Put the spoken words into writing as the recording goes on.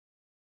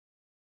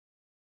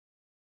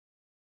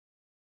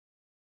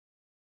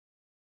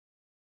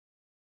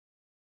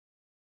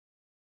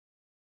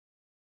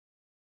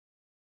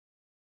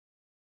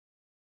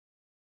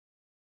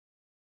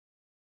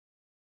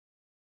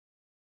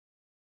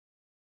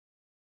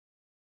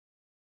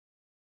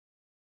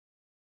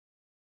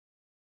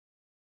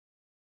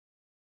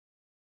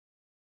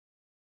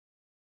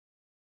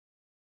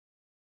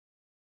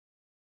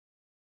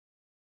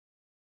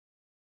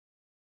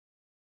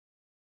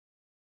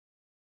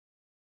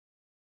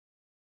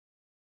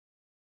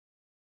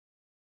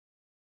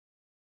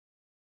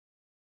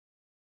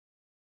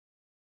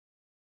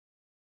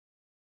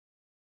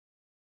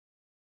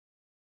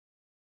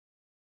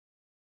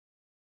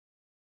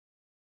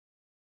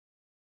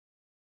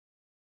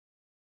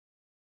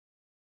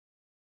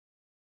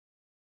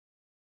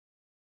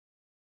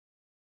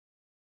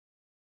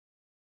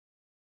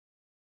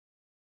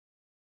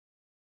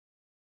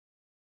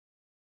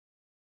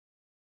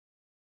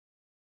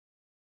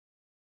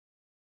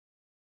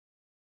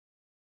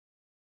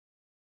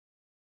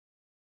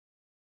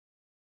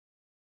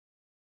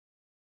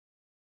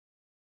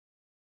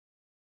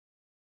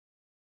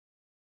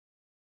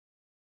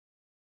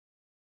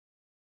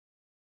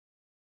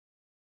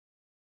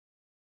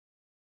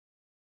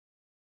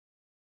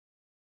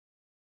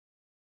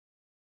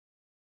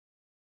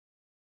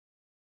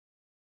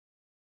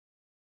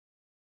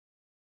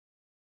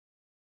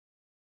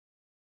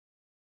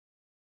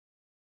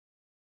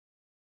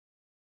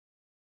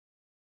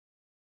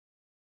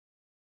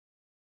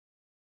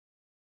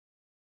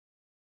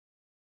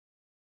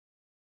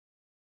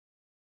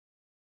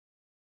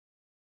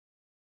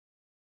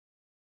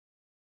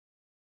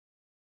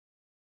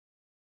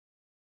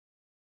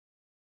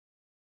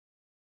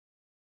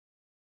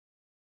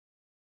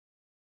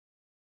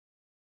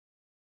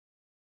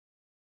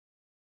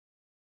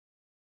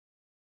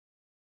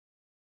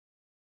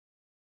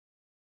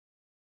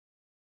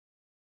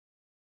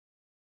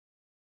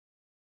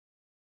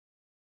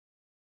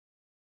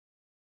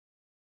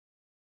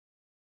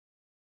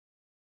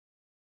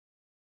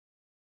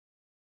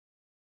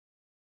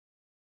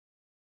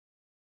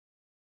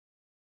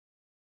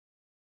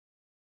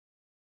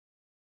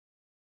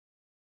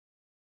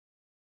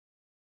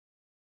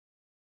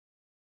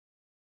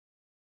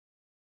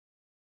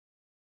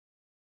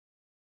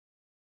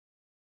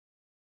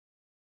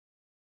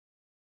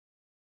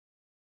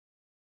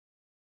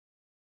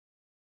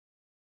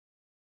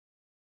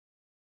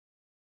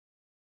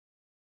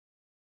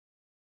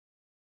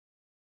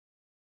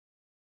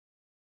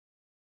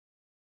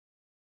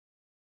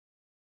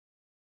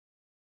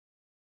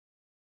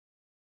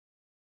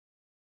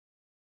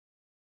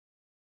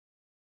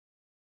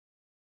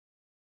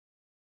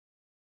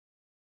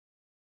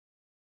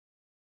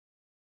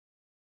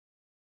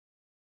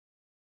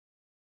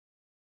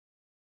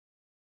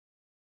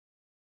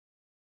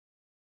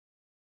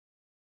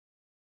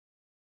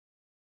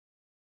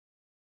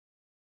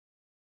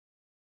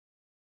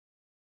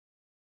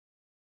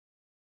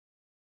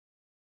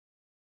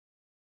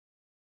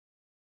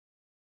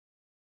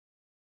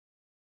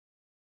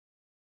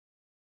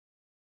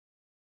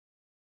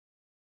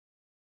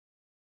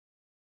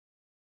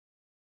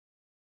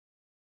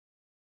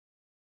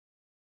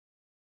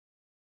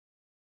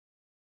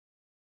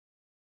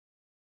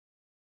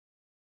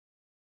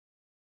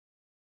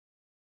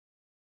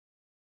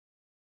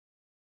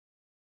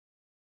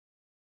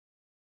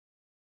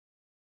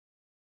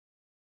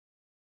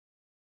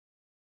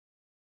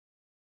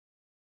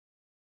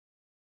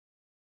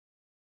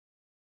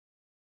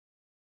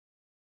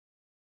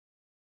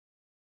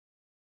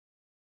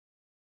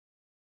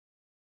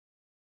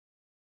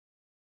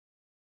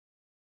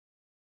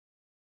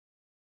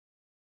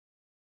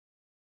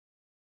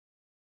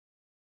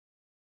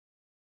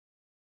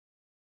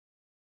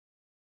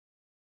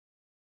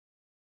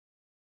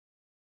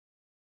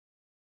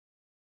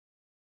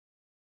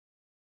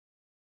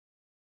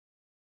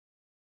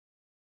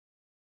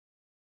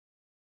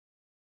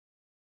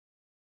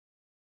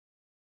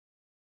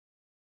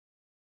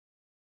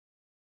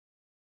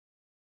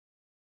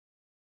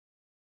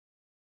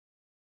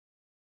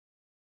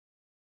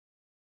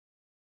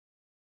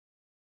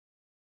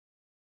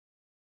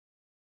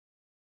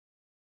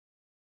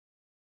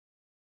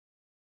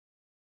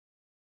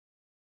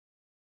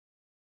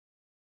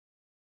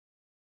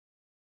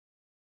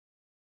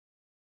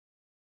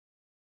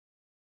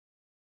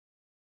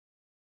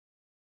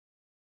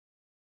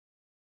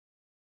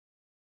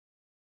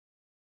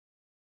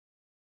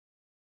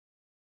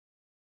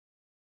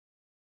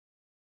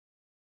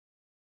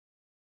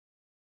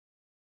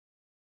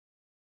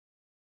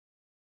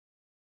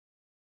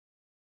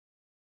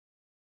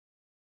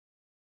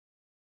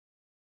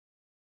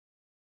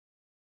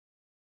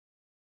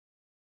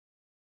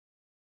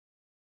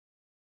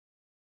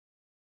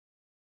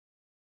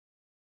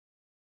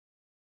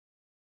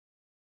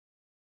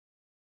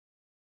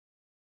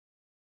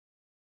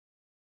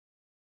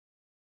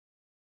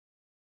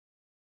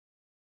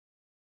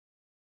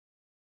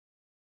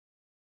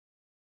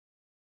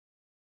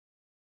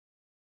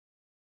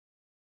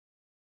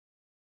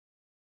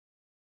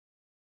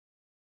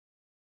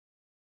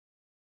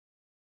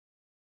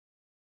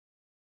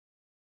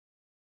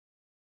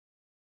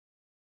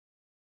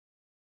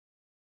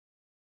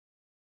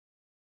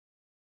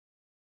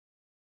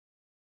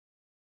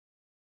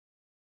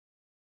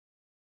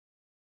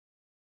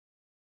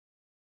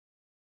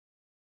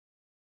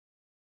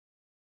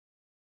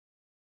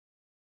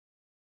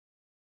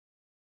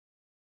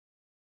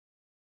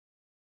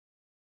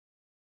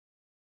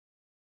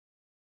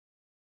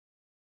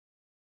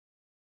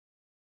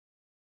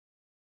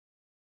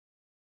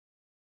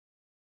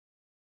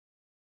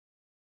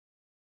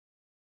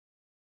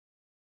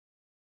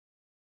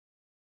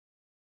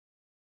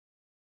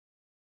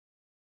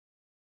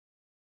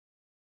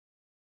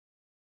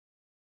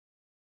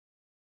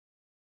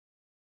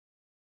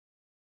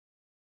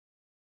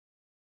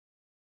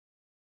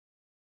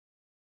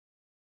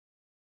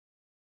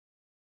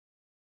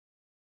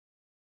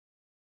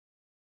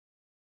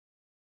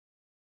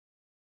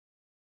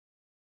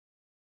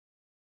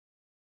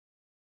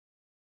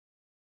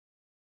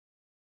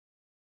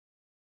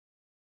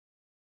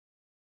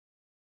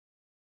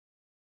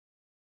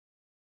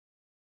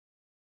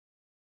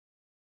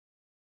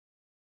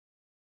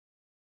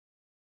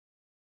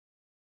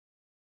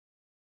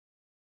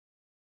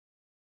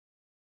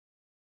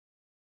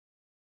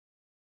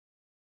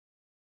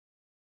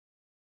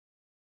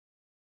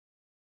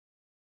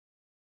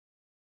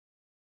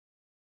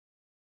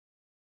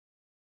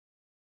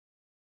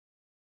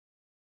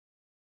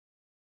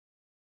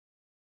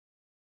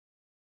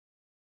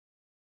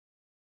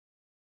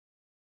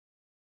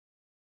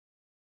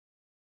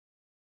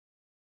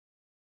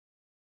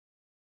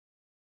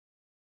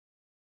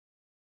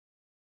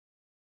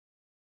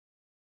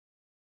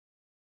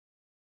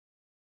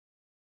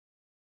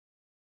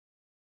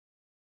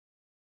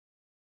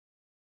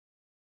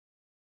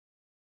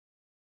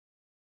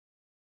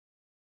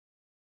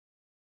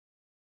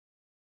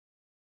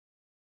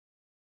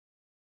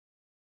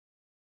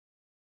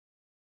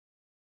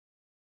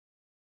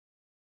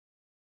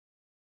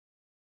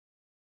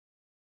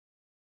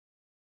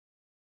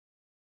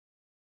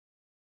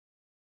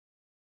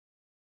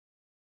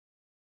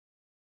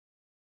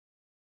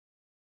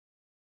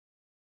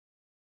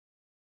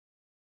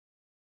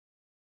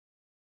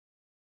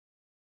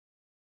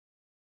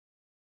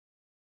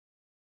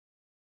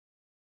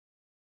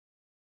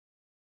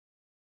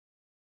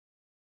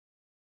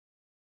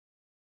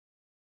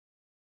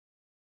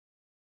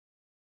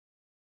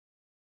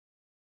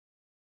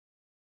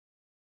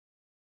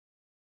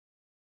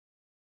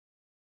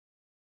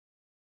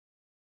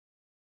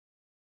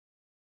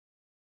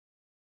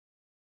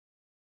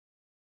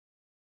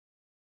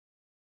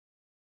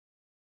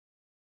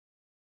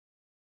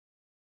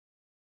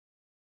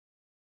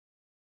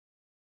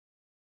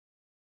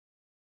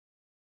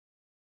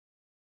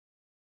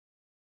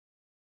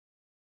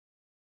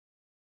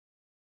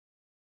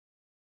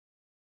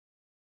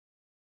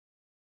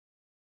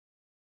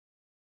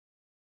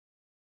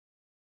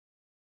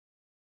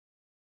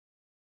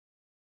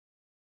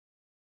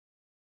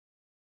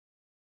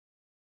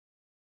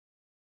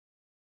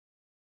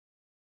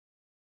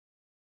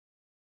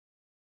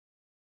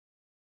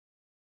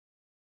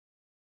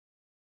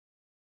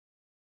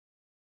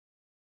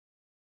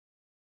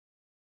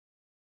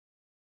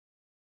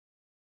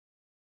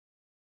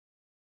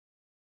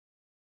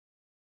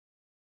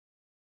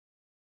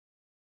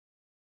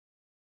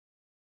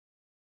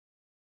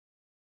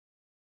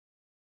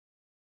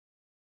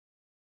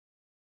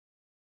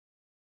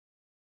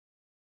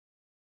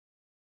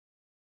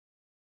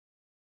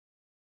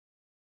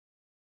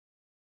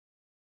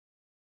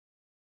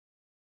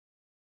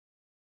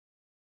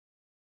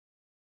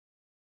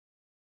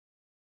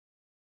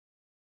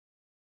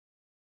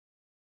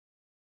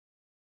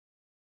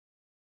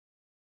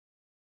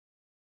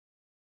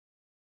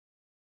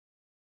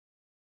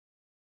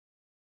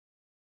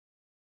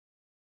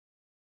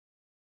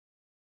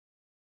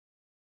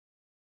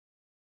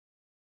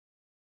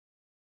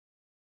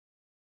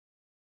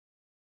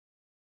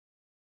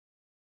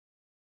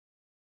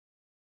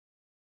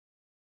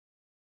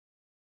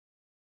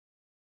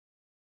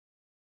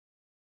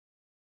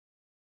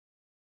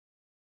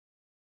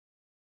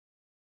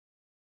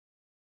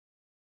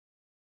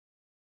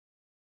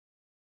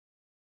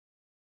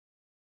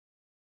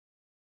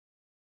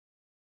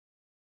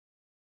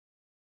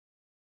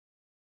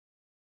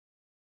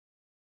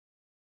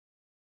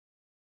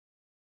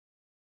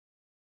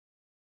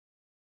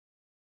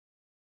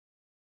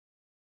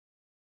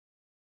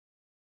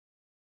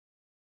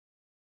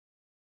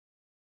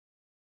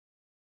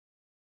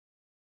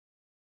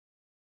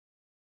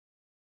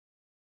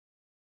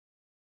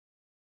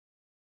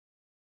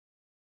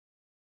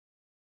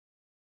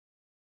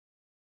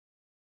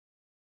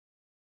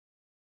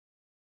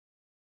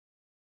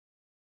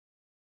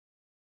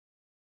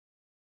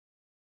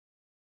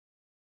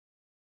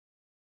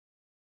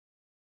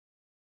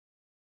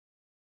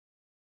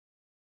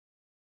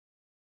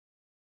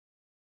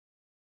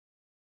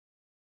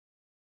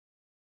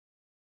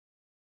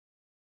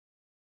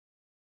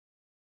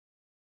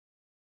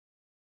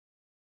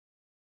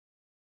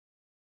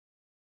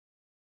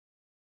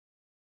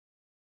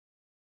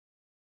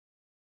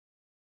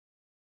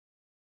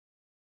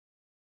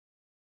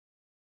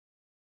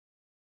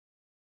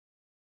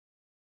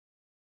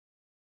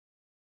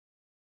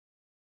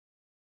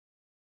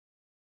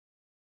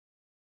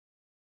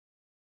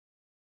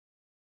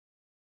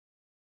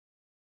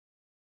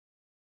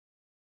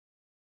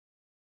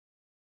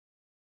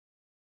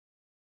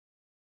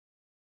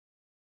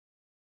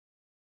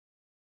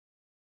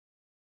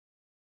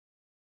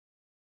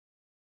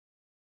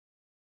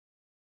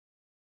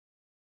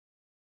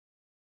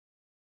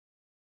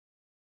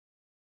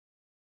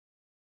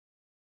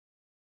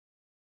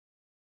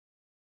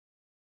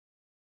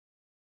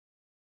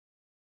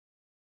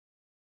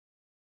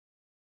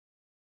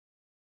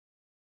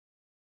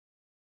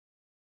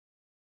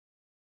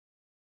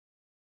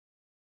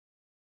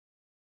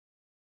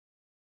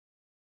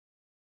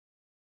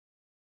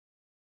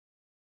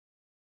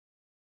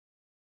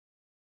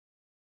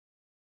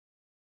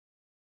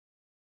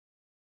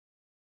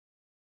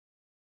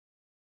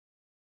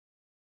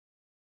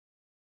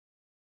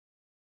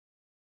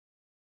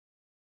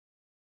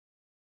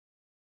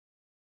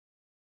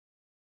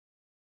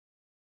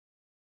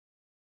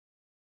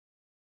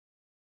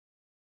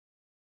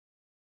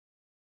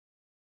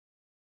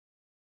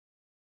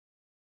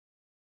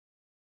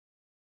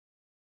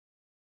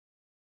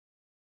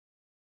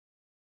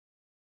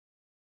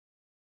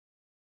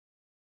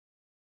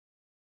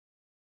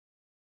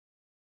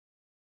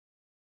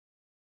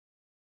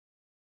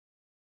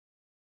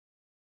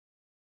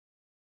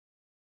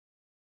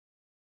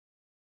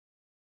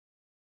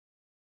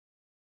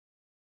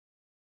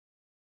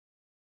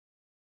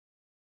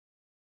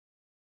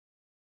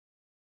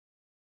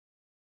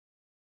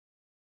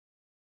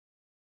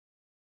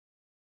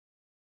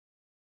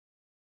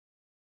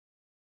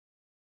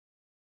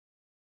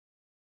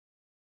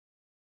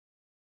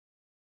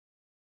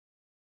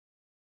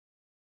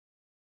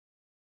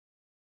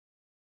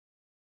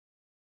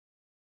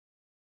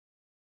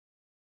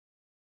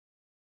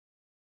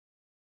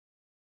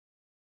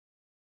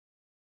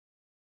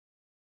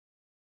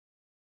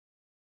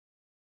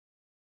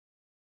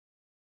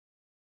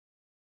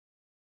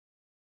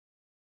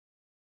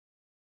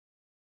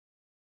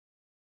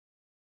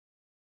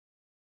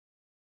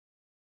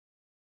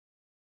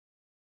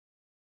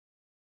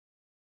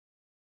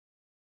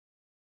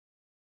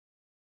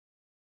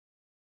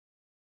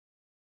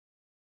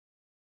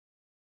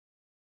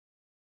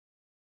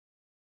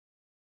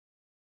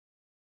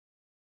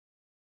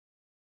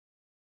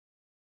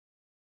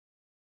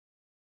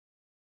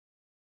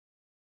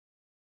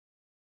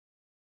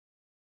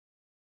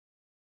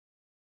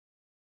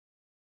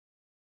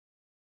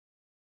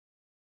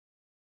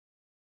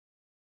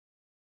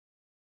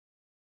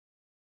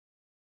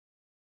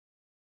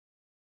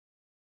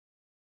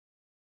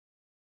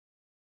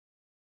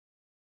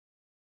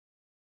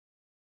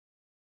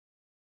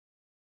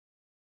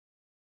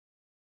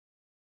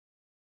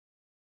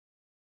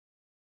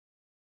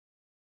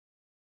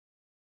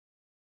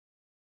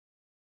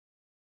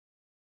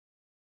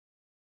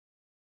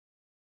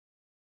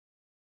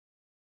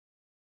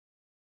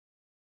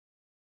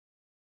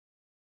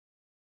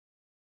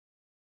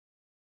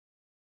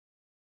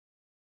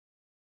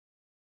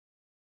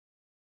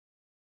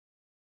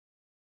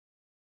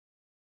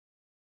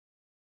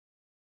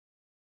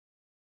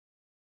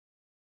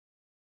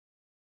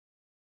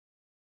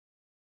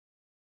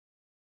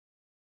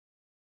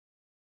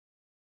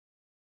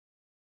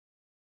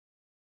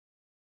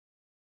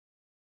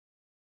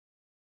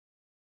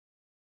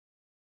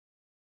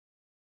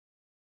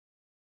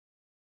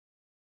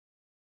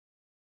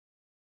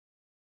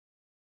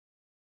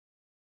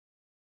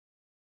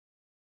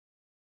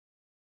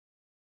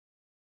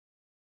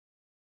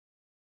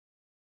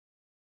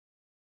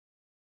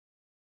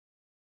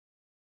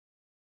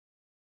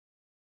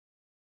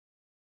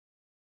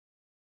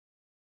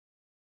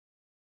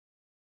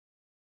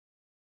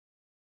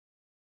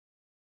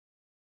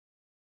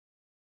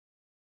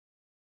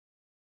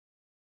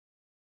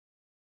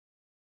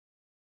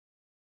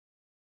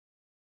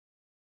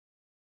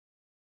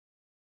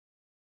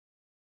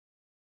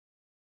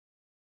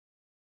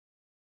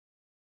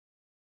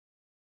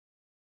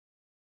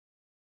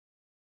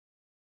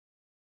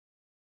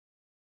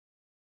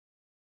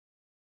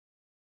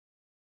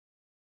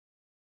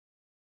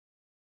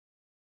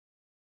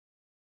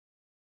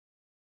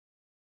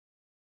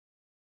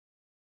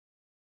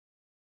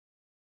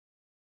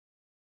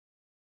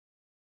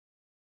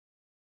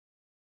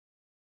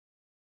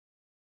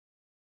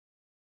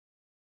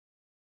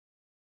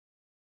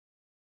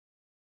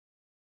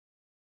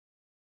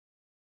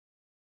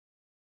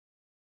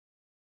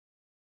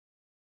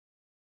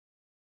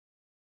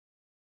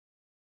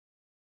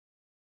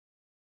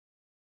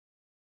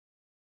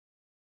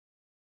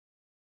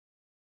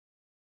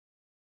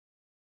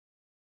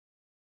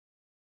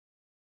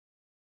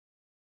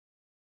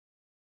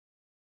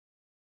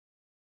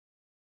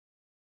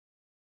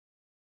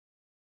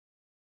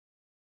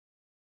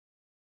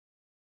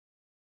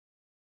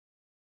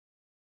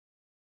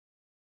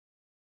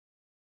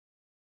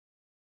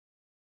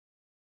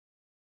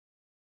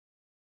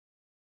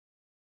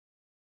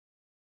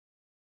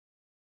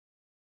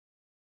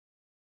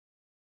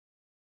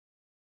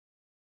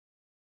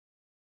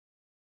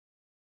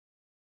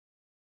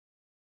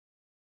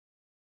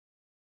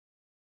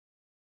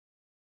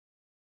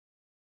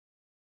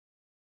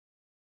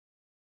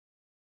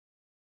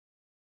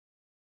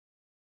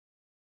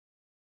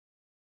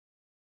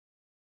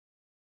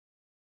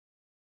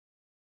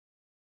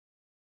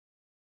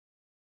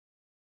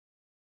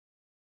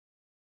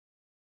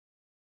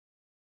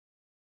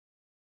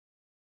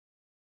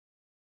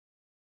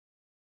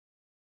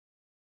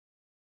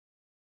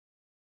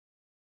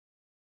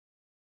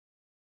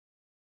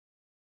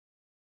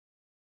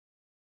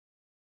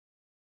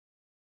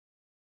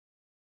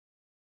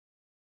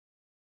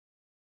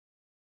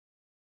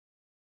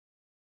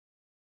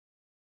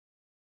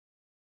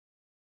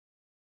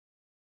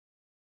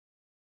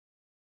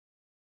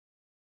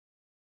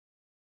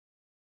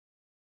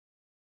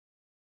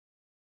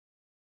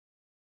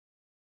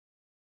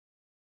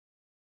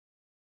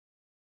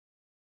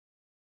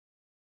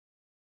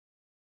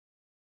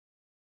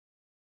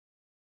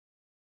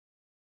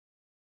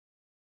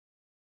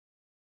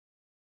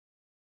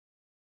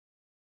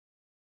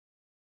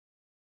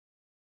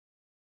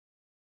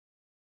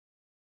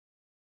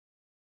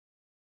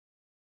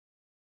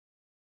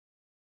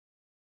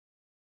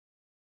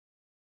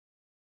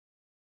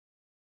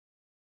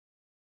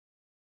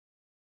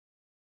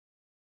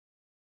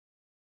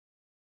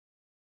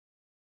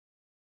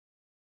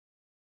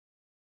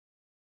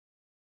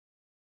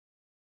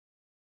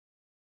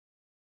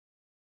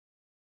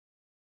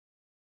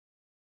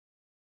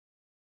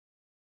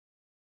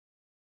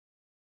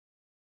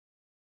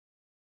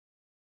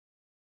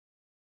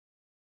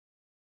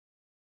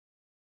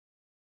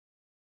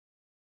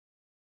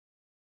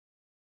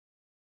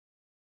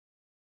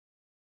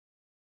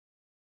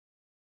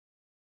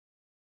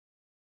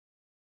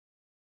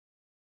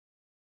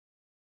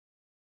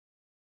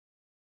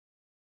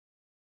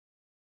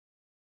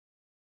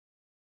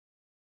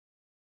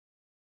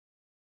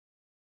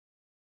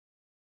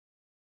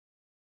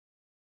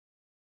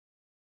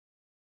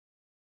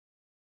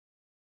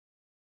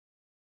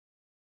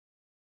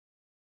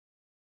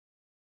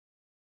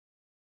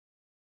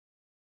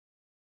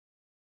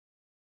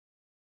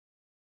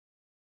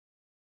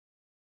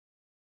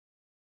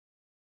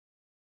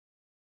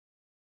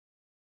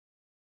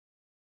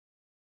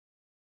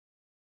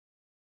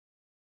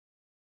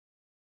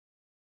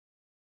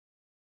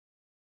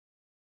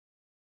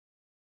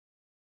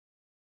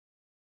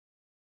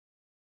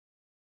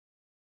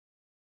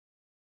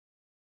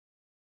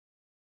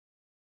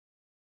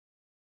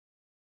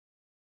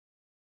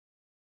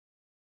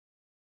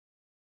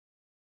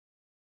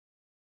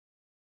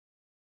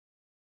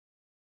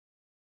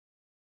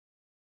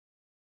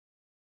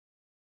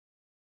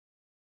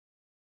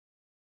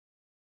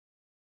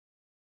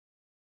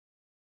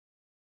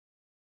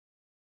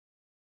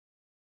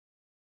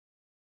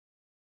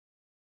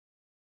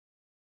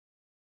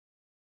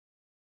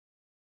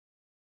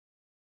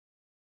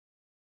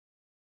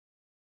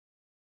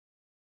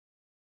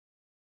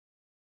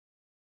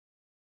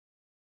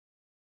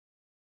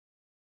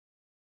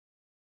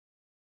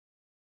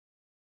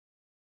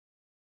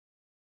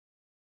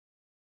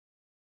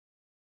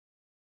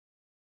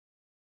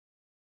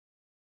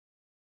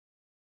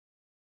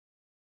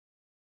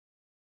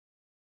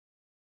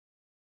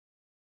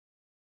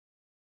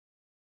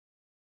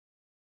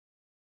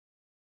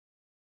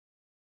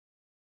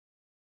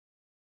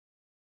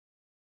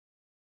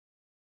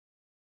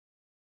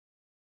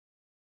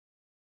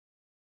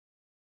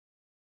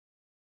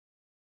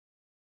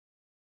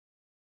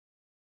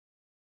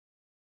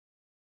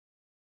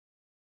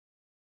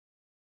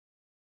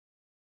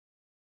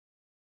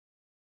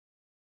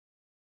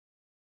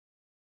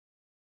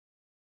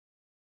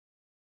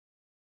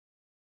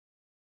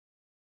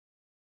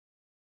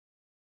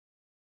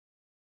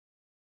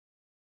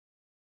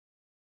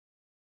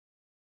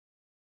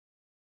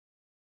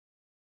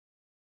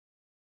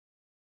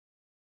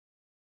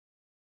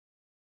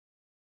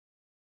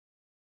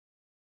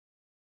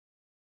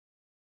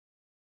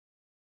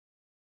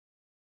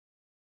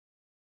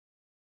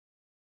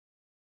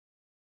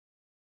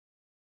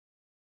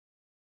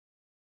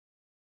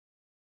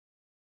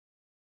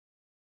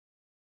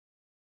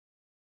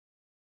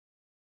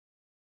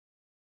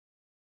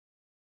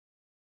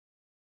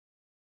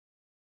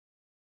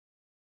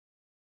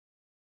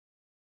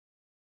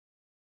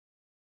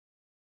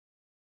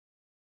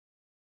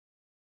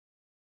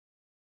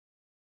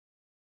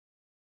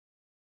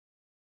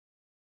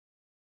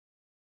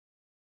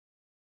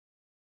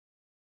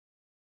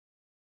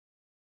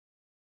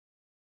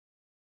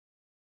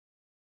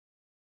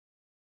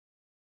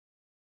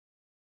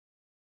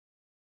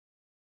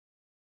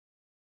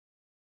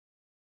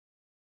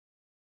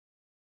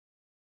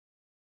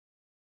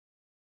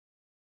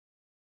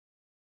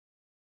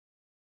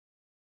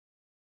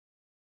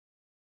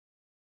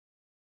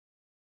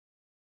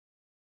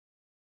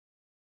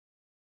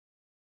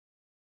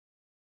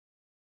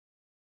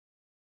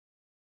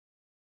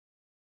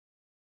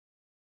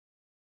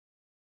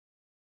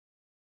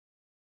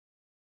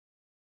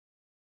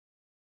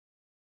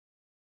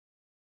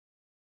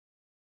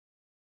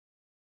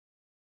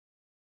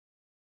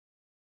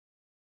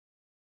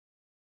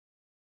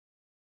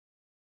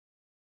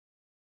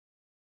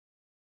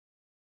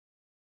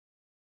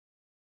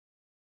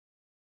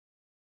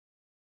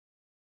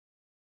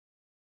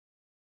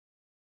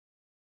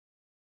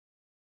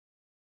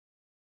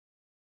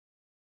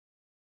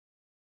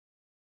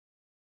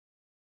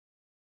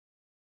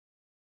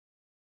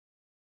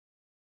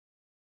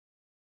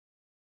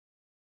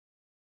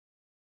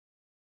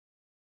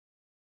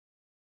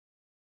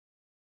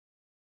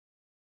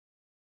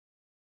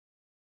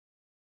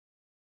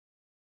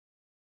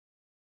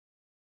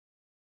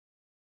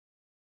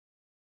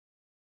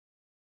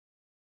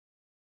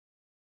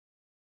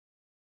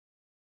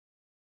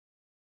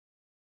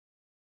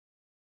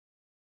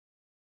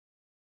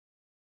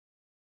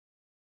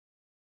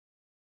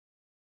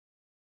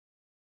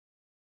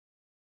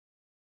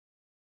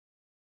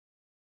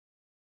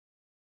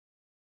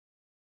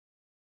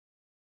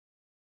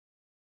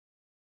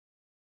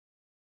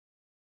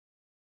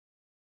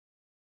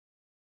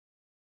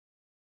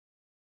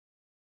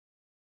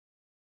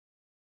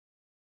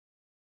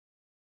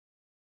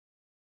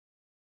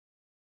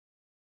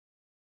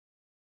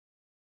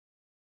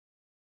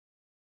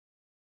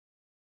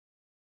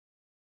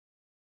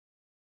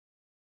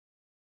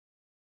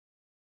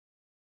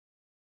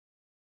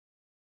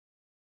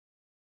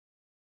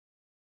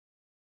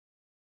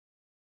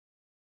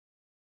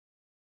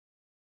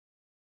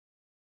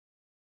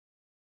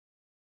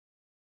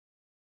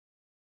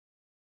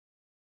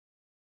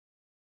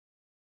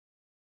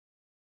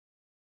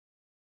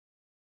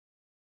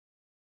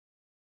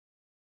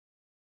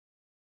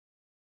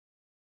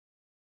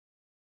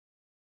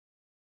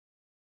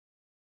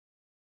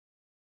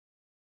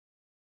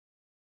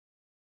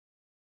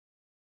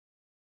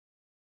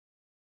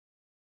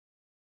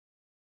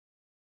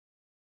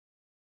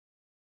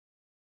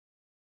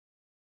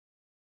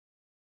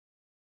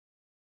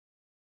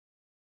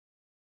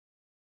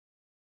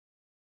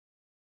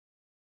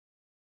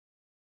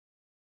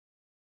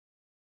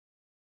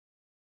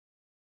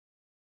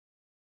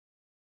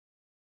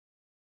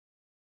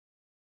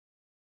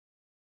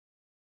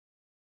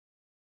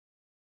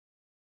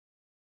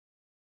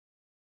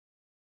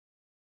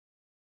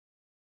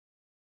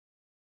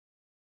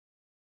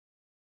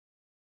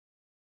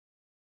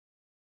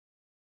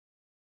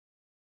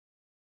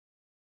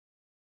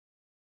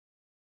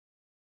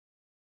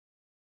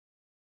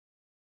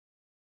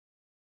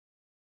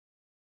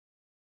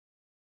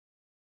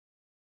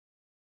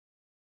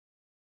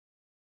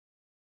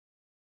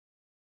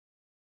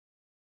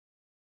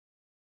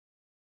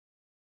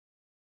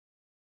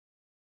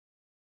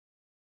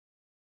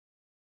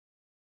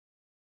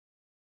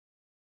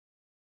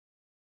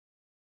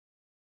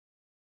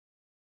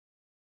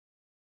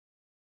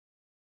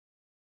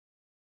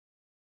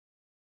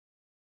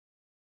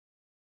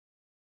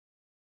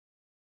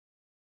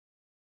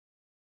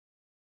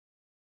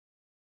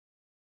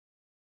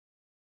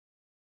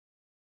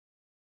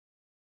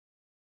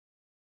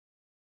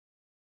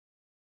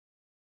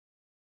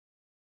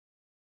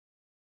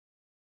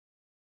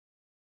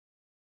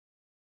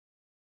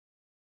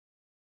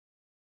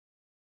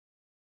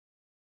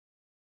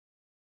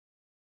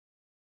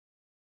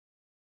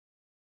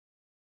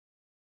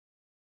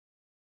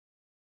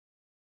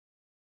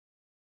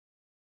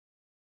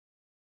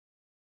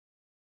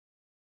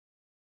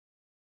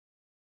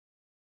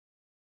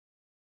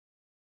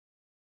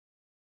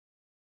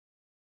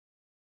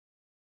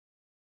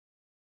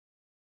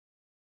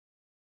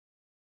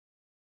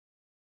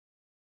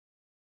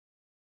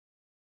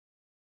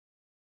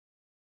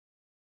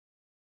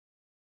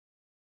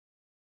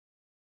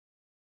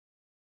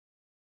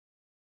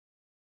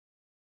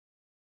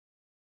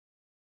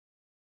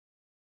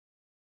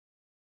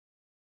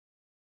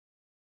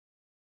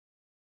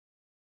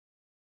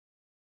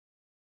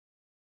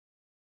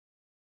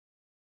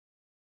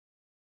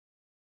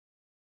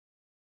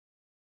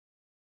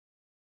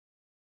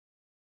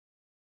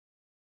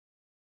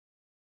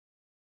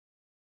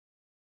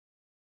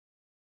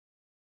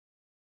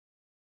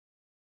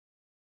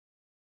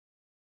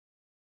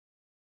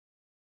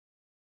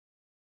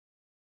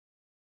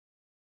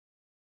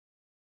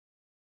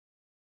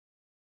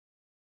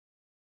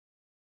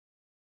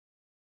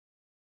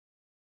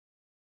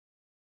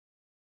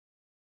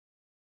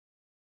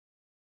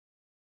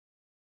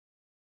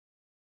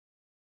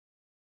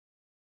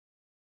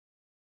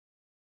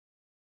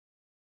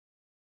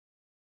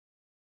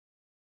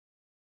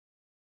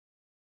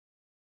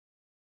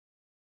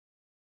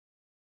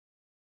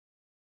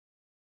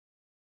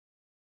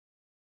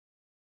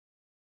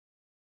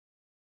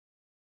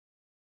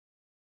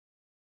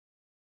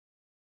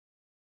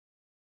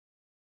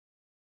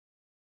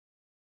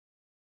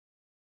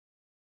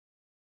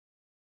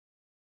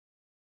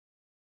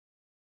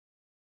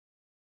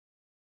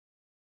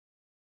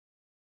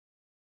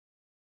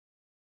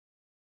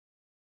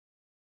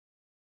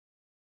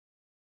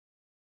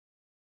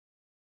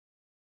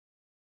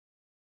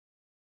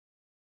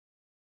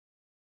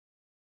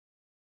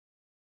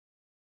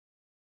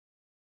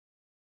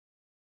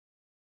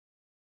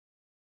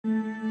Hi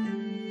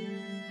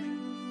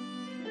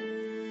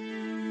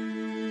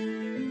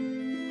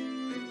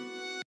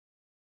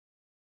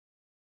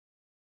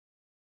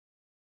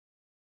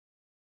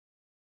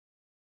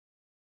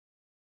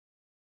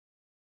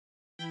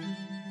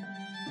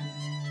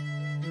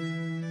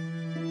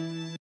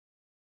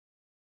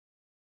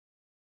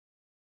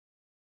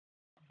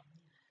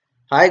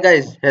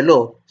guys,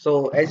 hello.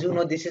 So as you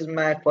know, this is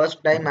my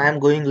first time I am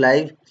going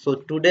live. So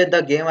today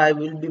the game I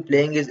will be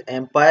playing is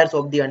Empires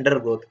of the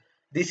Undergrowth.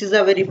 This is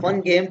a very fun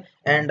game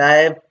and I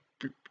have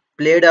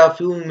played a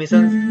few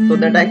missions so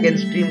that I can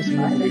stream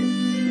smoothly.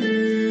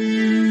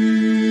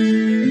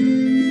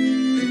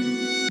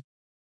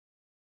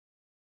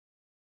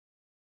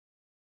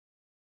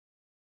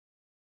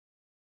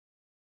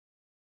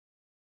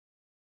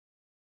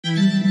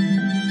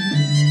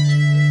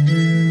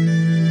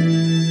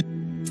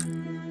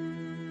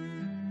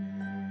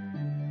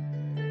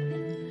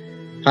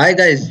 Hi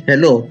guys,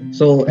 hello.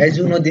 So as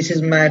you know, this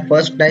is my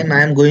first time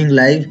I am going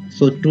live.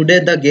 So today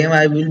the game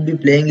I will be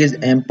playing is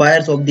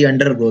Empires of the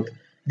Undergrowth.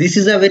 This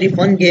is a very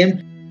fun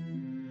game.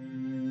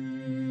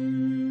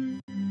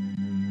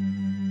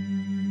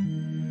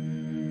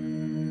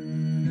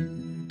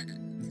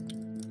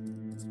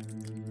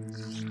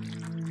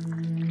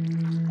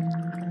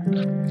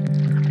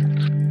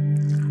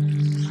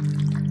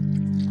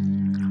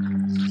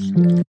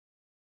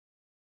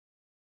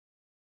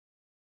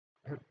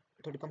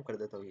 थोड़ी कम कर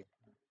देता हूँ ये.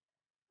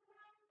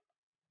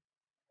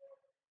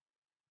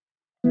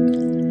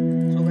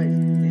 So guys,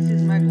 this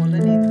is my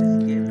colony in this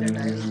game that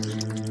I have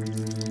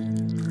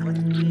one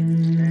queen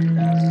and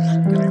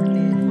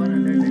currently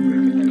 125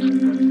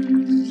 people.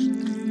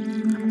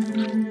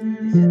 So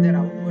this is their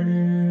outward.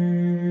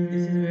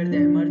 This is where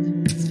they emerge.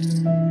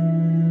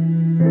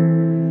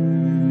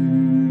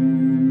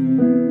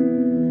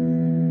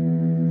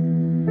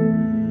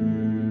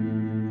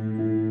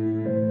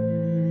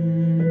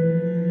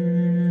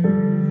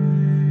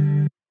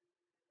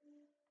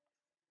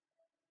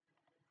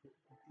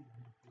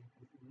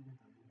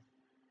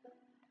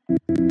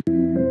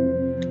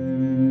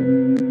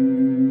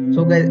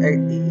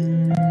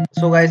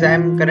 So guys,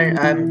 I'm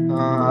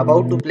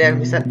about to play a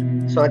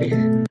mission. Sorry,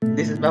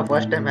 this is my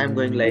first time I'm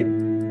going live,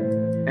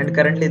 and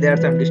currently there are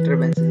some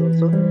disturbances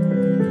also.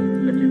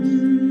 But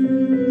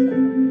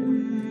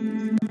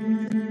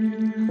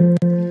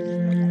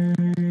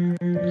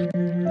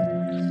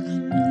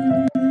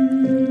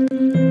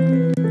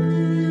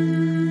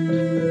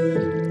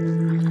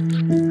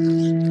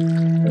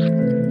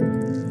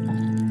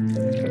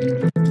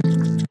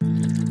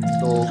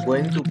so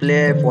going to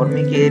play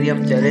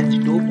Formicarium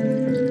Challenge 2.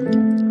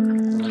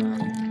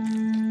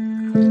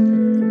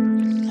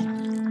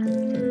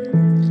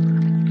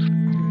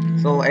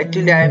 So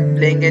actually I am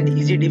playing an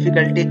easy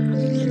difficulty.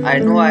 I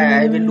know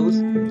I will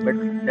lose, but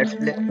let's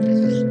play.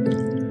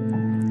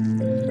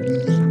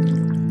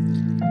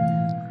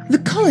 The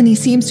colony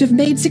seems to have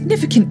made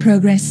significant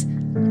progress.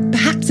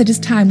 Perhaps it is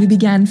time we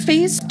began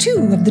phase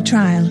 2 of the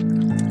trial.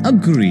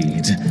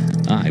 Agreed.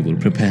 I will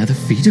prepare the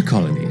feeder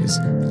colonies.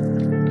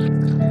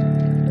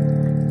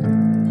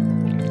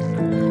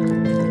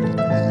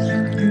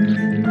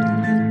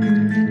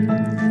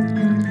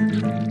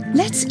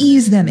 Let's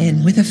ease them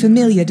in with a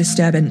familiar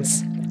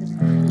disturbance.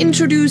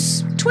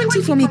 Introduce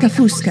 20 Formica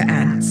fusca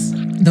ants.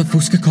 The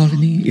Fusca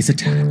colony is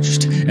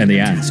attached, and the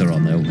ants are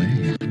on their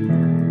way.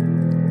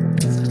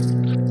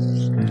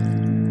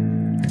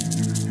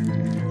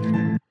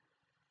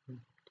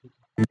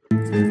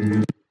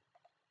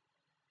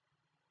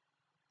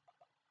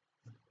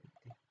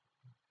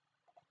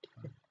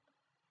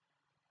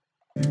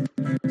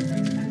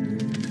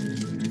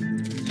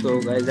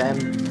 So guys,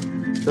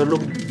 so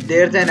look,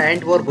 there's an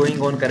ant war going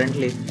on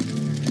currently.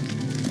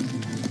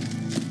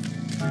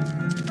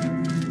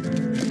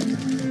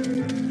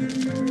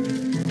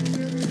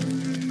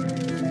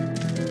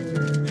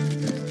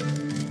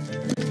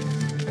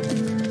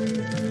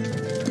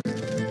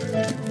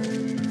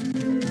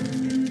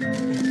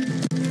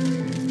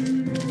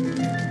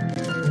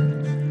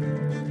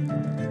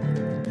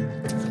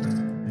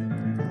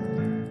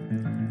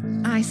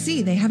 I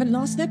see they haven't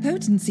lost their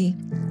potency.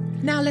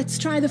 Now let's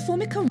try the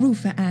Formica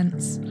rufa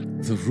ants.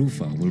 The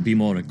Rufa will be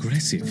more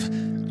aggressive.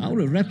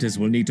 Our Raptors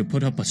will need to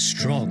put up a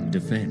strong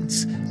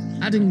defense,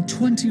 adding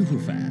 20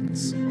 Rufa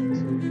ants.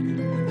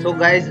 So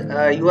guys,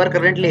 you are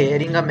currently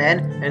hearing a man,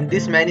 and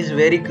this man is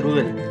very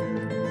cruel.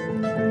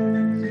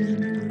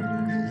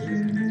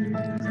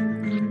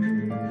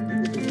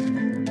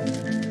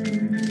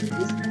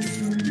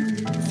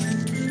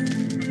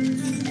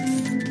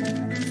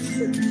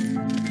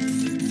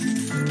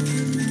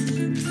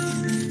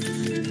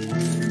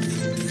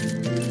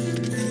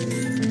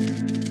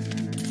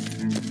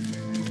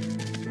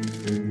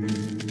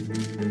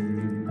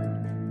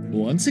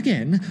 Once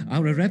again,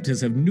 our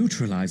Raptors have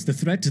neutralized the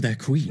threat to their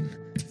queen.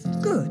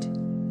 Good.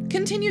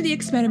 Continue the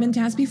experiment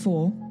as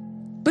before,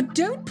 but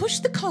don't push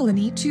the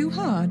colony too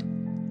hard.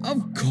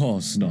 Of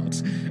course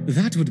not.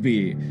 That would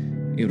be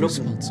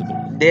irresponsible.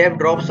 Look, they have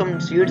dropped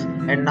some seeds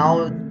and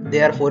now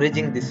they are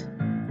foraging this.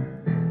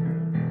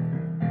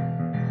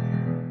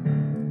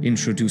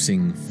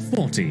 Introducing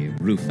 40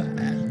 roofer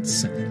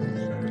ants.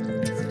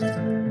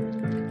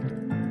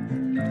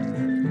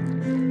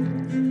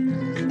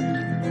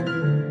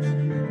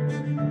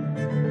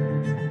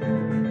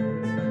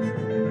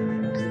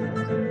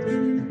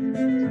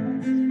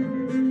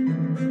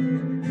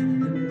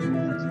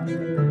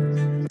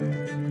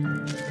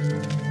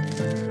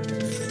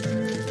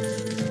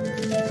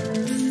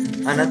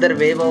 Another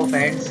wave of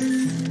ants.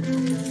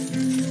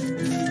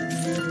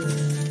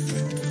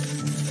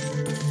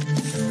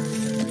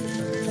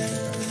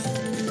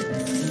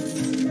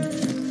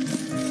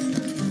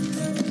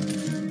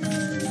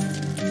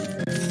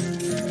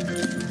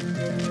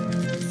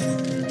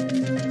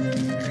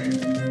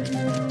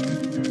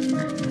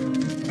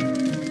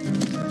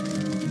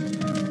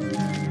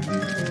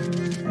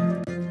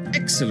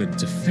 Excellent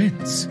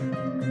defense.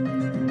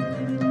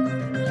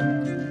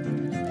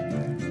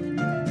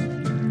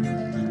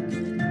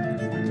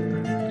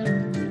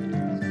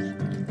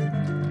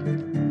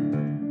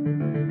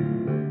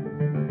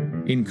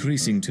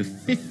 Increasing to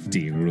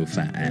 50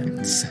 roofer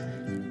ants.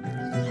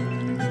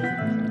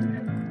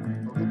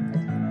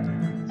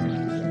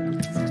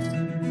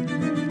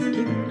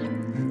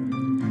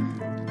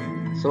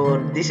 So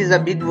this is a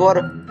big war.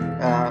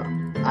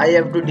 I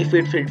have to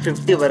defeat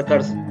 50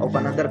 workers of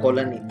another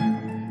colony.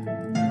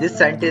 This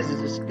scientist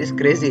is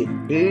crazy.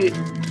 He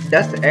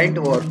does ant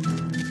war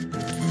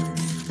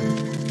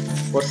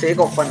for sake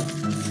of fun.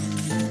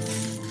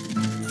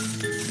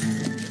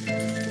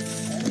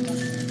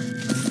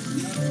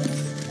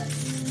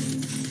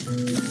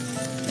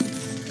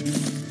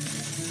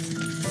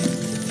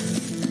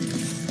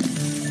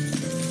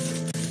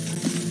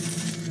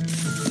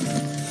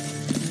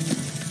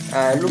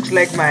 Looks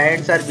like my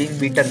ants are being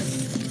beaten.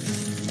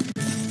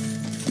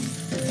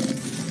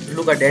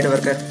 Look, a dead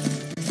worker.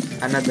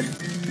 Another.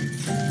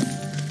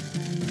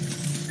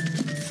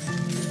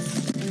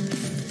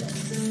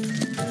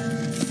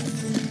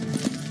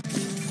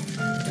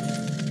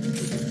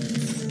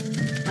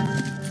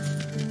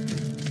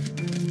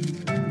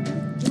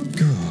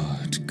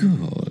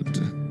 Good.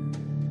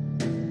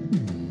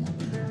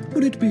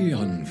 Would it be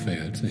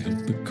unfair to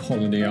help the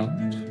colony out?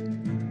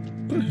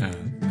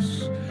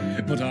 Perhaps.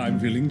 But I'm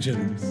feeling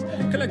generous.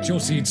 Collect your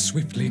seeds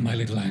swiftly, my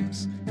little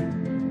ants.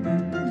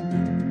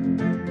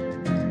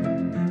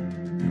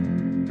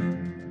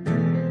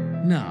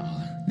 Now,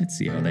 let's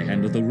see how they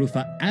handle the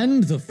roofer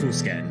and the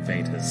Fusca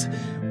invaders.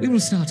 We will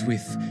start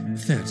with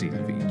 30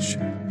 of each.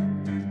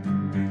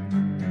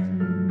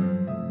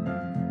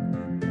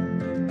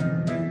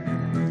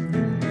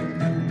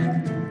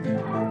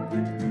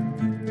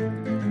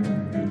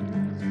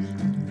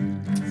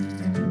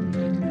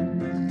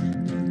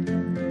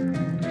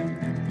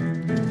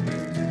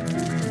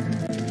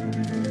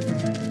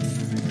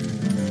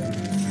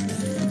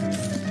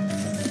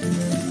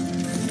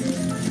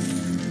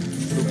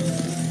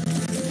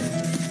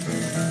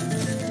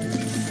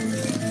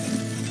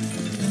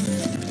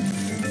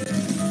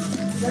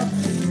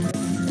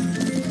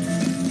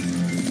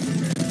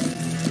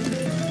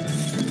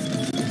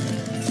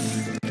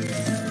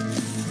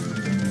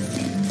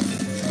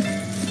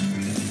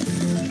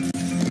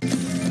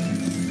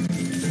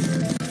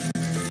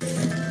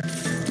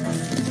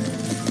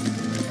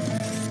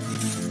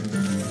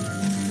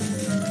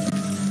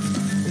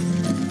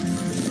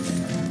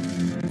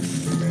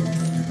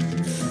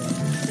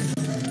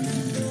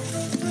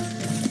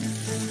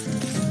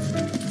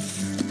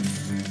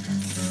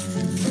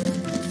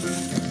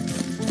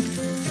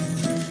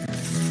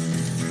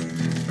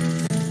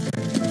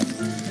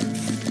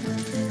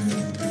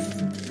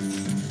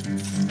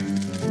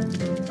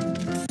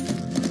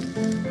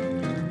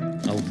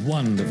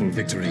 Wonderful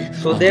victory.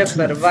 So they have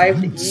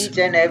survived each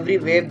and every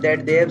wave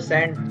that they have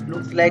sent.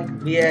 Looks like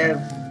we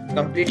have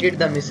completed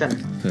the mission.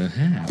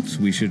 Perhaps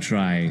we should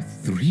try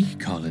 3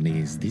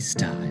 colonies this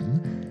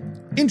time.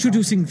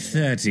 Introducing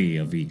 30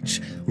 of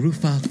each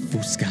Rufa,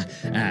 Fusca,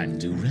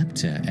 and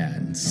Raptor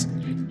ants.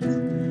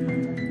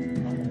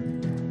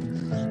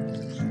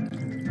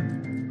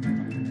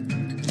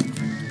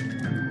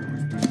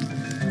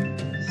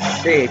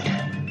 Great.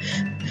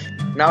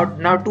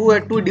 Now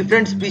two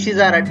different species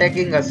are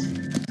attacking us.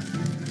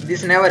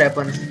 This never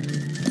happens.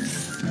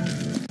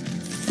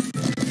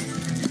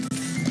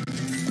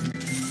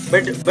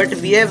 But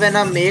we have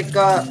gonna make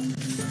a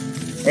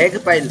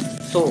egg pile.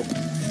 So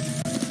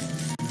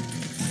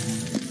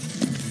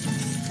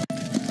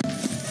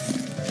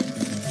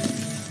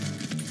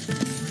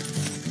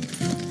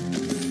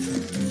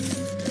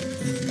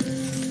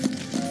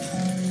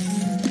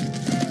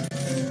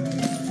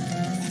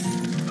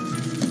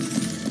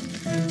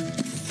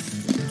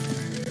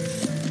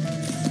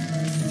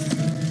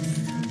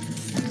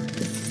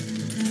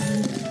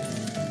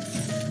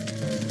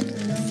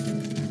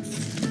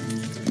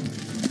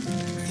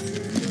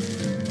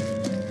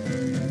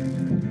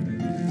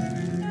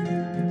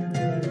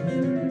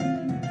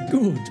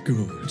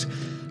Good.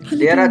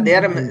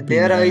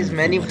 There is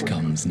many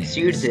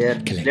seeds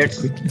here.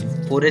 Let's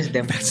forage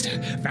them.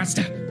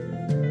 Faster.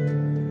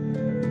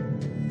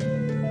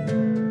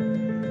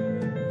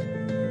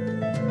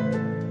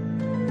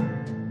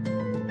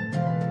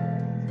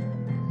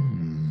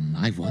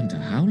 I wonder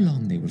how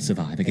long they will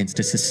survive against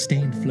a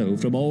sustained flow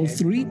from all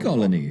 3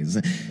 colonies.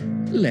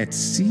 Let's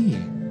see.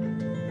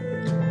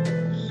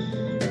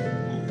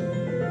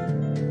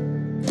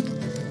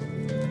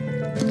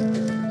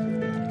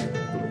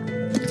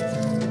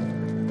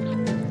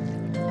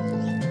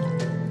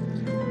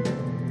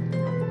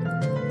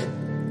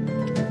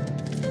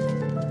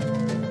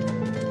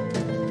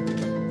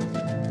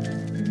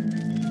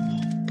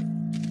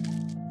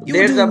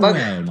 There's a bug.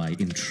 Well, my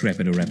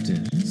intrepid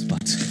Raptors,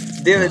 but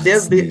They've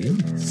this?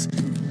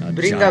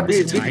 bring a giant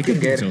big tiger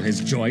thing here. beetle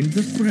has joined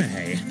the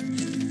fray.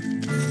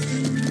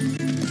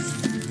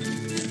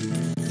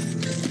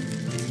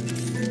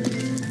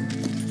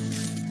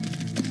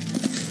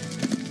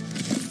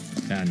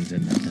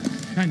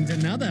 And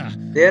another.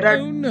 There are-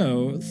 Oh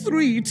no,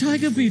 3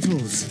 tiger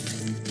beetles.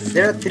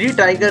 There are 3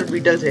 tiger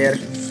beetles here.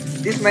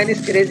 This man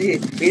is crazy.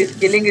 He is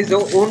killing his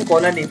own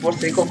colony for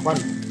sake of fun.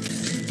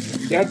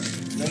 That's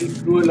very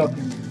cruel of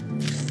him.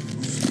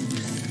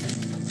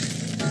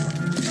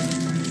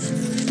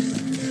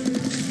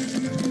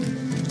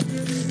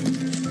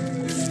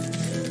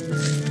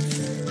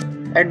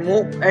 And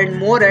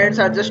more ants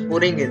are just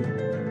pouring in.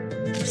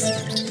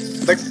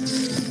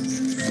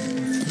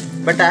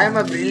 But I am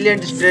a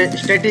brilliant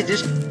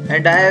strategist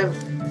and I have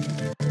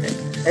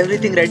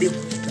everything ready.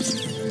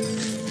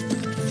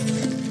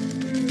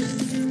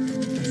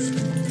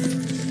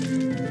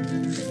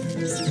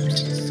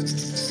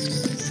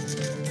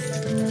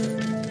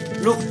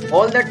 Look,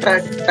 all the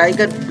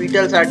tiger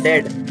beetles are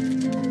dead.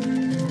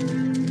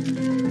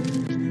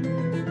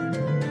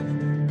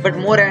 But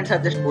more ants are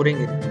just pouring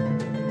in.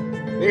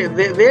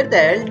 Where the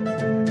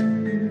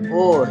hell?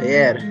 Oh,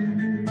 here.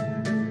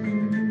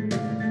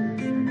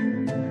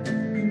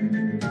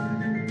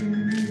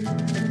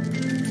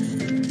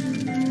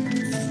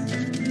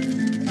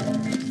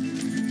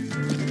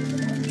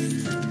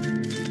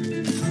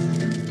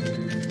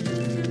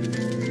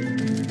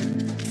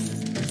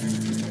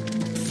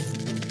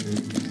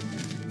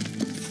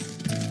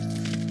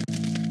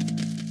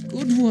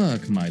 Good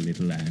work, my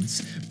little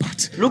ants.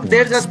 But Look,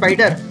 there's a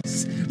spider.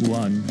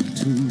 1,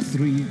 2,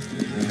 3,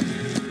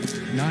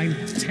 9,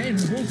 10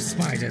 wolf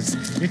spiders.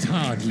 It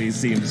hardly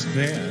seems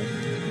fair.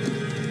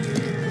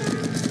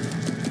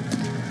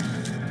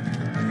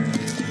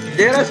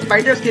 There are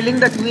spiders killing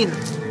the queen.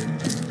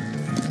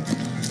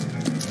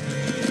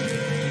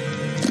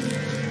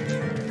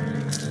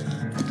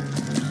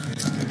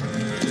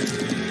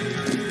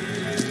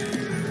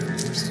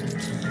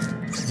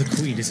 The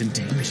queen is in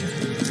danger.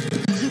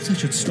 Perhaps I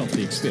should stop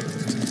the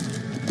experiment.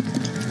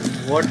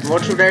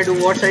 What should I do?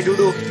 What should I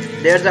do?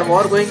 There's a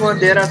war going on.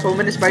 There are so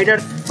many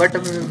spiders. But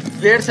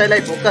where shall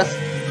I focus?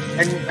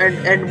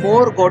 And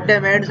more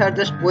goddamn ants are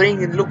just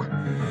pouring in. Look.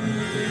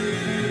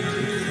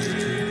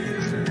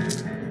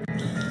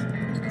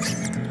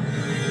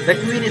 The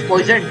queen is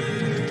poisoned.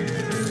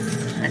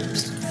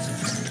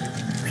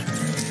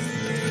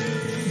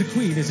 The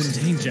queen is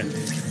in danger.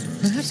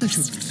 Perhaps I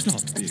should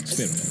stop the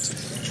experiment.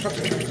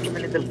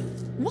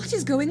 What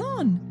is going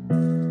on?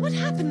 What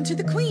happened to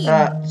the queen?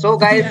 So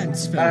The guys,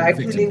 ants fell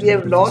actually victim we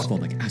have to lost.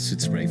 phosphoric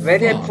acid spray Very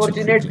far too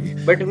unfortunate,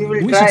 quickly. but we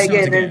will We try should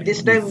start again, and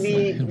this time with we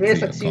the may Imperial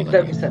succeed the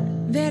colony.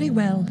 mission. Very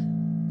well.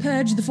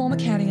 Purge the former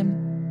carrion.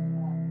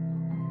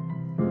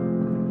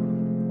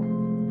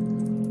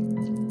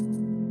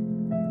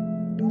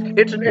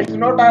 It's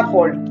not our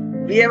fault.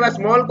 We have a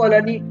small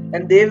colony,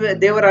 and they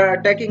were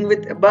attacking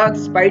with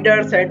bugs,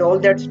 spiders, and all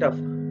that stuff.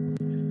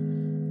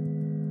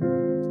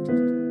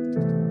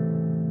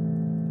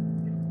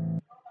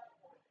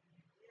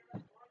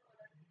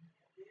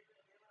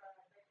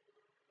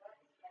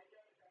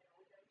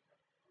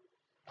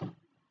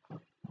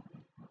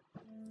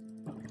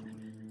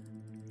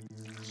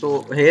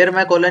 So here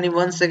my colony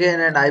once again,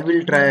 and I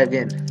will try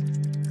again.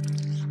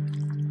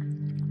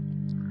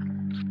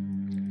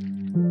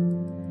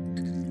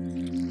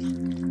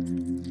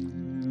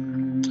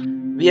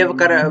 We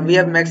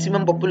have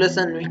maximum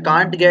population. We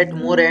can't get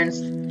more ants.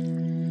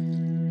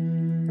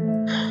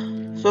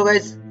 So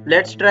guys,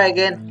 let's try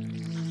again.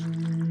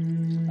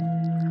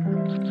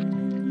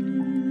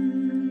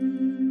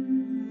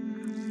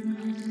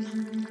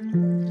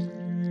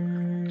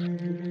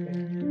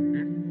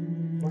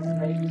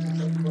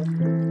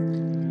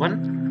 One?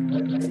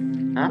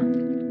 Huh?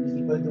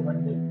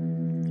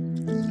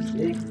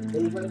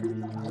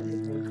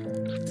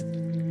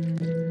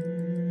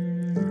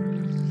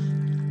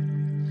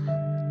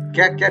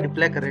 क्या क्या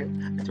reply कर रहे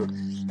हैं छोड़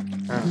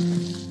हाँ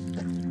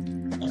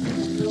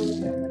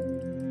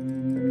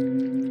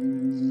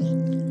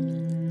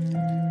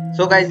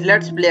So guys,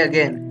 let's play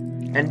again,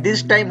 and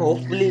this time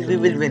hopefully we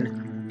will win.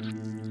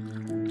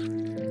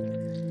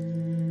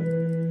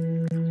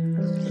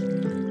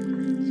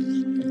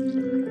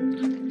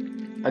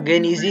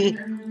 Again easy.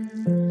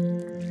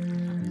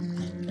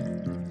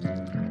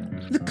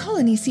 The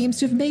colony seems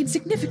to have made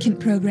significant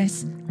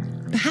progress.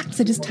 Perhaps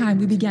it is time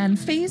we began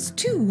phase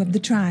 2 of the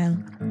trial.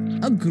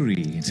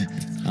 Agreed.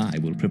 I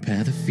will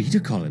prepare the feeder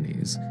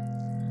colonies.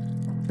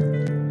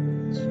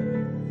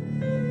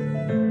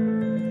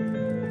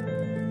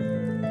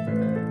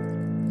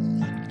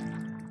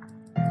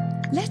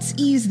 Let's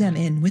ease them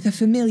in with a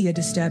familiar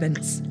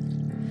disturbance.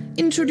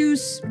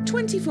 Introduce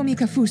 20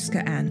 Formica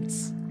fusca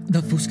ants.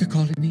 The Fusca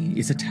colony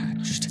is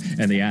attached,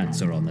 and the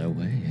ants are on their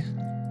way.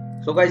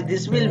 So guys,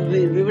 this we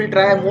will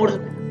try a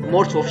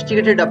more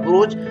sophisticated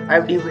approach.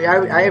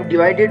 I have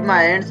divided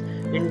my ants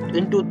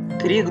into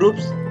 3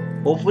 groups.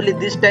 Hopefully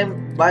this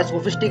time by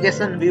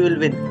sophistication we will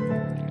win.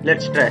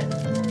 Let's try.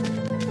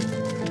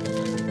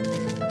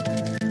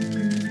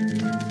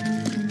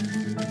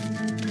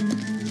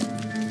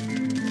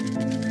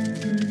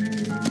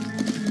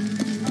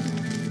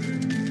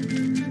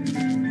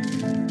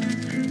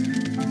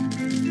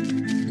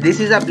 This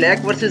is a black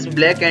versus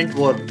black ant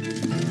war.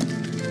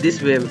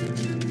 This wave.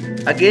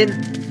 Again,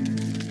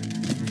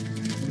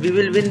 we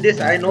will win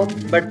this, I know,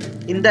 but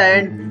in the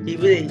end, he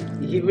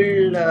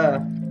will.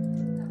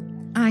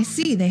 I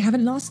see they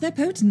haven't lost their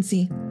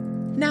potency.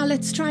 Now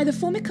let's try the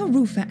Formica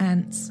rufa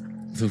ants.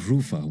 The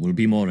Rufa will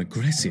be more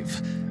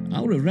aggressive.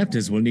 Our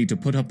Ereptas will need to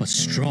put up a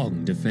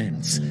strong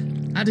defense.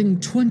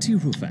 Adding 20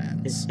 Rufa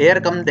ants. Here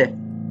come they.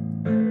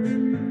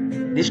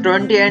 These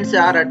 20 ants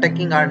are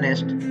attacking our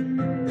nest.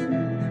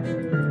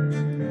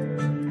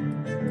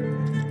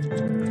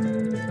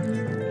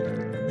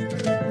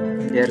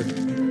 Here.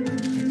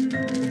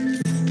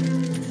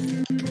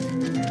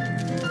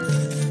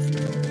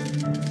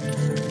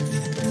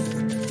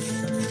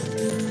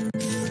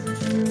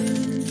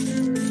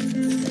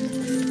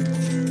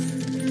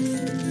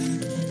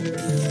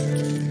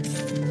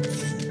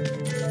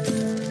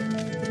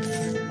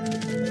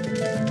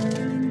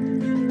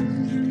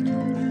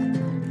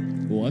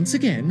 Once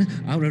again,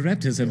 our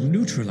Ereptas have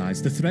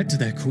neutralized the threat to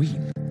their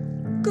queen.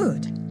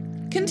 Good.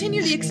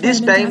 Continue the This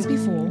experiment time, as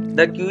before.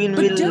 the queen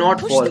But will don't not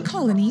push fall. the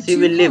colony She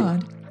too will live.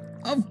 hard.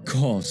 Of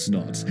course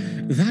not.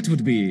 That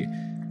would be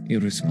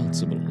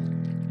irresponsible.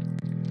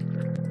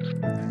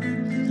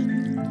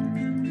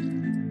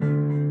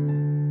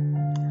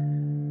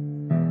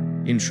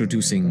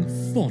 Introducing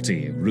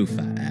 40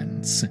 Rufa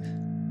ants.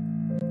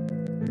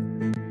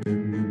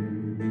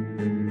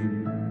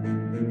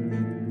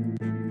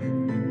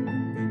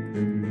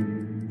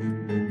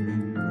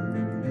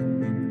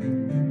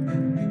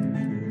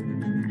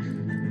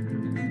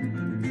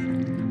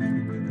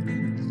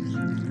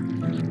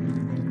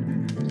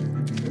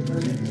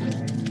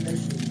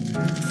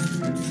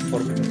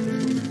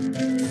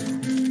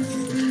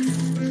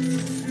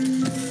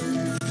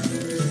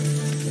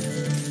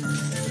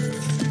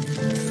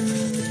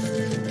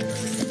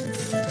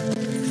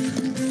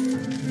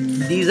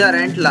 These are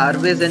ant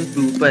larvae and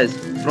pupas.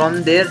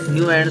 From there,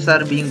 new ants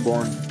are being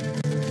born.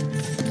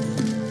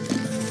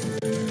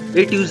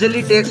 It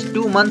usually takes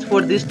 2 months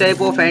for this type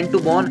of ant to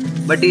born,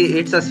 but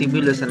it's a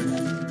simulation.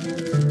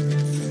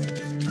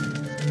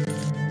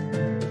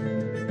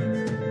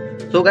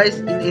 So guys,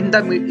 in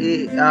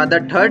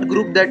the third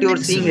group that you're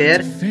seeing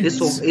here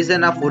is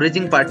a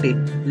foraging party.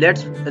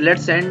 Let's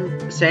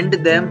send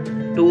them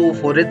to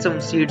forage some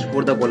seeds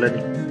for the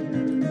colony.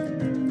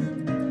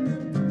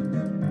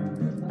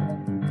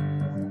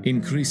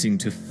 Increasing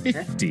to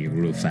 50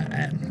 Rufa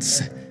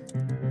ants.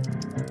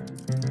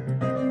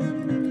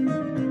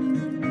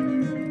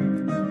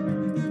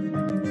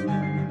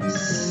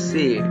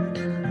 Seed.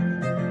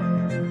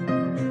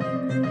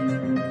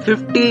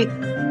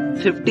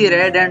 50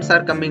 red ants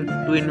are coming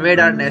to invade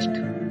our nest.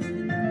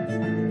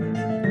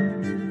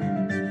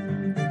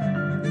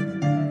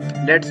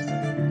 Let's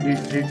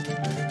retreat.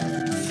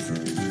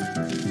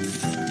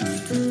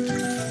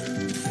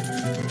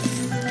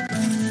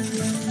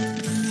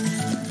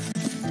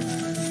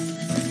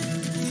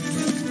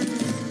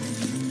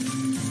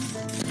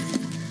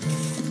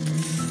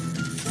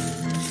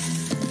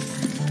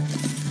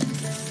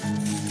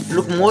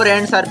 Look, more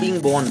ants are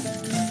being born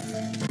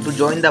to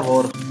join the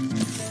war.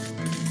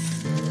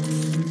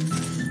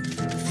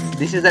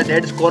 This is a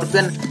dead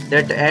scorpion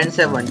that ants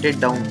have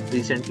hunted down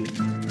recently.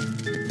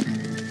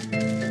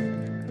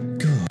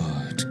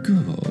 Good,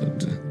 good.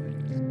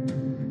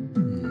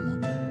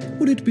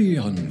 Would it be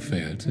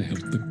unfair to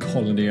help the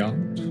colony out?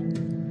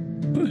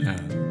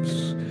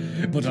 Perhaps.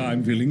 But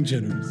I'm feeling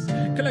generous.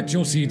 Collect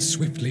your seeds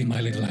swiftly,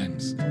 my little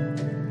ants.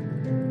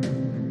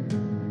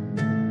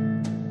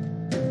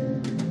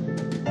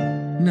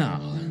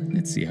 Now,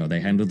 let's see how they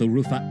handle the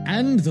Rufa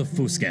and the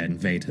Fusca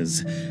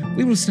invaders.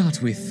 We will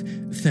start with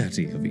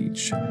 30 of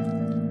each.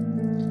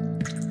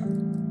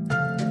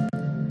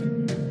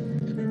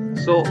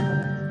 So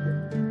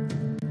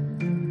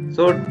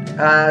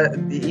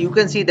you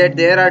can see that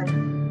there are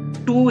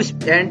 2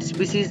 ant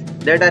species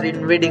that are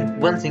invading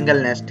one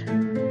single nest.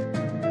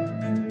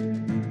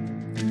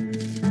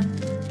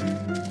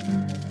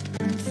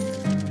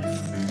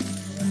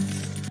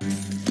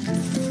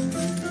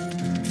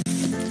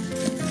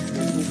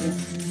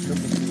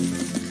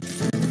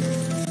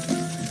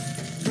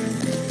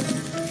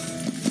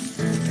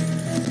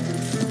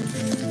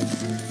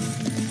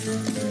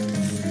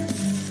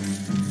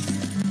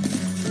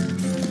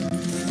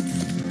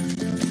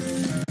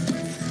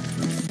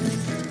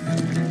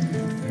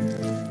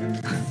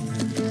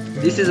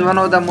 This is one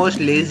of the most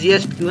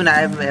laziest queen I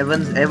have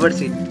ever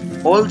seen.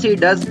 All she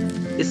does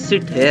is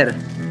sit here.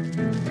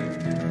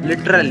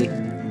 Literally.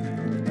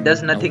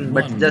 Does A nothing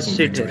but just wonderful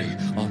sit victory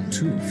here. on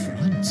two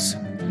fronts.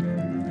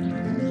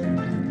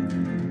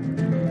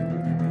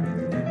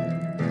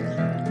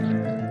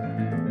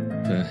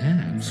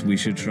 Perhaps we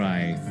should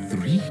try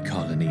 3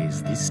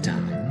 colonies this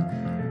time.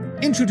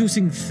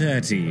 Introducing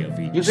 30 of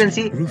each. You can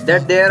see Rufa,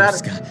 that there are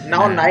Fusca,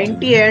 now and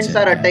 90 ants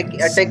are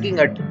Reptiles.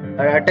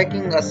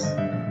 attacking us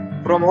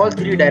from all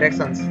 3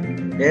 directions.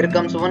 Here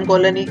comes one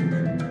colony.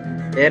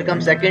 Here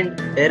comes second.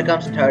 Here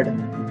comes third.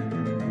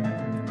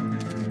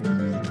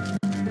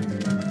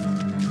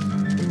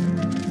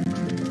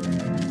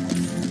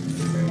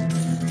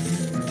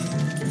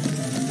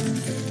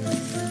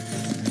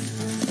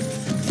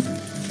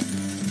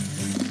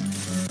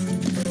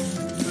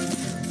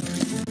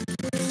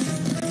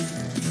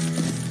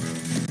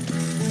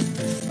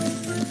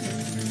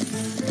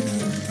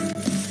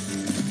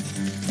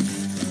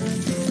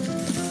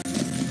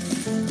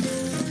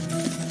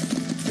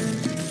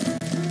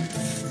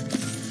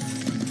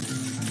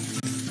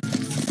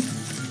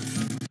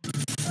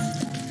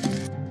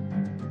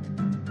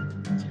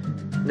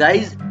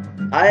 Guys,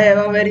 I have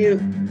a very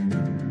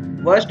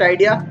worst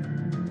idea.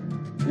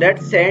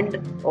 Let's send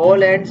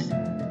all ants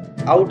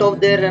out of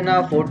there in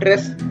a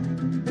fortress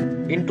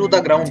into the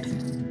ground.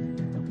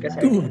 कैसा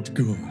idea? Good,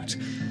 good.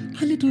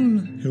 A little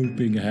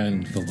helping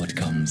hand for what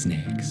comes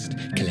next.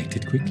 Collect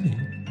it quickly.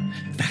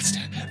 Faster,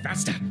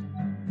 faster.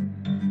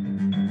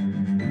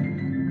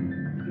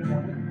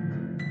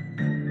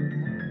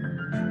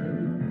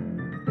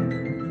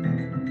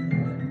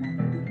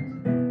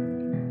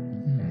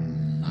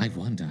 I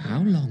wonder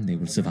how long they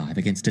will survive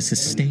against a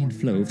sustained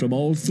flow from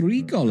all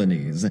 3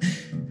 colonies.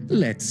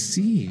 Let's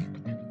see.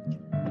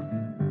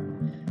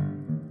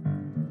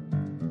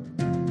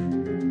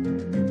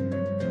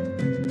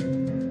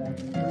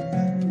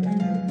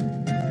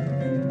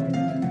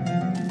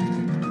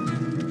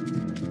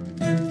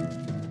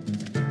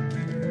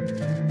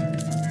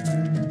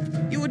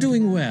 You are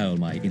doing well,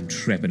 my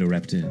intrepid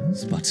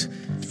raptors, but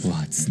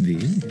what's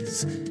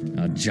this?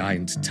 A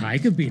giant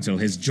tiger beetle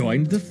has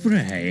joined the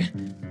fray.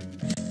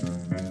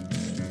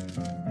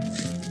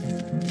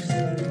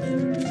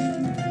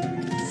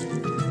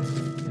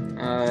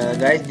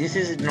 Guys, this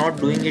is not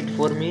doing it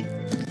for me.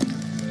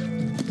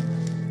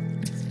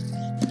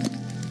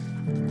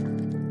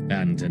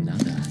 And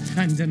another,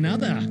 and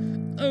another.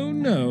 Oh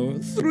no,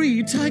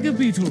 3 tiger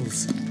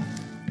beetles.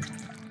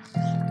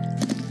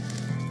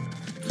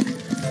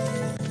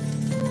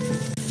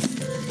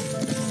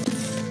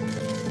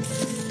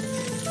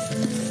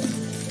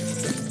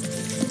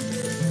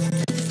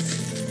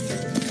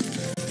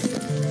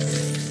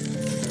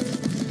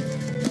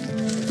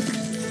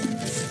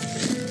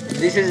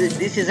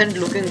 This isn't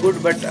looking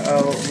good, but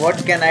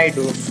what can I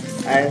do?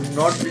 I have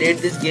not played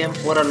this game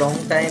for a long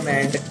time,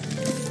 and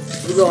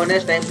to be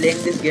honest, I'm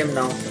playing this game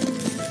now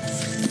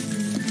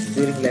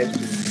during live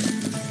stream.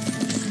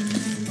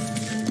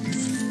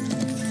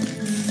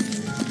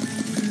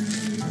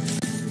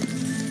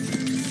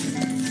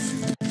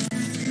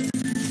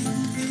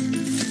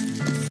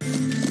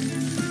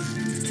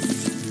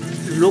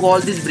 Look, all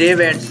these brave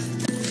ants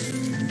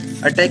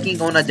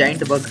attacking on a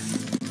giant bug.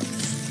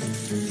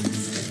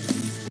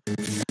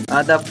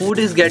 The food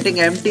is getting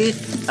empty.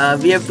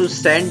 We have to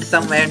send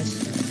some ants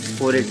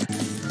for it.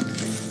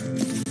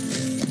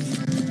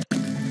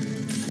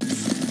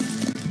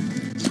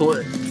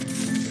 So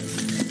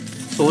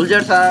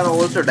soldiers are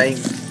also dying.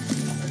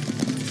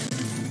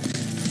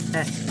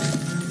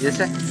 Yes,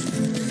 sir.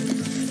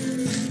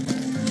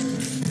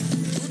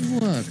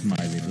 Good work,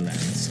 my little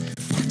ants.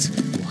 But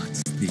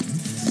what's this?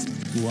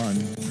 1,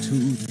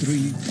 2,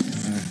 3,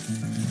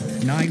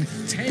 9,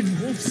 10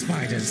 wolf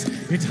spiders.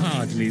 It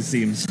hardly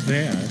seems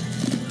fair.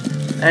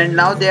 And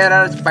now there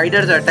are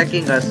spiders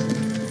attacking us.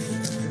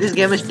 This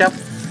game is tough,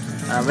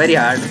 very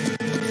hard.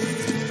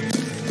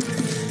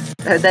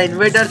 The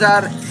invaders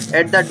are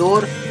at the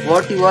door.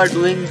 What you are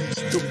doing,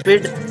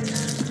 stupid?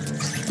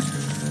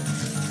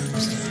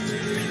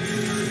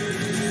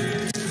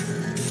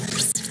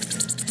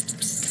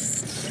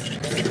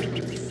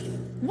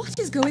 What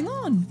is going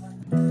on?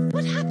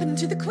 What happened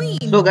to the queen?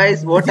 So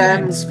guys, what The I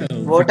ants fell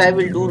will do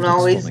victim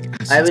now to is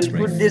formic I acid will spray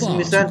put this far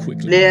mission too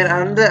quickly. player We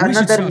should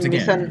another start again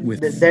mission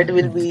with that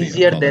will be nuclear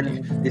easier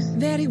colony. than this.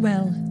 Very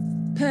well.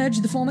 Purge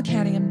the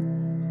formicarium.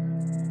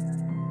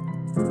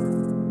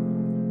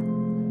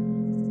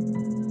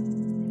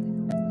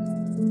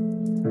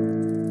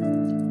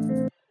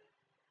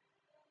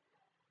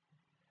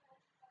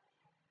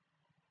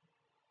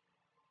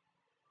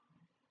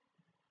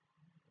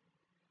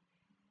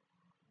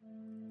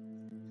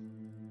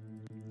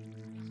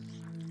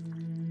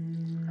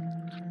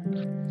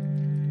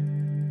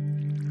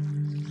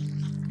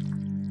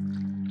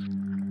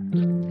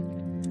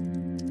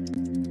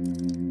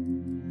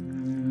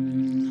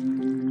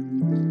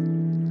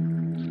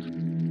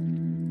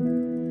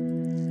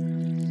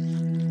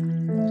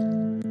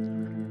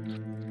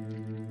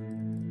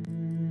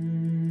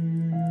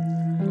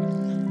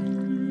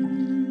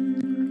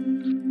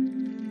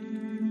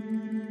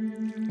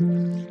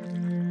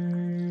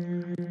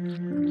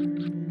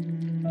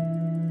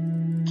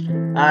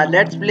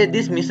 let's play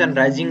this mission,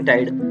 Rising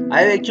Tide.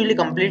 I have actually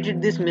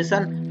completed this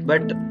mission,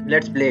 but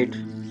let's play it.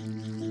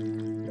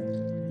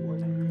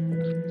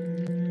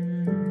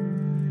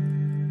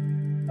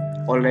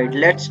 Alright,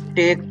 let's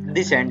take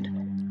this end.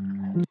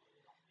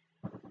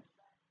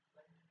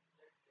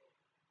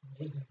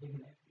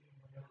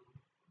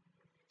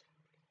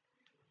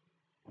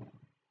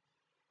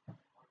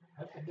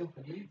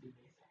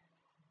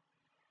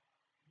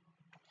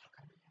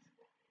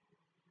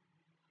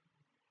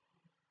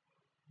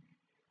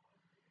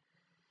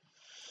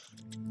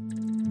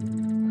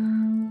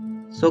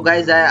 So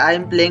guys, I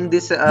am playing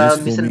this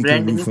mission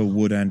brand new. This Formica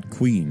wood ant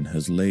queen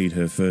has laid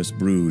her first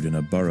brood in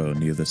a burrow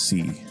near the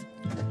sea.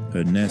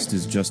 Her nest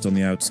is just on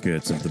the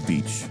outskirts of the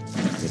beach,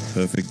 a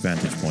perfect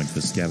vantage point for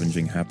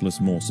scavenging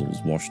hapless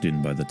morsels washed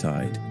in by the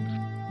tide.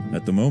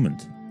 At the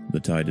moment, the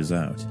tide is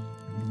out,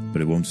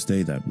 but it won't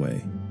stay that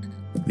way.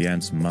 The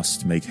ants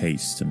must make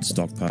haste and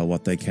stockpile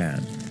what they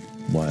can,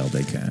 while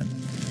they can.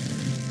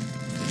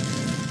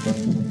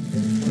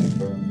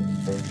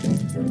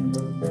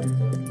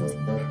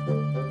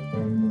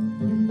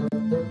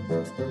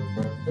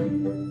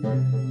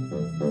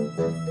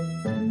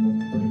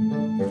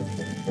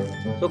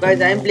 So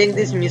guys, I am playing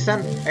this mission,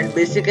 and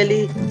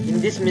basically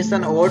in this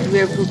mission what we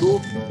have to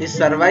do is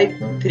survive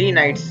 3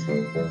 nights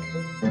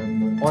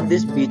on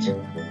this beach.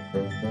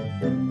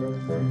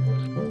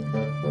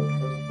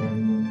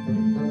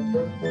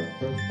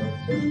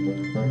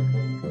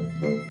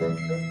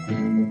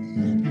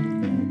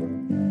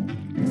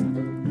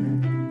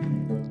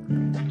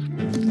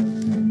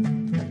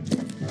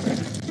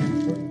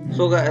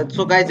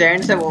 So guys, the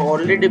ants have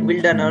already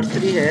built a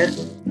nursery here.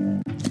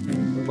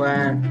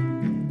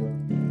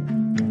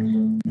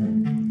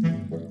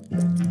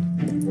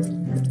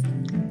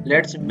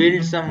 Let's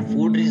build some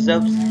food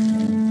reserves.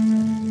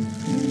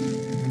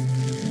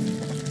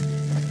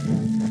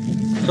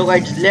 So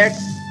guys,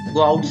 let's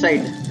go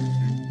outside.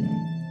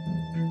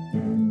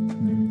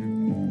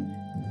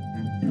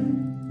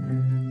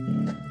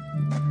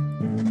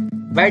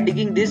 By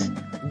digging this,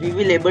 we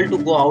will able to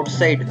go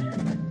outside.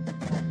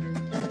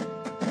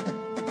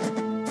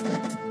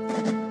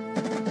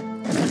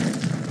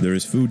 There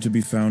is food to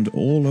be found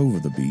all over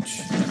the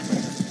beach,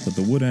 but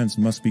the wood ants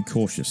must be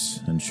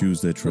cautious and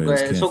choose their trails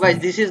carefully. So guys,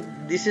 this is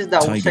the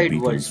outside Tiger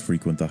world. beetles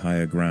frequent the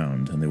higher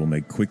ground, and they will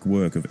make quick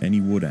work of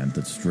any wood ant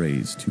that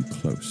strays too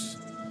close.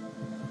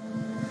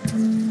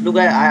 Look,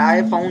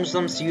 I found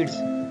some seeds.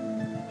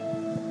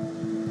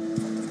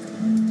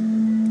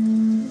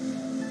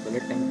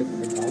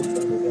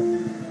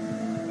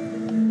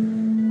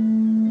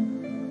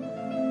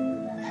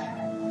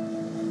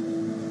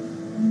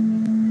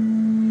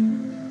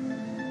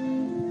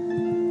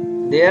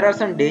 There are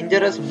some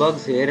dangerous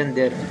bugs here and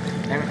there,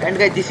 and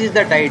guys, this is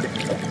the tide.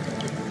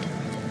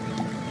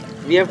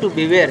 We have to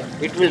beware,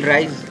 it will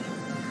rise.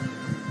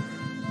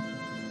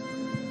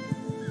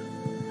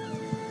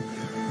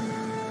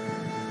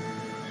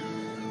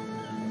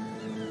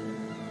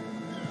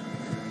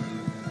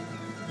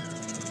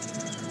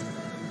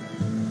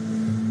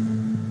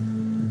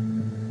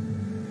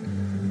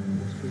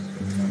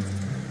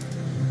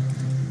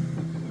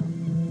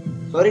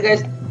 Sorry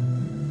guys.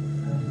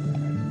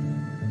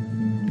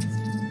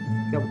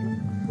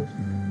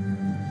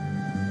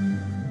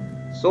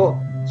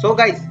 So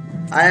guys,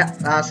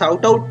 I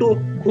shout out to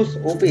Khush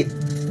OP.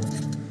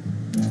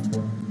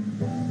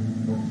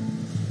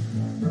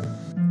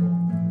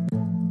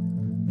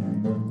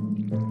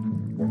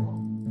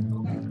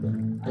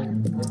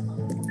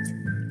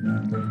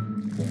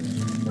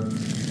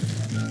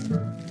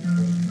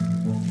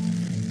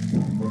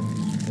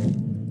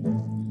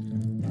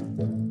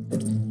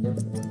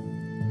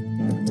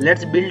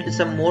 Let's build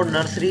some more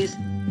nurseries.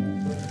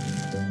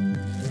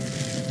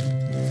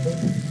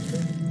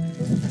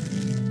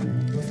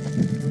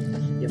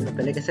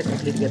 पहले कैसे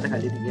complete किया था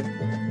खाली दिए.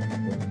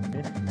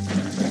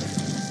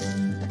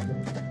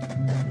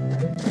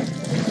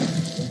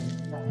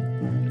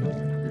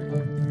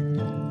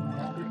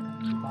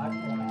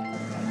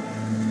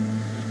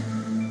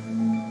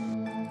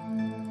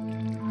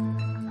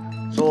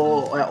 So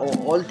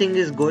all things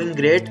is going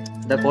great.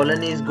 The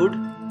colony is good,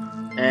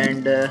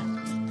 and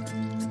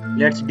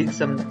let's dig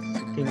some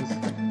things.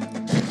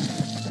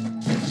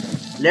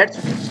 Let's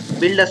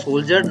build a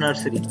soldier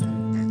nursery.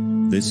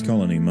 This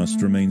colony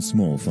must remain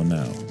small for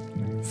now.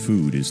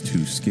 Food is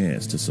too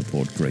scarce to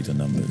support greater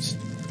numbers.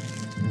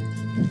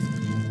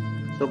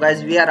 So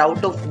guys, we are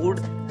out of food.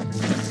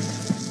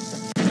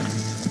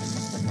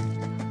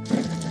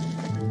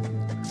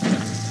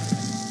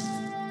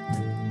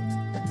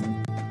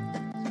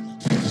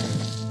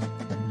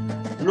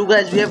 Look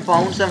guys, we have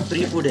found some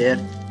free food here.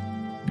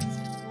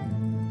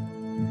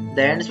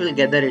 The ants will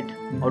gather it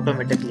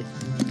automatically.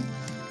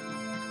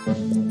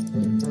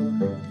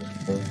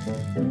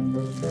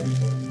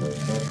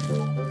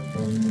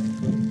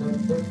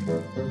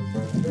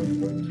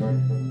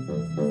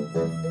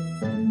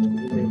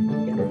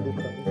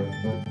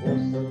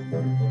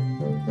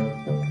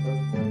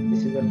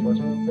 This is the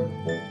first one.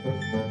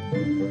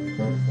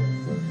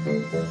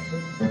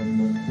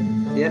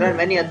 There are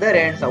many other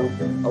ants out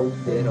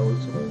there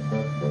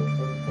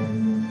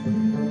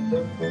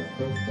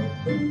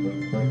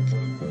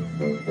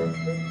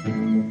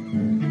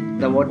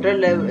water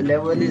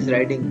level is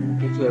rising,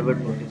 if you ever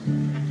notice.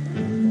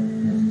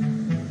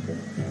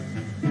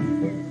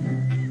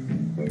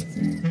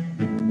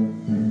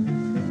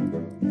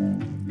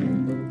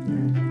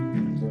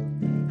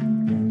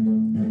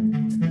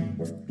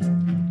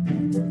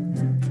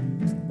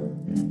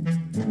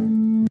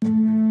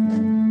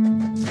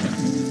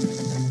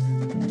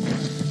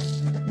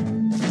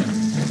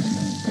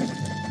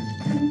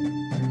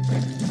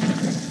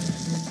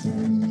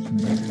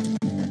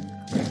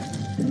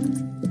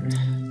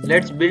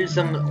 Let's build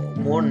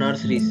some more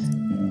nurseries.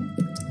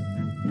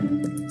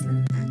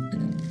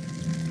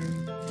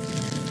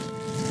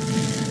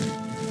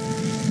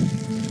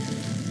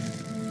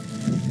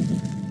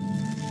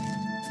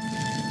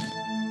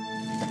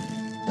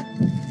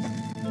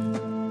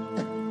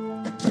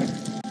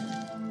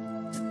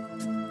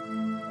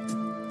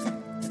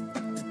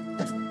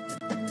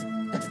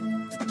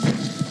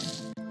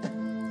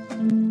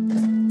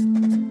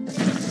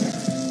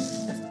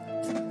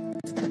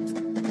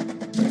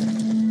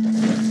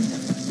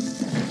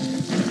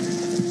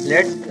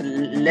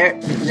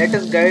 Let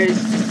us guys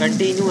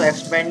continue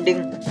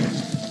expanding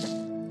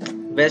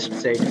west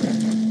side.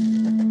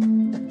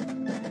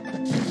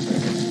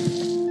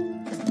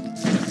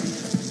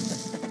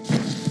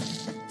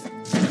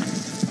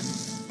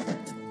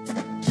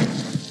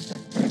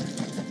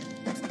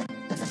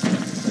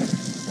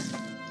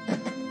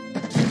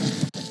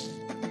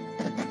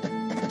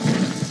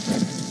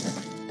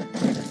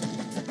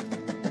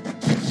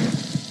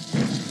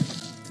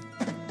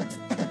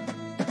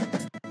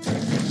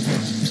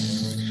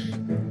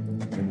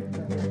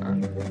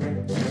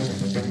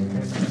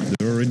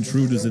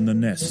 Intruders in the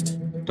nest.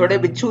 थोड़े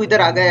बिच्छू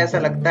इधर आ गए ऐसा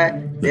लगता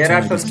है. There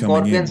are some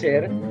scorpions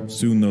here.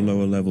 Soon the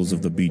lower levels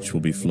of the beach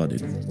will be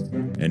flooded.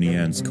 Any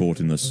ants caught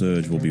in the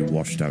surge will be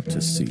washed out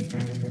to sea.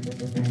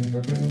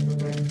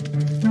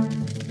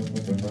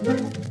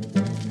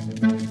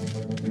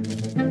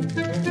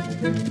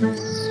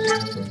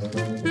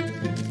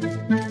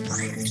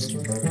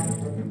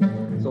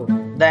 So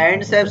the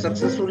ants have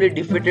successfully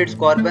defeated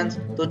scorpions.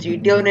 तो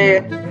चींटियों ने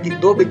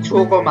 2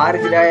 बिच्छुओं को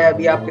मार गिराया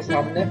अभी आपके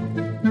सामने.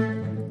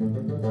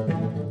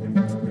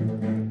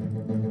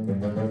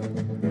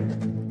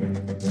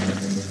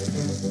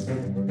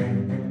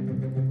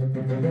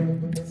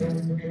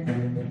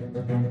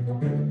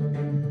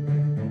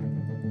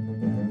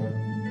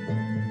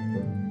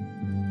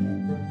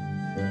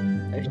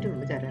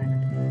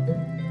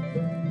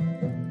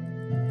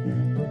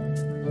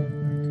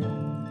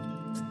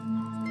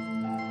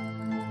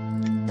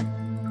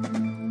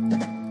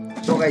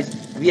 So guys,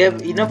 we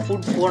have enough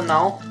food for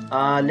now.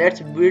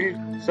 Let's build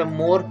some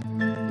more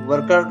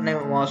worker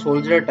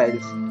soldier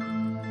tiles.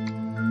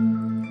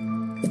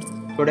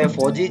 थोड़े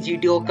फौजी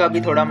चींटियों का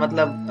भी थोड़ा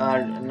मतलब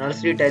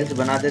नर्सरी टाइल्स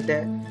बना देते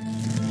हैं.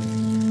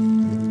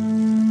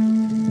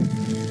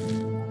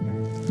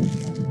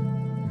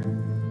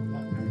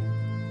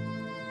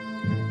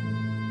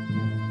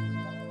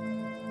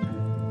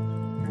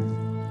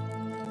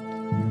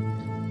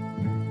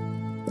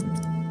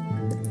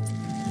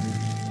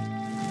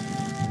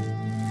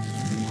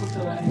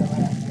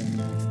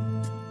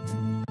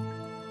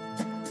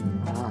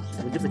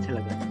 मुझे अच्छा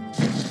लगा.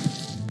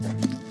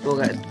 तो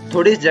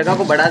थोड़ी इस जगह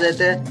को बढ़ा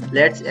देते हैं.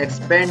 Let's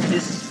expand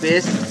this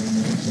space.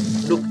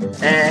 Look,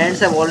 ants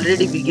have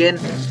already begun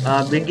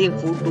bringing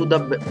food to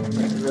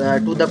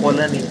the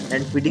colony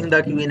and feeding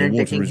the queen and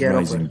taking care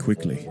of her.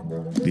 Quickly.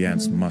 The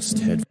ants must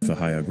head for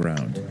higher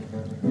ground.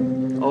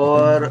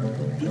 और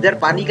इधर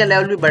पानी का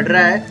level भी बढ़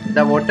रहा है.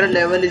 The water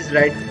level is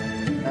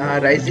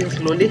rising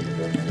slowly.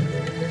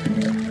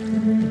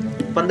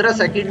 15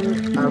 seconds.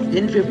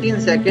 In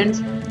 15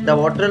 seconds, the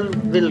water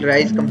will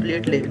rise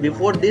completely.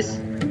 Before this,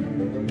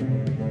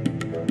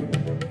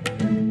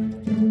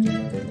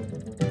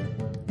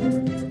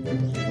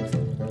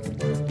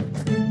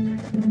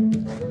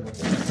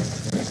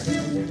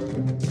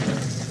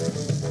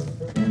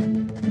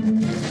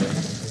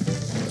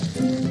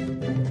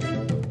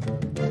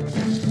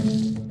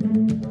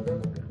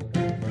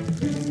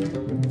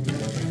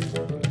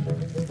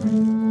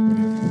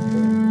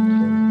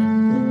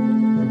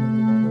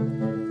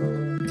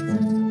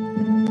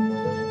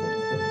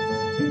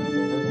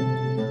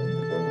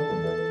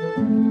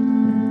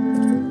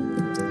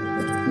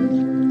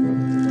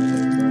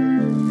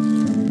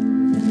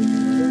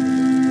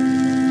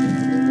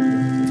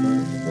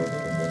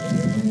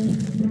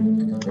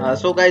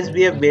 so guys,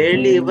 we have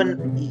barely even.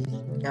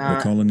 The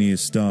colony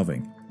is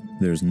starving.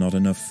 There is not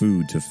enough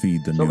food to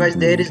feed the new guys,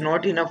 brood. there is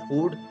not enough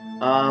food.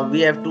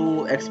 We have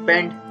to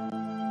expand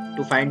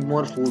to find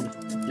more food.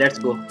 Let's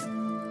go.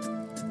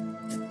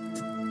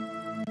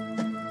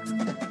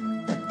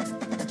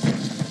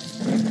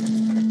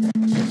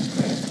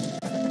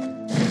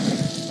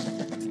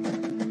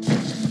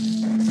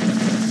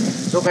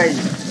 So guys,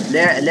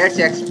 let's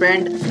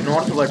expand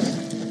northwards.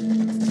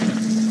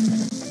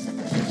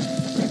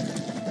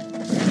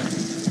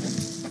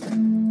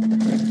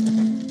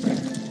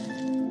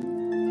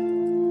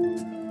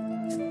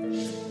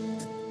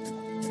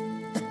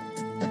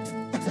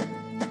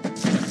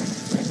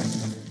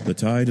 The The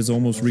tide has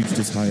almost reached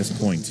its highest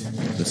point.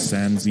 The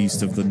sands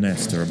east of the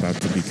nest are about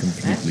to be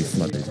completely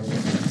flooded.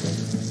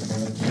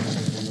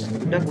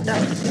 गुड्डा गुड्डा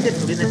इतनी देर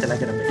थोड़ी ना चला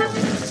के रखा है ना।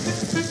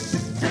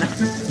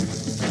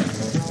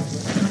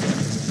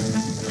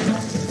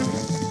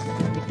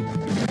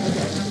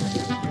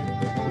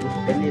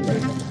 चलिए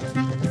लड़का।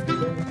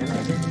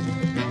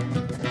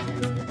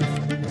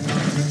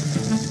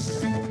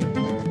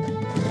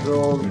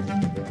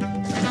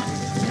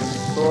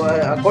 So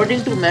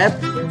according to map,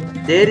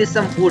 there is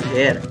some food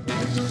here,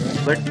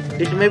 but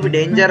it may be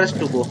dangerous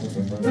to go.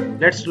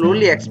 Let's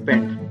slowly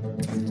expand.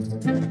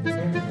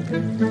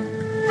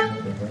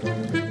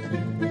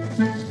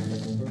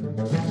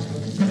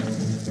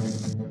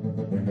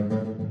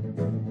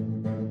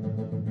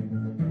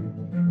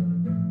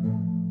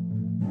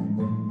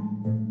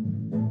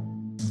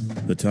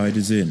 The tide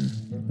is in,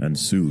 and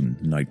soon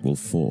night will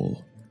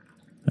fall.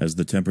 As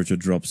the temperature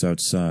drops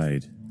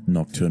outside,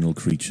 nocturnal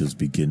creatures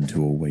begin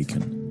to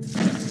awaken.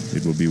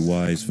 It will be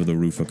wise for the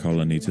roofer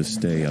colony to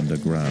stay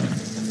underground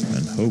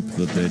and hope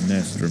that their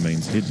nest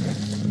remains hidden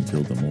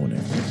until the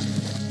morning.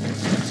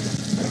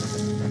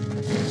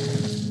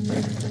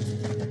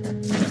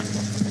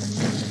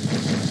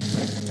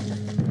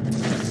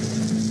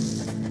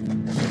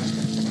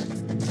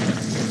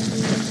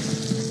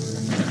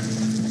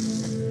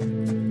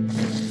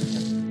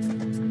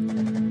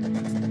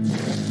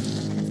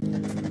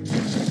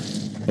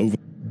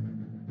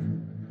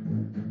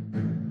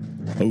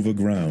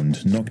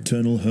 Overground,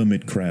 nocturnal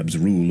hermit crabs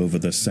rule over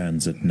the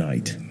sands at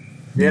night.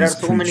 There are These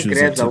so many creatures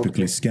crabs are out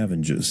typically there.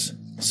 scavengers,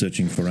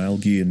 searching for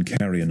algae and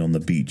carrion on the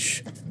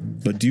beach.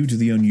 But due to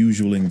the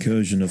unusual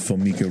incursion of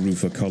Formica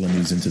rufa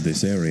colonies into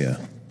this area,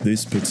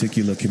 this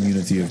particular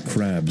community of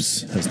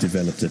crabs has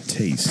developed a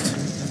taste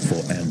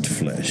for ant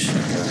flesh.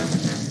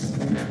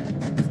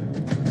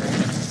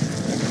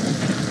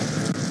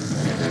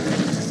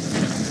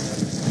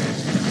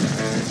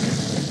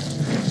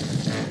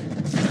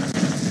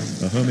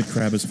 A hermit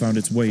crab has found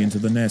its way into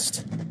the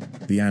nest.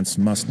 The ants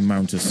must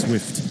mount a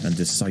swift and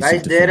decisive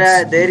Guys,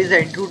 defense. there is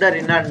an intruder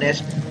in our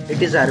nest.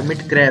 It is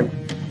hermit crab,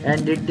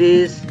 and it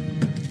is.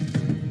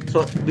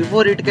 So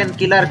before it can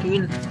kill our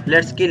queen,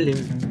 let's kill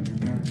him.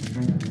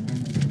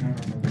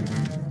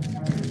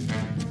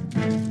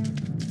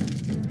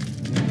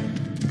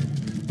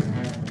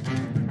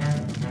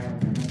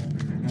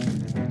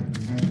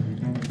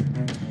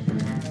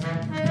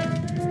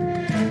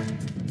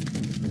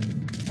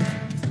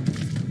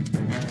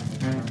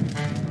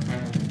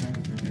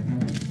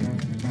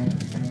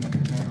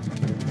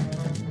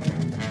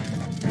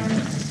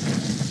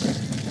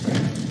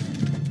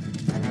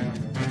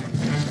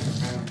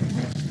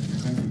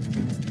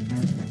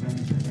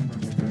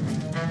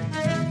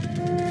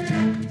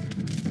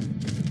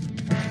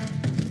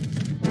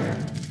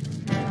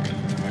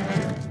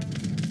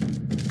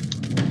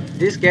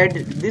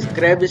 This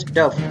crab is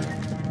tough.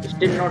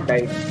 Still not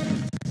died.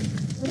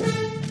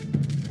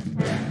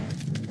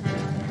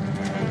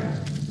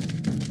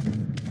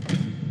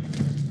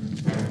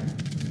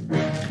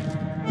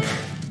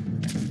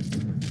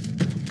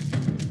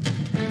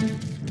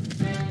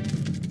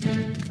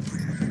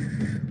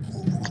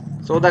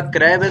 So the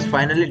crab has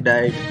finally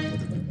died.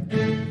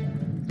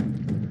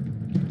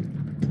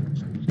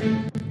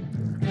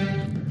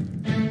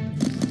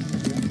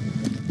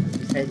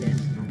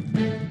 Silence.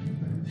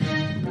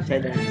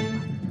 Silence.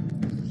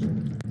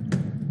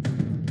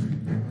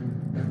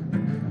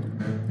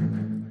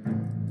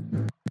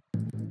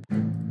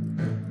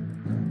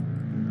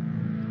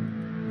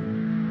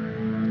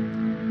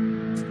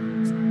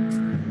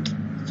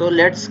 So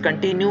let's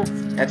continue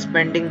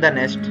expanding the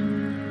nest.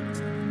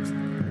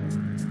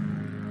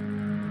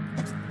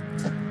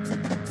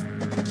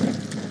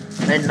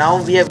 And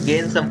now we have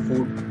gained some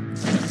food.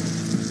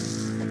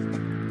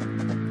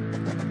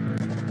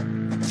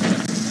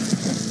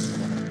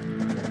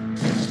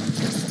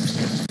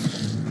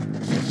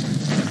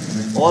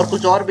 और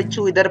कुछ और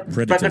बिच्छू इधर प्रकट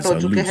Predators हो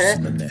are चुके loose हैं.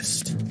 in the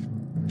nest.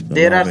 The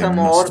There are larvae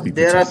must be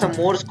some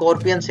more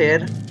scorpions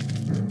here.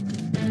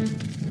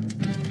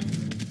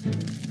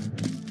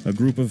 A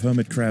group of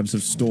hermit crabs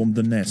have stormed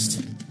the nest.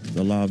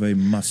 The larvae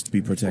must be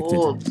protected.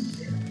 Oh.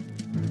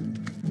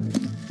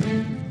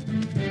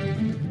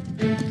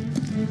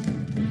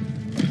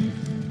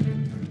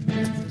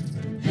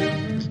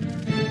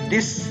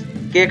 This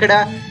Kekada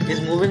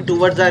is moving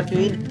towards our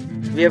queen.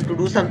 We have to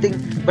do something,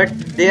 but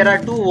there are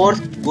two wars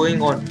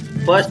going on.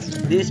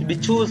 First, these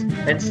bichus,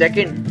 and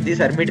second, this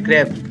hermit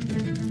crab.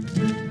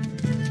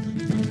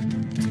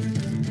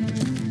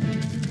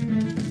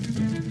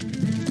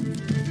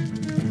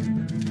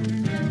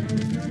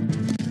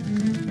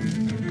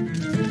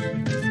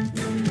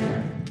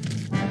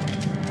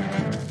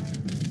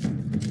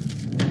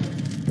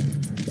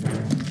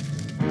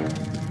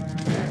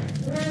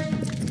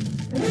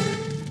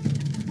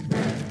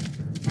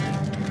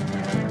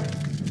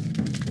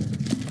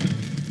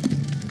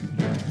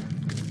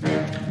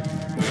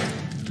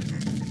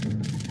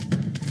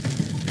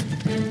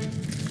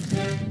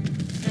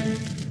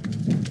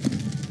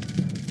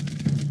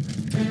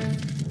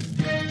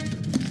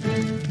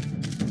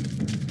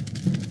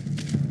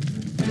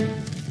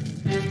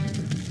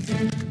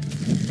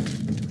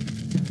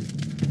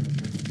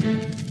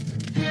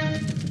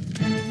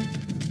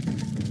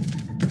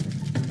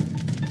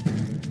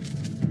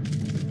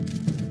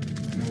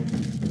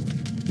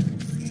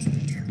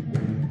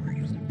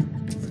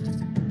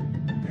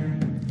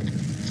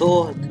 So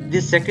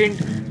this second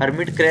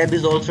hermit crab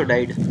is also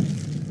died.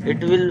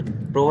 It will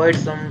provide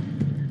some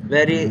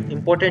very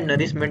important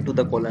nourishment to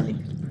the colony.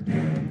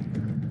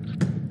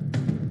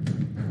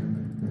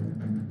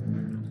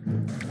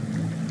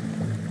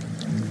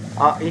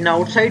 In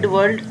outside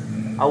world,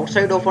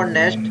 outside of our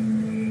nest,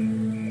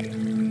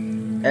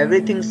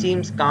 everything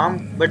seems calm,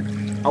 but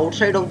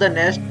outside of the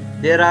nest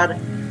there are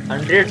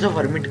hundreds of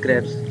hermit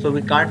crabs, so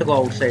we can't go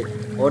outside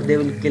or they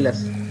will kill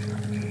us.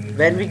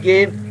 When we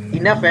gain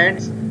enough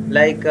ants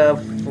like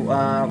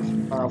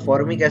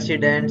formic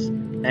acid ants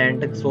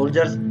and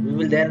soldiers, we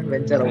will then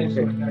venture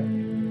outside.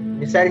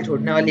 Missile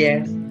छोड़ने वाली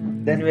ants,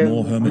 then we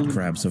More hermit will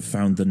crabs have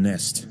found the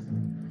nest.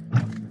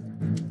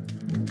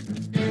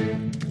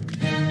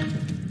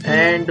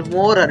 and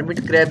more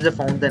hermit crabs have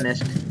found the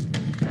nest.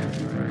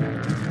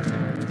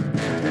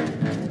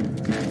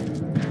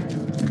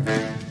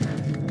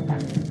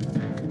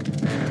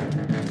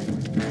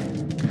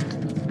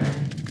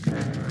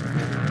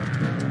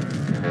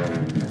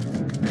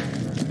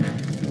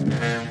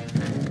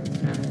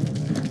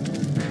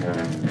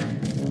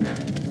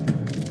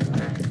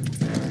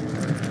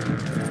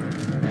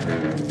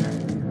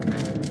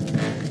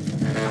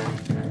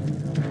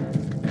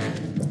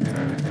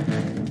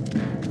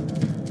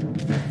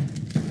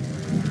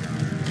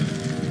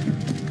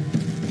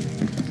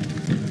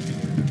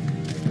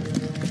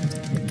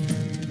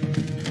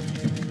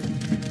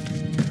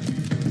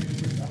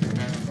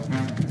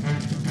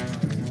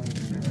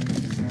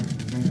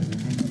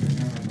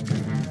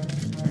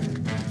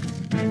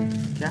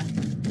 क्या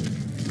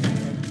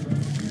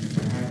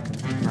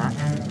हाँ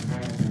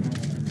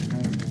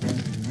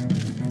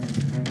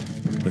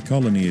The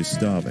colony is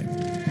starving.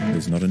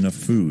 There's not enough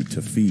food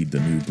to feed the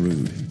new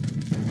brood.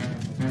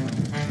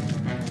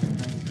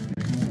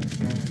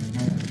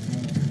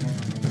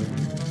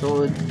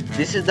 So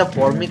this is the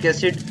formic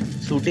acid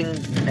shooting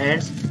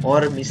ants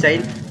or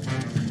missile.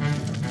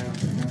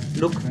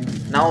 Look,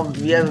 now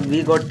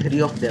we got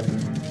 3 of them.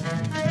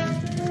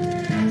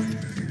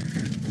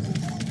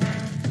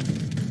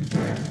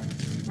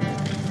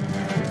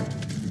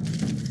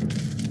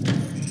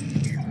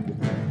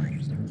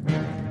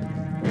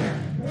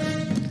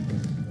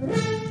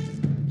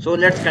 So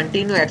let's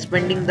continue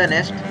expanding the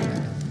nest.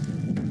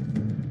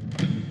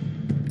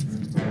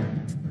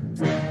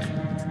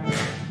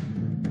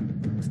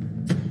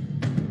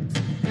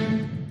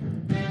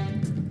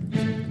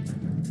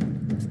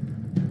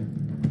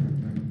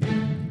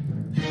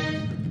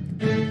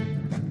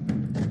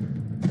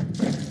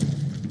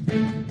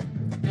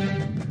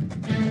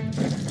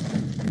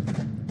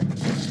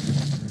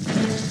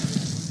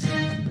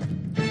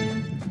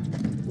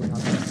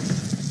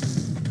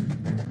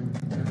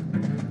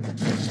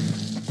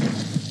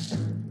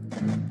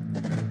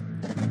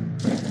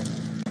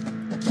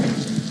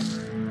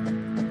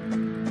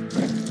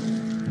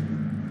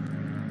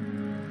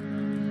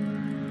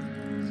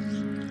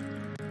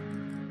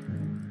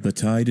 The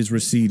tide is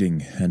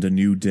receding and a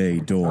new day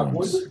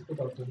dawns.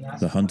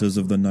 The hunters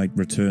of the night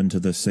return to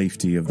the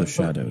safety of the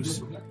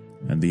shadows,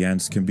 and the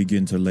ants can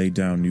begin to lay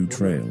down new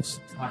trails.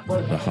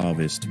 The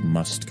harvest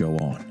must go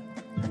on.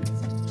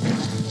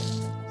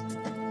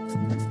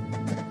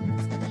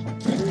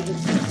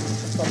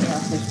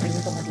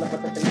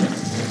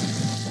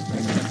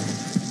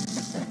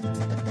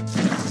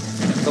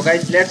 So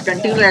guys, let's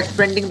continue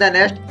expanding the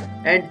nest,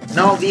 and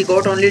now we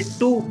got only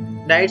 2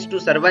 nights to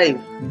survive.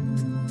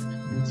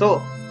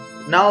 So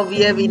now we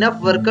have enough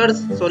workers,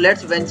 so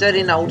let's venture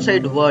in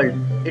outside world.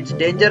 It's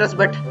dangerous,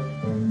 but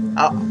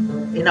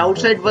in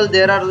outside world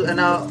there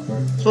are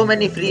so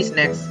many free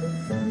snacks.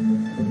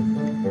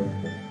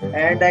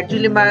 And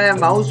actually my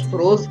mouse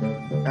froze.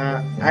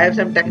 I have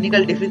some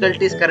technical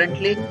difficulties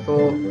currently,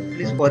 so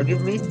please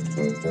forgive me.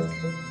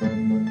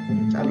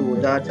 चालू हो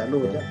जा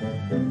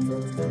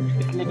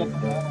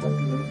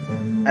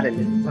अरे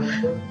ले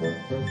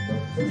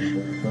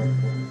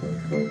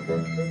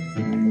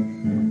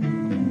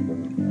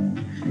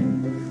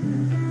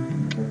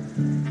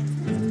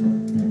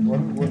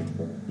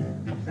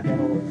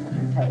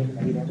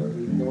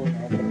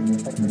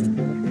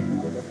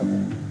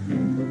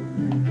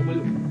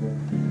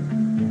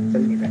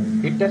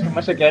इतना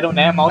समस्या कह रहा हूँ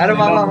नया माउस अरे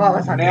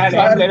वाह नया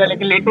माउस ले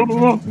लेकिन लेटो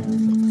नहीं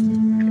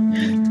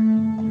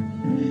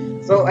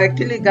So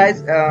actually guys,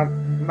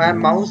 my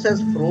mouse has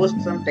froze,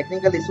 some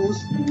technical issues,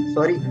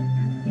 sorry.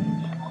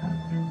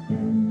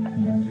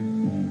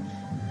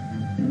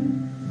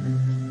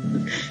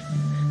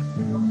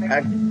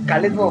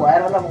 Khalid वो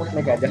वायर वाला माउस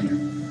लेके आ जा.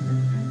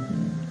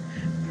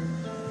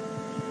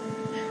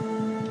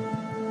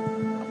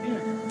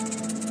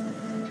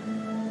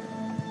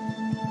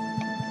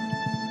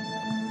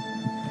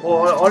 Oh,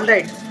 all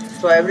right,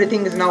 so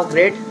everything is now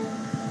great.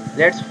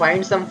 Let's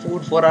find some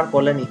food for our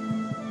colony.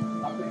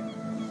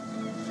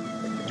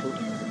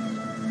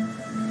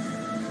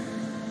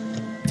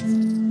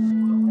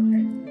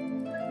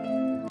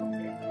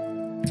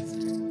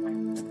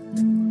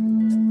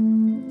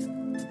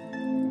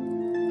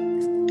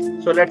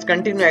 So let's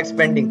continue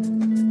expanding.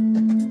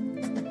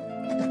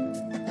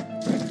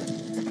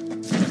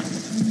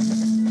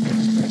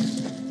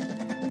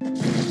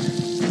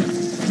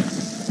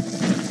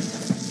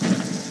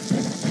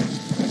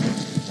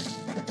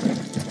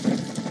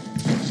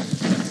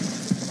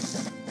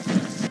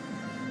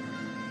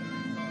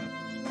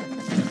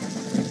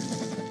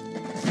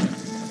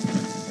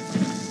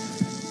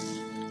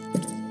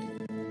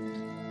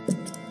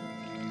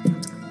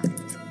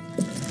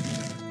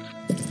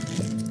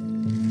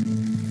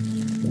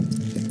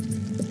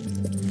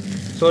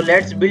 So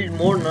let's build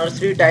more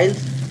nursery tiles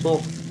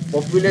so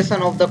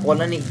population of the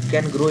colony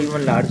can grow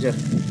even larger.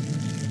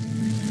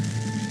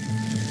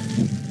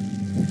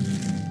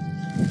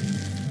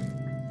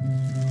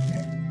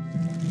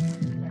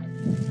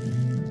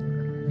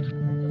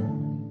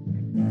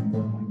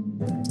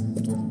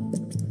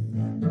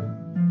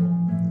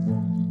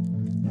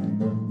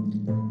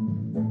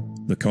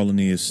 The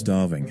colony is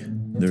starving.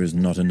 There is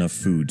not enough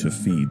food to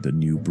feed the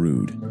new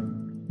brood.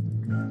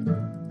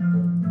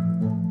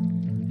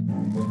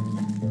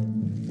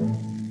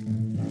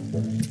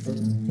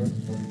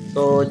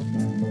 So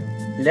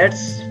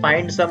let's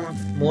find some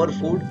more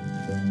food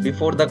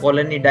before the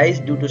colony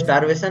dies due to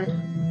starvation.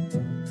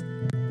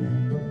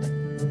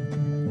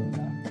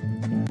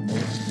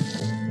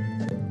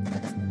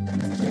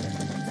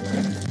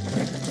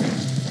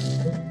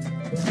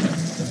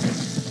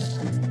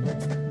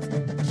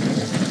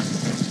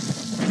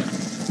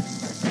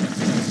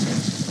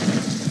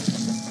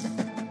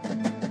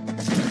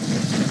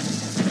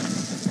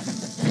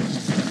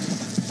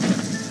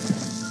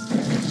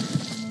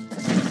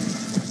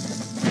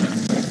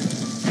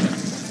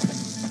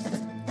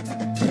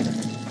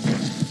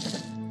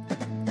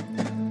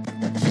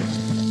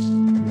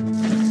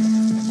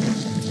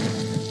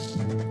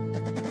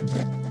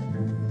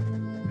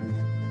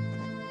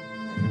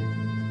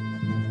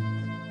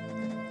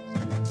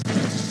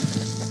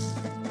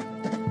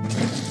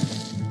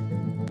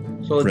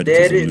 So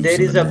there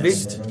is a big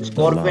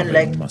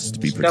scorpion-like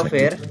stuff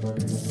here,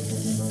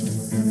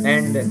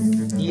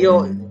 and he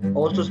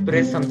also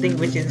sprays something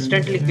which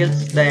instantly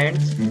kills the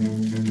ants.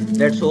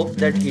 Let's hope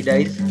that he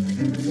dies.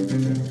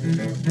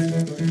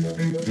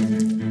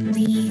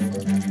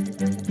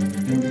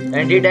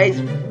 And he dies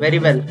very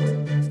well.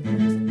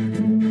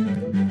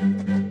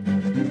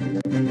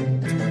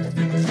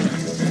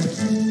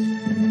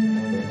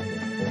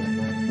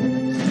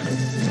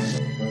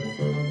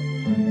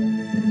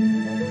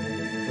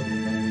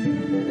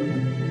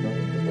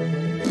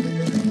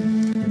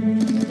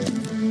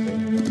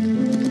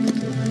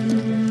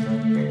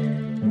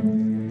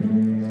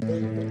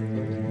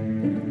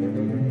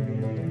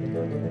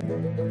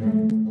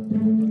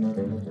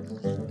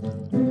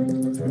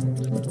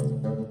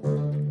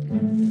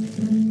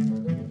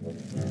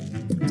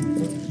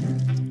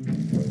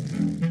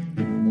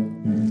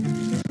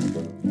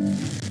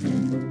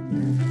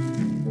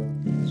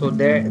 So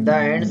the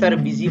ants are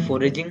busy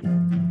foraging.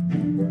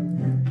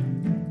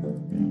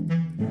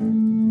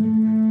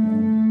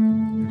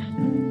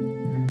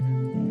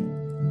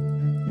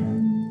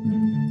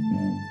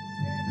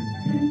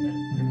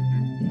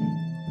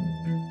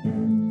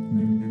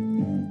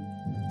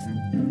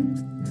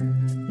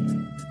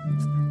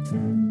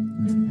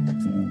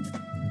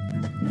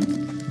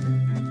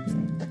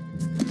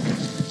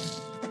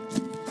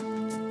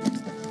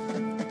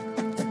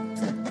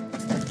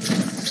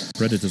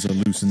 Predators are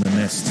loose in the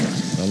nest.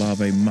 The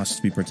larvae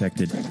must be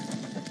protected.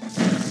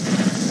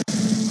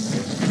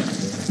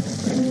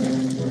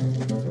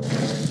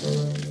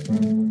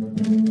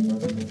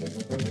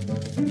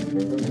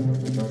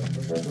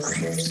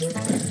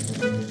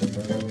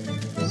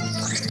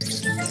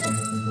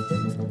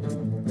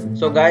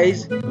 So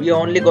guys, we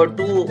only got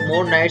 2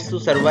 more nights to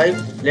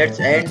survive.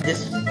 Let's end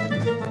this.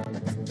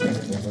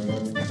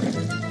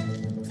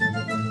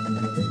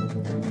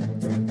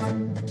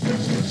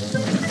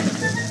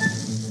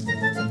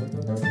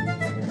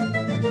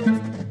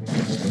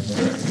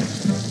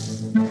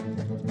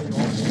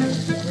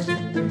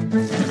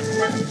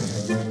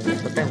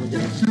 पता है मुझे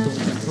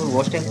तो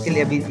watch time के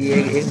लिए अभी ये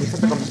एक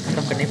mission तो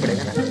खत्म करना ही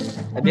पड़ेगा ना।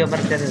 अभी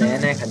हमारा चैनल नया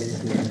नया खाली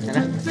इसलिए है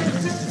ना।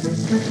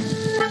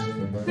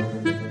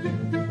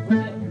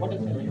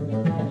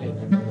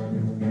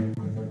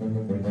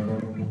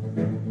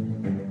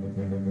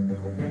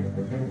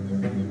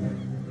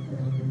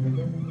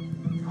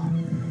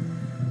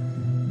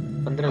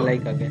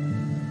 लाइक आ गया।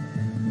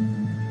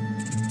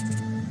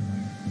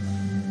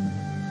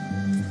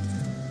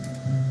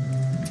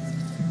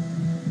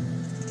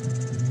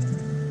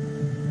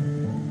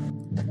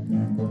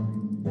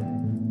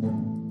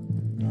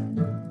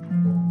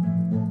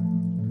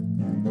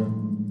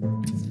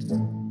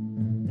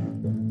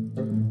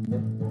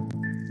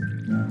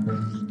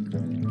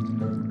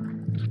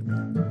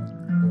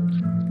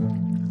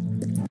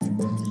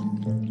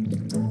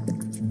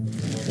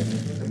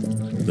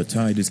 The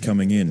tide is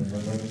coming in.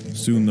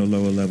 Soon the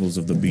lower levels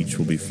of the beach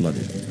will be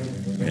flooded.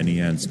 Any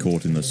ants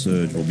caught in the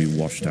surge will be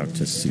washed out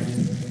to sea.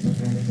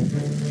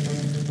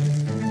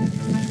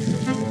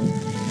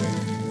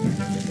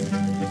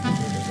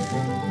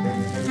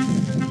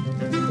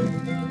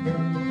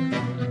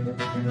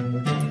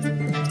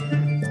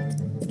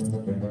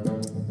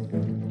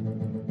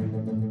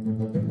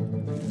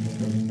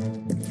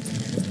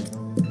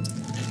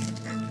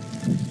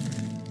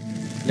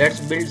 Let's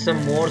build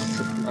some more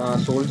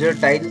soldier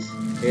tiles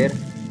here.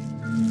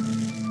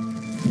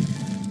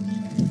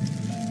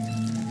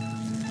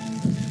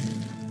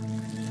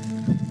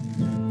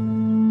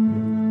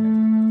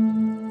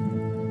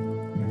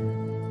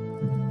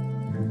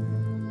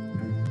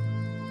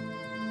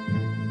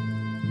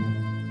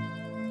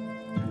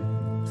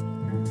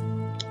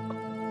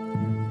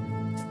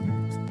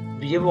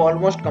 you've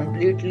almost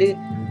completely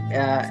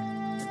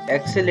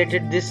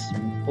accelerated this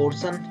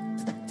portion.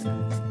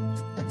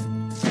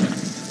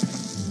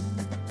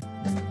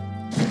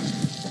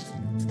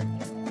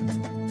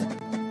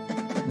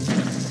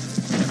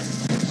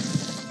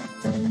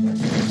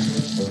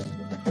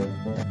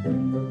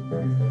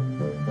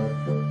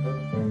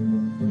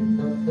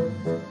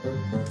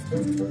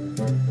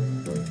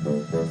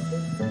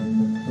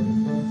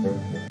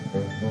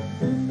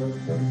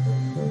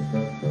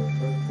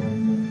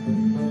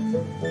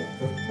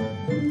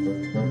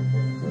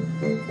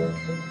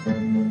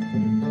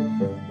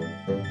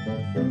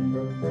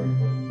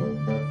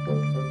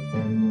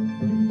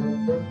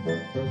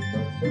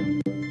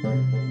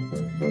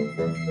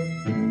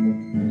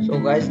 So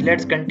guys,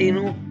 let's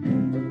continue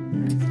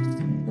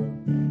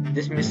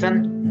this mission.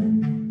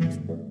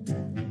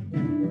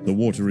 The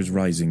water is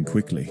rising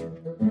quickly.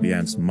 The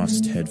ants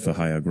must head for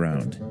higher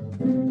ground.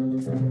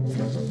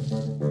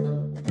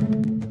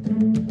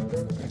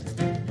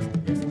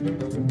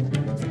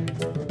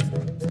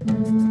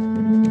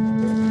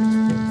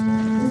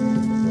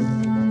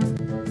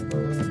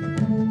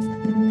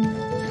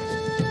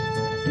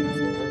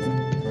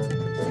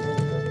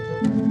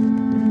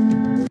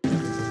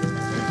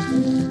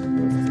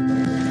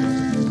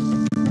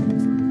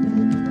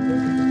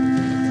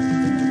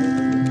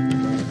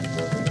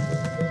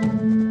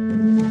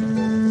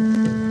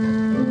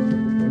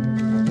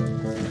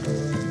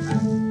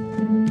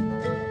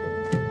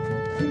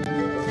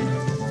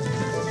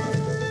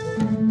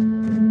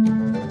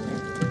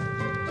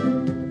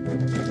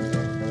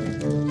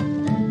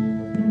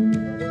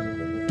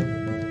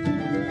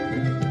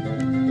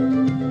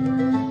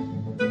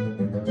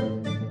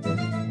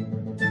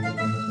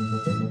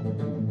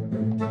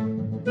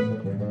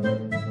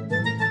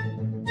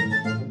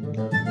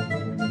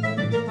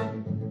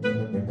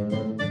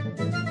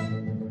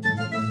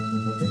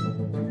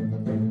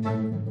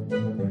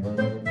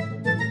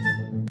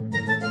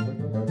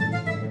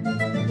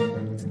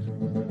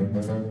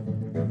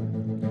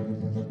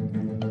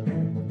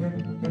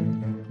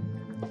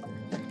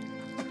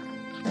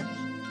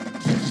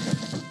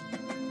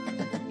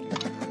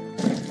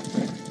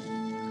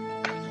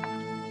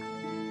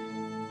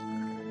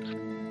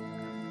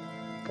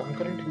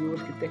 Concurrent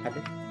viewers कितने खाते?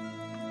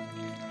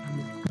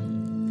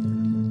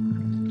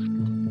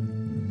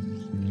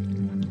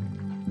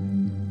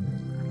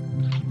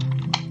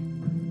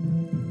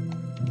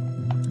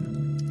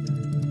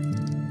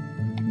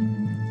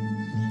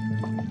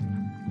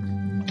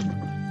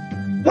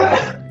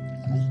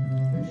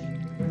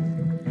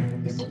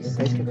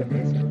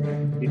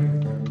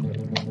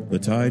 The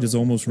tide has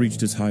almost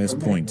reached its highest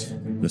point.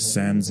 The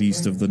sands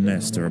east of the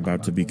nest are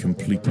about to be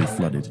completely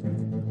flooded.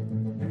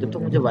 जब तक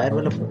मुझे wire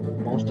वाला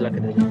mouse चला के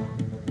देना।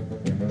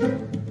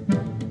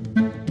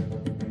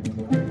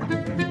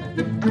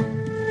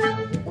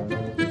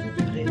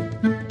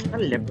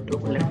 अरे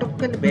लैपटॉप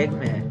के बैग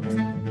में है।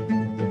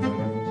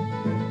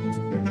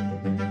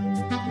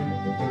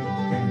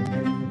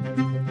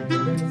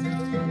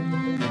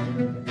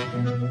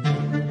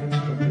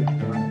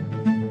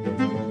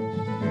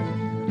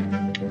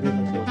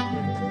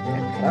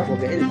 खराब हो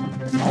गया,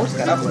 माउस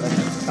खराब हो रहा है,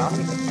 काम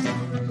नहीं करता।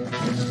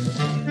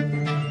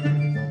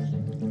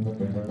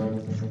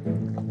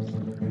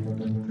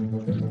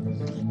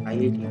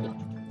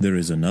 There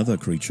is another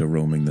creature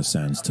roaming the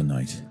sands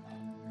tonight.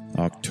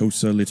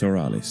 Arctosa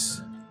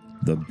littoralis,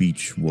 the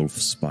beach wolf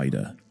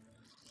spider.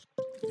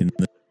 In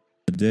the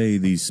day,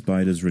 these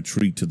spiders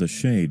retreat to the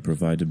shade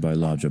provided by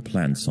larger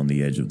plants on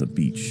the edge of the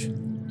beach.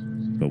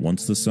 But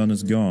once the sun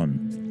is gone,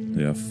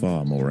 they are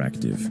far more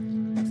active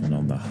and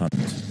on the hunt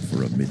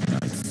for a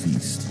midnight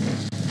feast.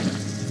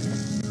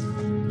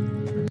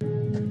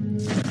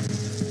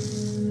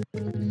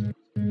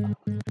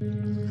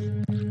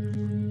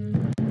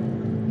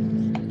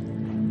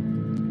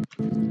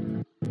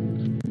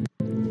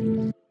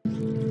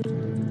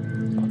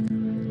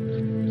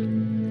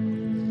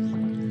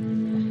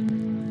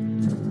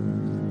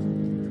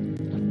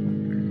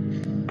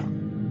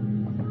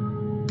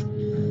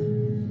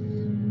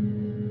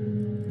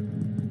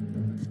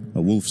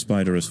 A wolf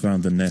spider has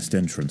found the nest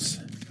entrance.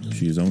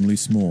 She is only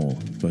small,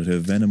 but her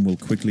venom will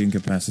quickly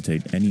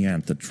incapacitate any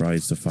ant that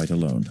tries to fight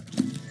alone.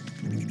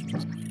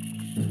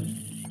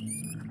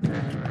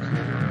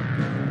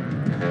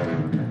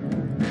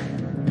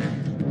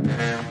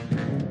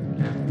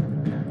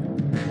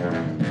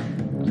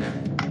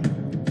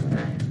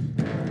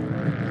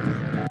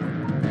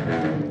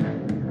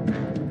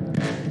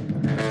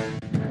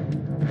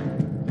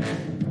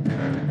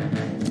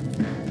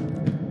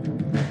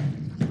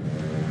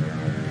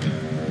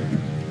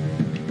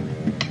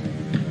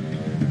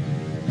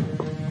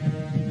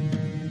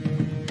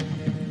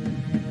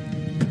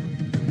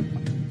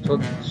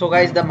 So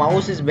guys, the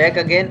mouse is back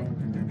again.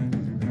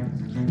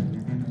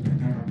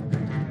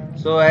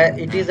 So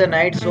it is a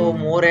night, so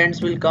more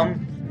ants will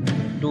come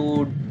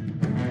to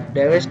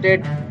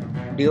devastate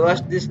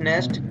this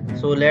nest.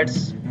 So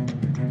let's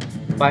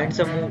find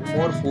some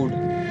more food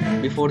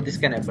before this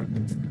can happen.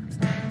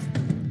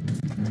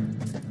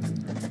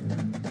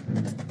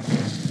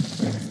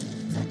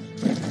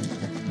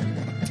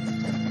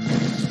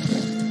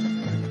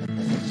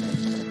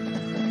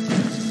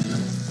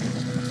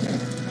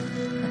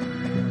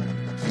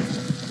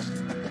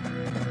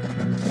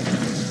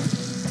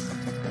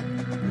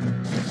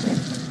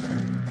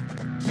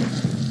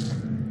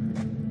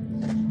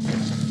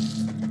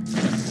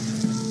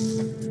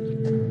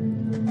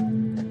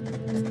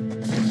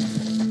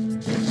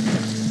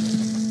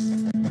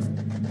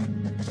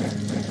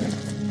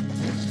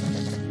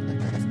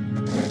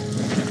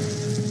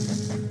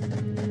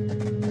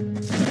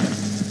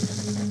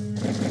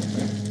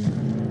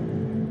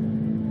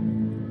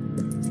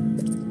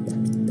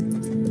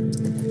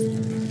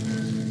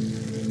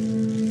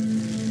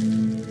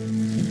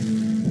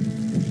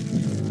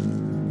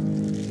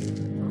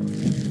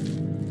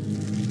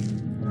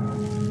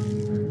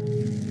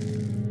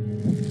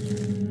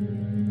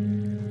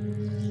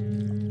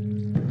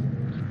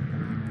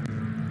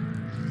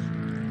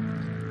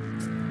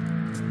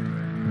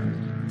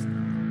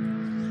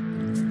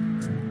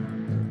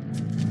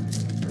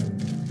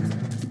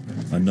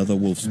 Another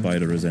wolf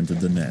spider has entered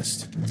the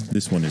nest.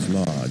 This one is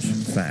large,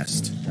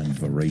 fast, and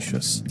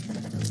voracious.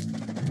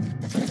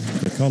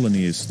 The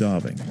colony is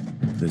starving.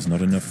 There's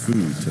not enough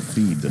food to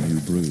feed the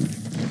new brood.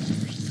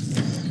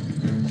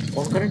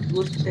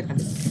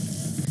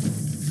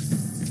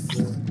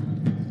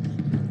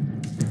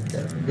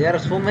 There are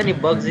so many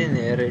bugs in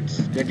here,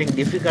 it's getting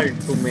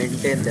difficult to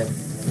maintain them.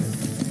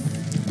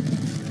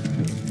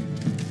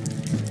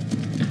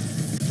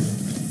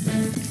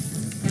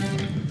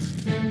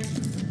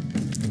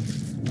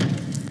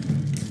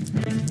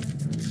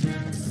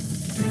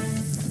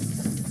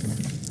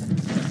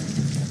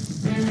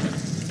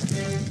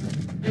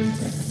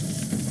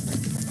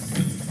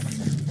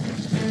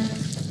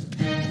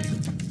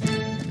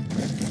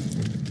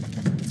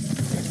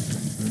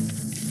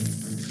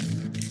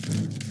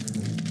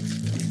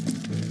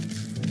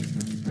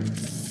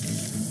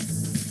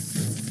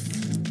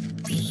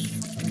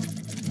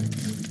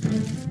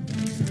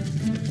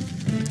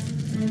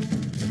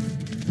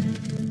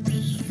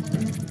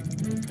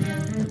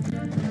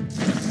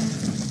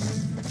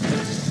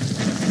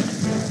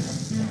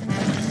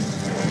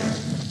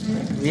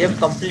 We have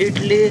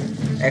completely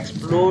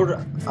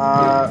explored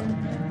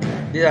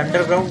the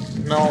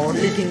underground. Now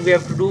only thing we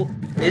have to do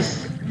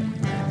is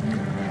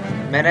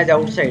manage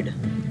outside.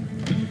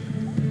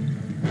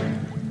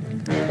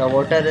 The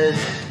water is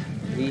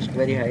reached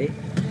very high.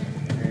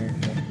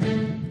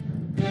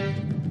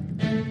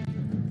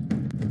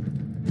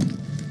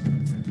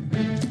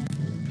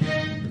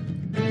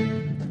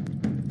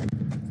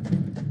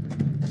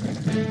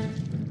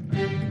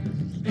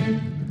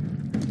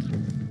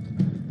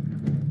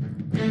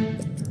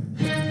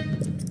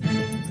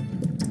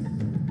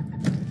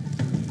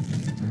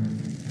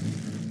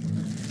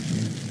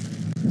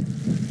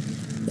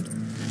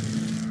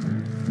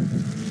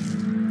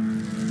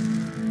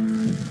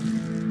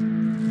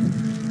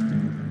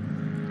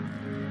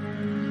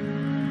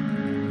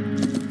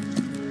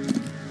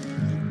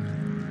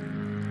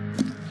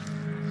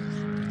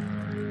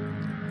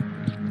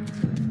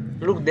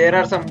 Look, there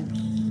are some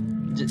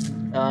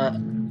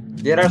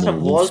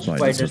wall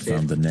spiders have here.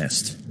 found the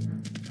nest.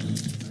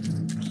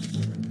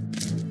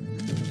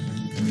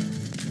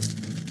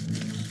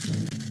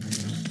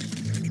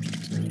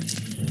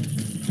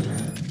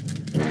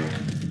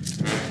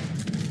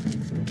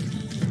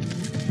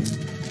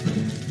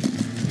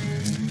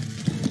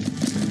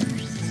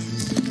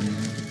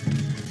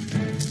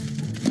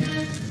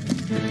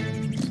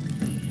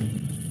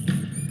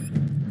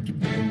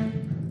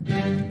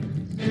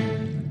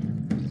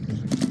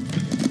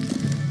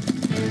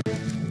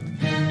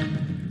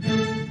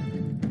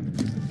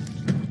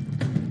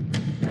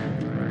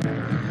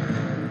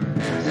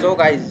 So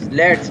guys,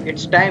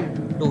 it's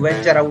time to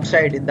venture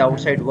outside in the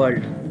outside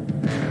world.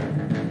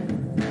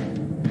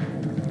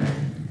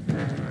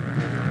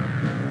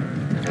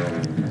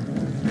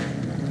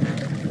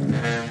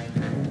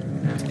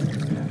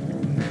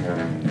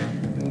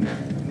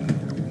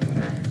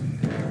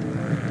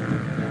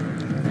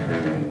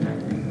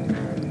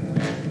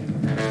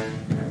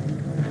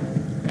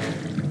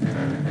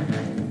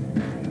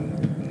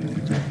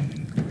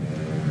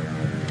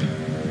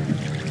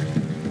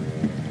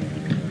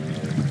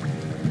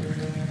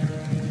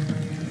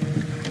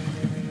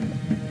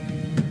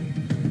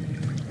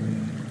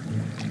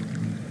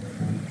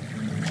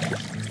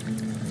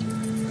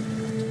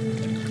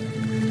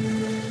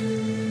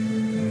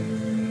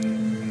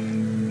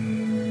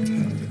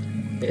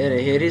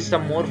 Here is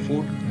some more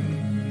food.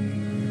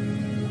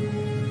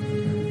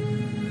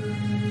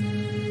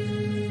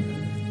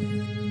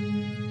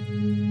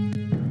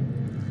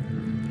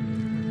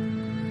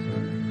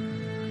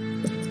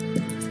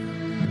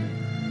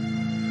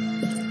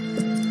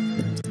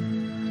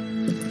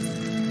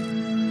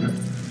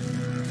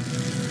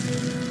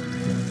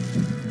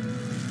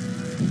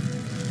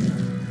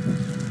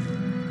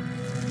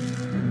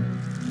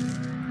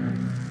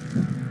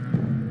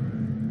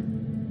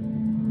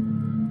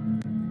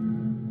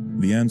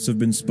 The ants have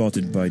been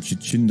spotted by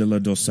Cicindela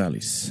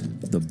dorsalis,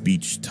 the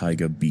beach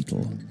tiger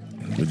beetle.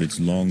 With its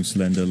long,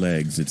 slender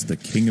legs, it's the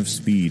king of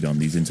speed on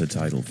these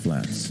intertidal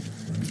flats.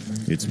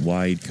 Its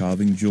wide,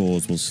 carving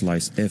jaws will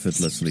slice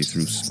effortlessly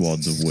through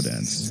squads of wood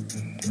ants.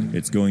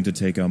 It's going to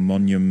take a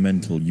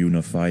monumental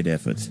unified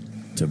effort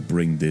to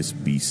bring this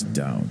beast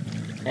down.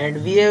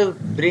 And we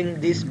have bring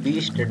this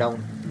beast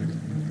down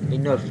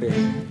in your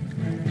face.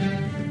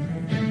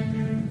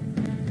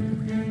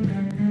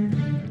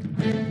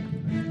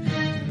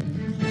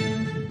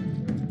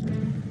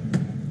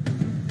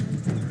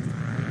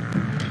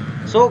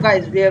 So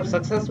guys, we have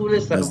successfully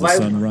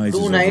survived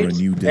 2 nights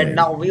and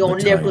now we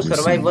only have to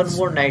survive 1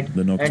 more night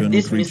and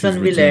this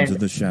mission will end.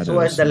 So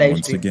as the live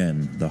Once stream.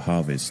 again, the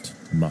harvest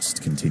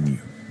must continue.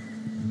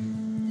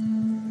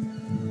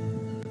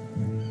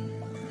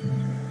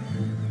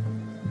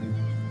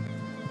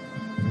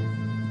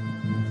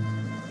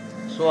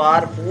 So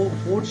our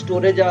food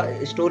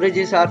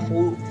storages are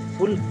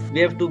full. We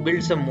have to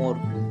build some more.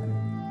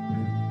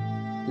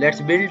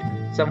 Let's build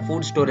some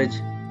food storage.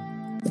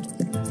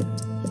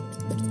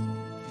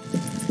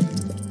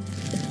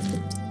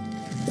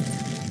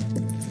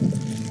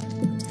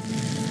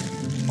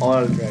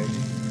 All right.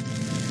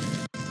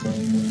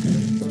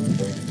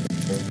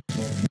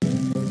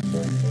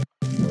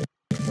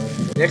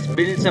 Let's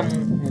build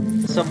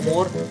some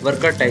more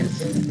worker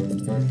tiles.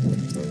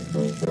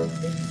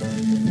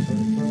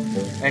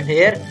 And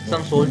here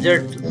some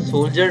soldier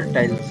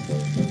tiles.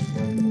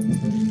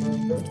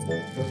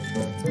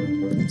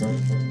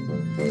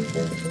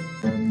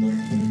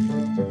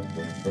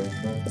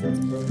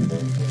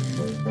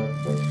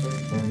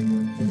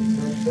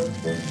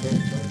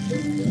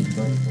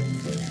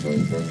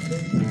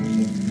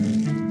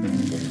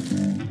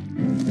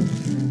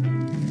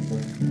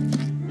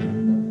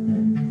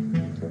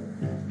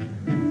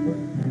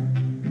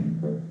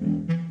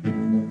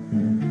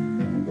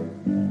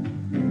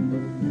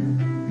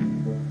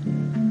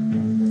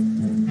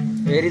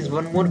 Here is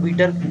one more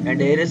beetle and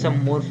here is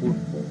some more food.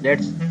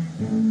 Let's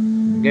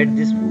get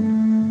this food.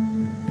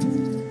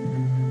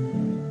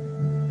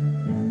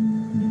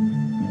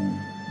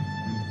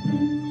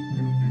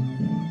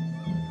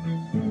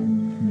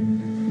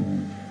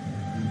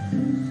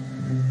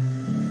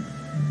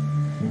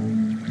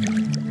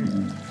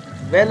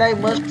 Well, I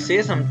must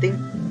say something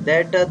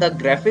that the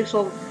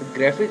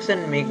graphics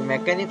and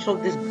mechanics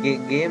of this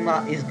game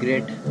is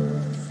great.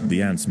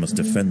 The ants must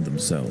defend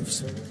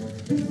themselves.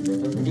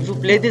 If you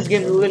play this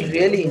game, you will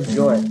really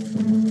enjoy.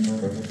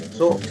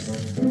 So,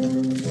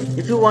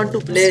 if you want to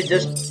play,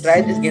 just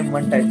try this game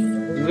one time.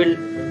 You will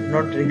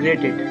not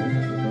regret it.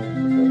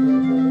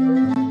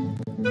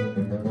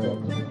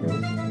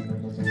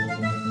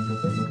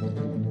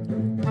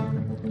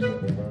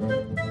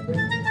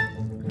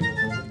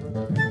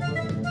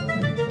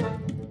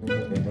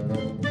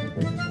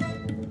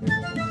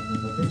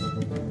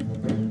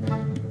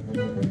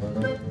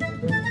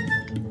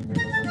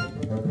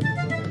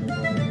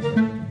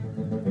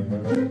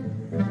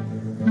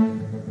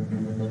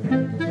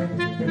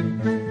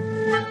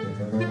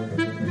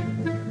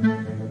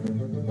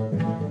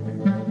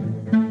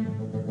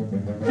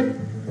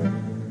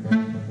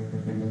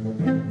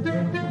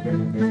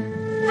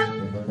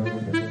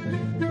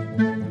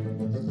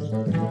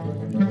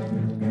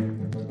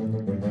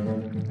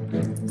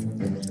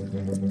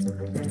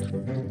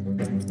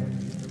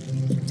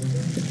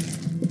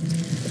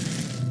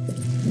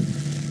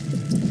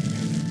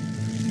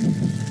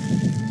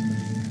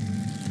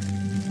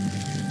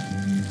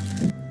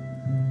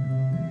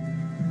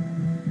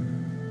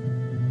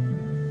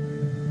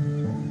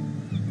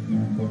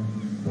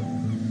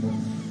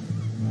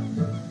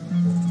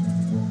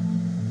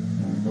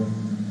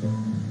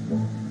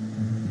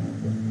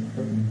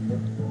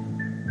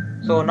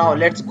 So now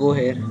let's go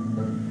here.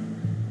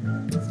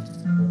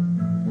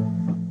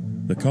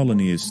 The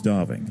colony is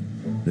starving.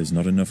 There's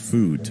not enough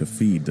food to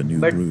feed the new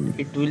But brood.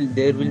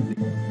 there will be.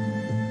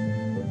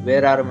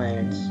 Where are my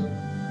ants?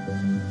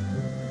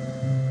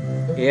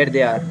 Here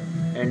they are.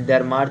 And they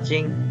are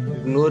marching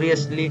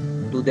gloriously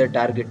to their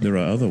target. There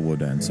are other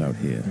wood ants out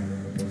here.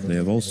 They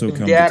have also If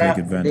come to take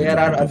advantage there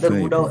are of the other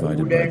buffet provided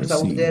wood by ants the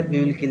out sea. there,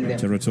 we will kill them.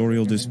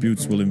 Territorial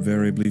disputes will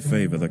invariably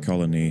favor the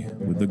colony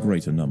with the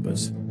greater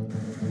numbers.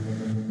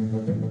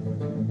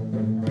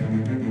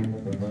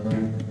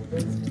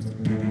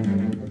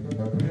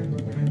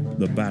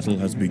 The battle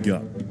has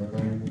begun.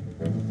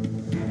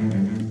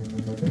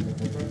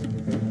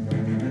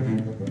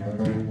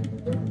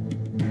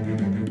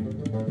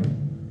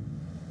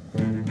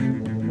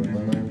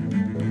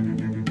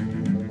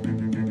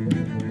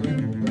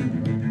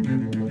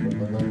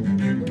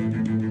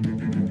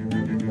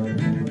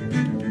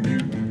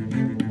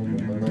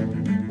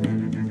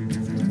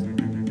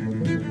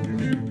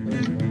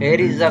 Here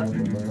is a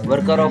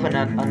worker of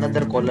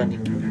another colony.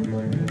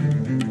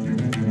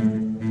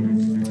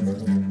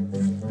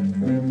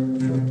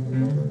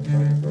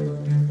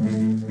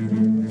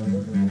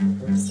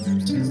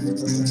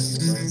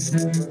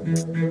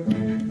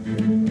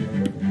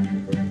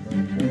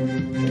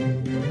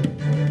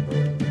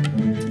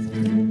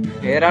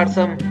 Here are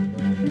some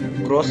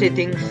grossy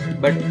things,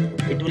 but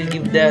it will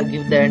give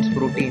the ants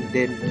protein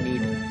they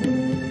need.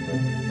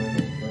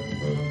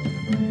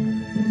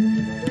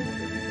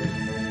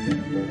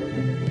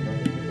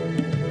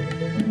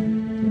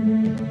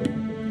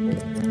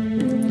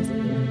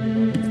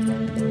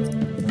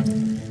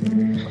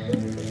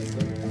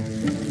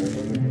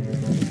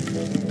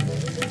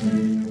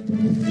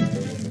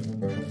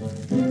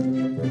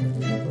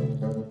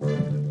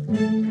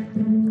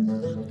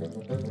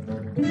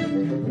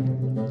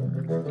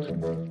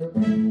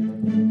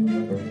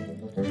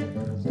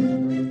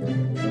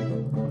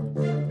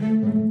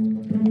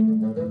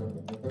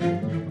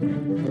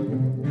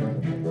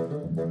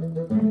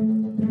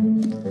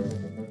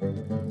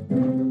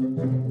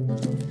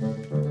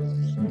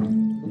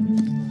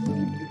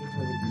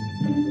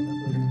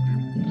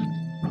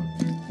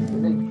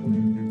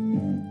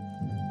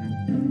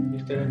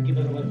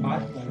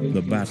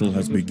 The battle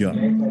has begun.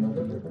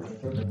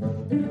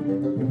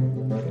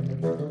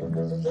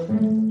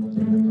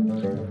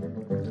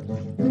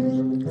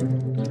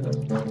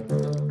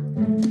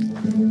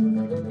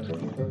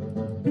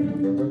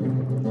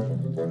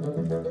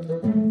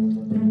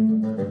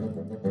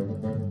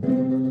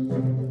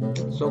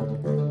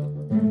 So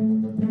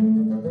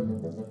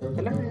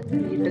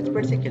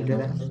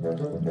खेलते थे ना,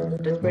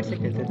 touch pad से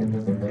खेलते थे ना,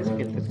 कैसे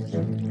खेलते थे?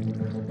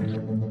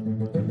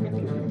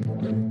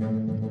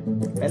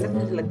 पहले तो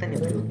मुझे लगता नहीं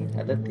होगी,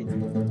 आदत थी।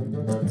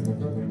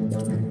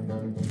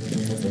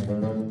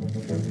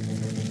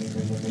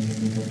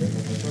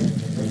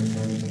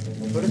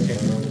 थोड़ा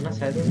सेटिंग करना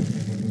शायद।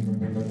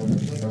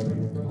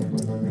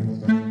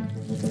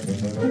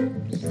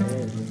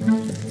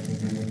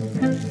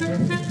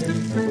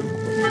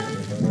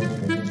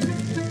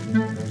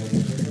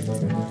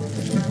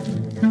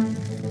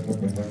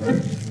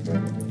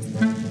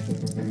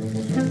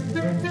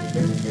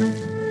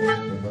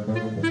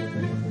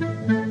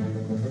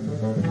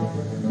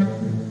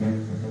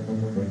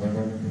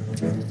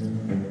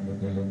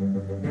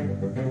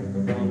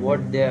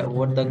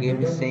 What the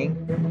game is saying.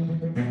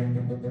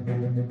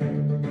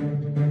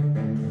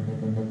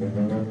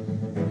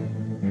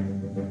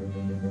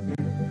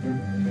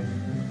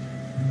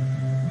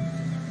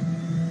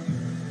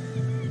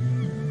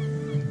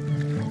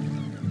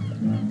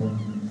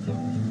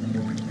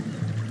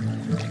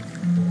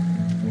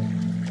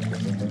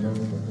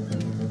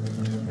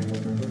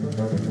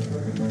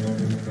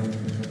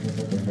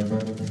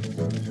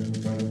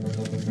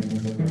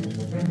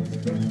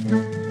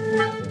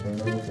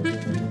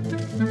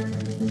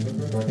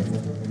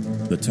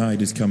 The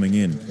tide is coming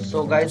in.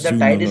 So guys, the Soon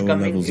tide the is lower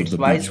coming. levels of It's the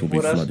wise beach will be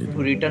for us flooded. to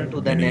return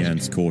to the Any nest.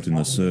 ants caught in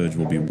the surge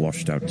will be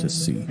washed out to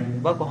sea.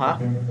 Bako, हाँ?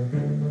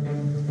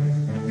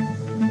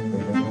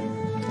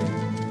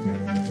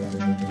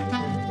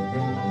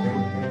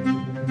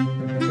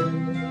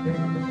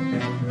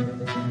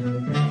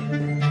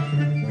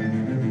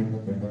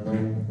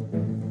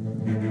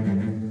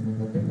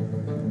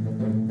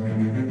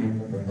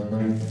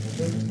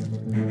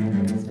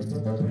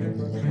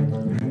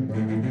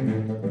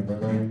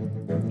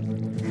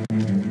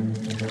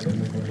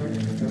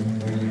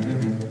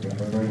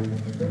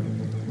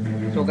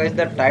 So guys,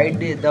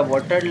 the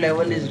water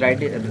level is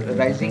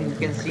rising. You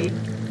can see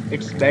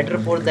it's better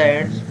for the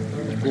ants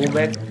to go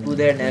back to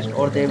their nest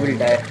or they will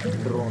die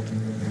drowned.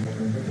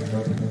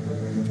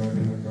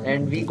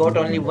 And we got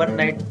only one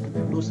night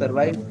to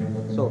survive.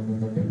 So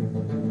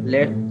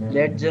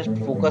let's just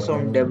focus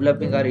on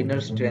developing our inner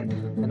strength.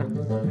 है ना?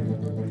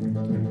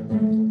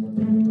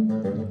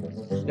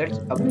 Let's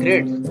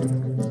upgrade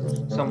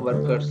some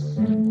workers.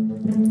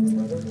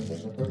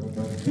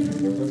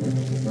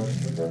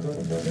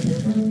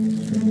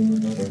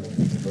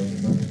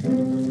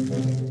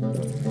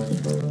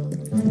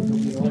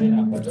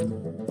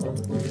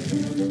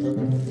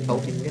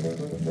 South Indian.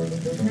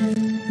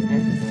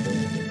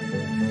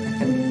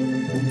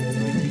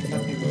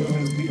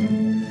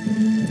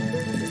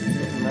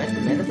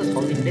 मैंने तो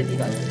south Indian ही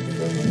कहा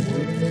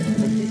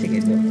गलती से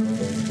कहते हो।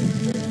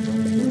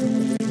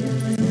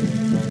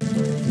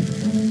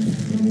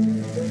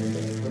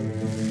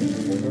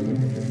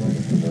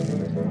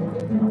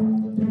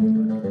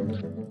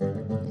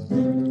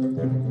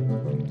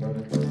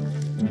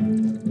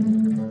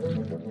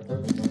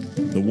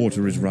 The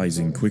water is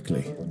rising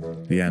quickly.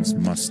 The ants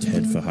must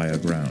head for higher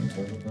ground.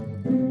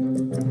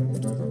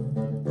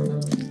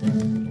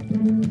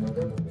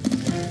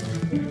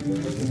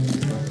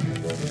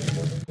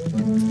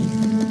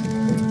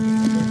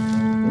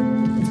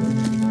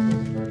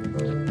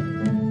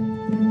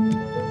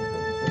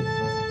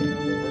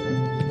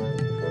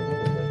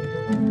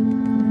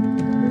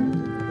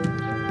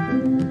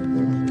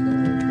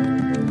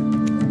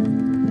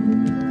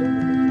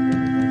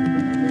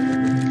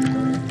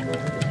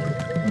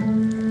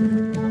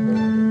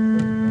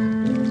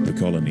 The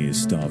colony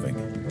is starving.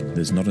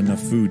 There's not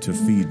enough food to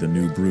feed the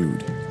new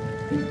brood.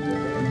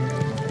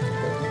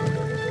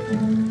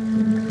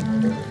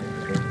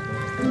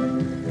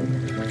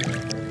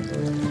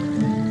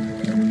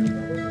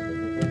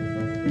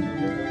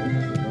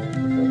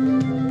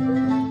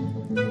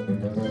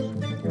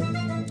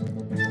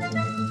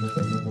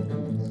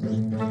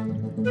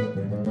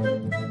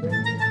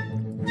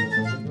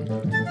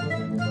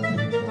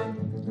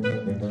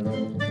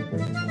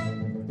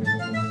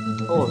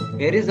 Oh,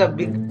 here is a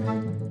big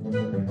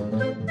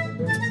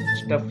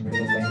stuff.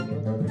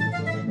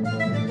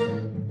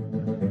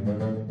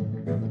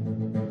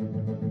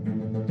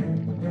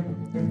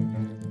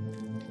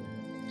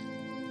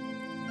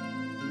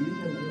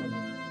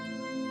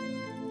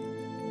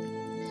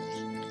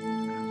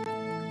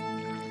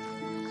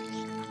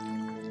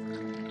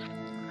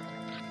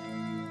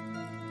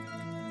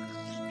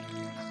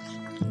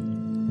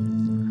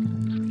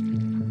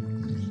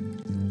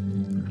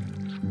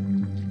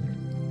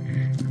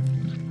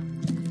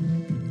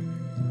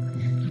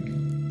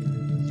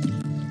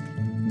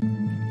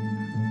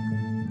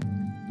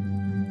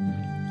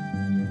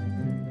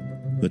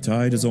 The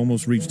tide has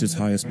almost reached its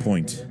highest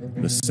point.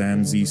 The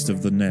sands east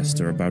of the nest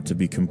are about to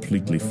be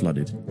completely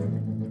flooded.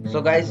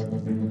 So guys,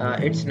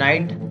 it's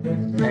night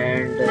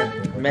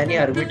and many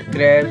hermit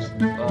crabs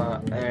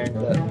and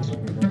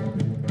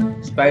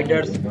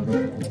spiders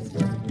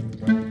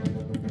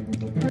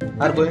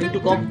are going to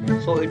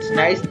come. So it's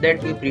nice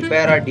that we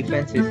prepare our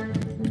defenses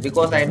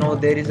because I know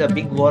there is a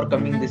big war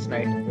coming this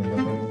night.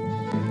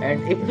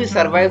 And if we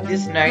survive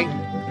this night,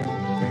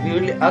 we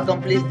will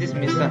accomplish this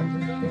mission,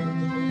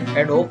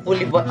 and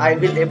hopefully I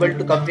will able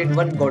to complete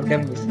one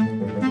goddamn mission.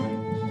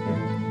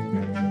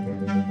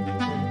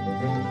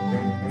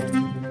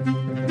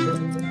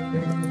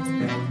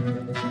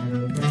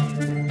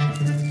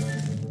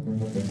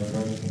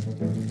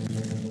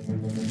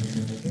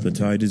 The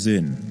tide is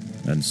in,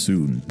 and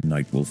soon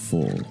night will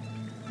fall.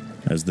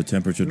 As the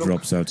temperature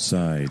drops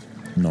outside,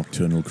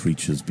 nocturnal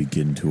creatures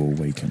begin to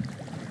awaken.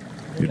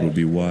 It would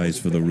be wise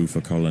for the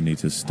roofer colony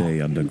to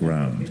stay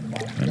underground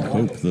and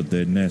hope that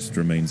their nest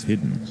remains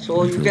hidden.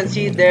 So you can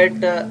see that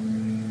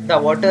the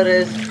water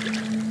is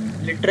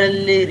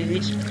literally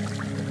reached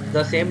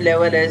the same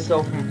level as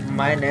of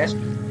my nest,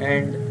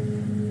 and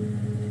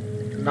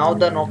now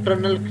the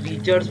nocturnal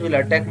creatures will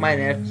attack my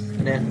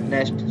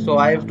nest, so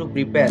I have to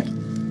prepare.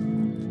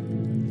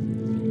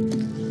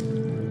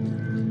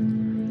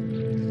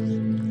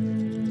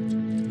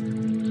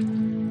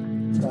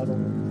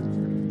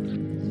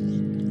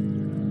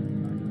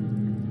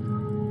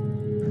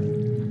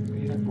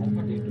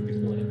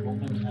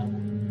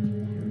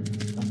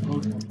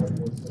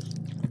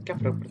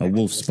 A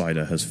wolf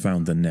spider has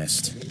found the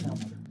nest.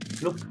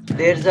 Look,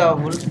 there's a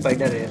wolf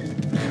spider here.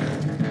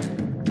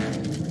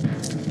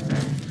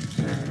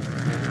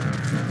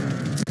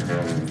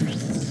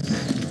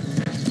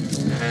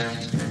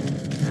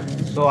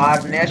 So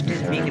our nest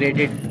is being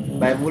raided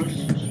by wolf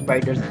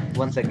spiders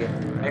once again,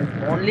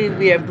 and only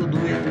we have to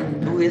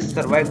do is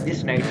survive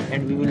this night,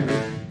 and we will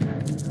win.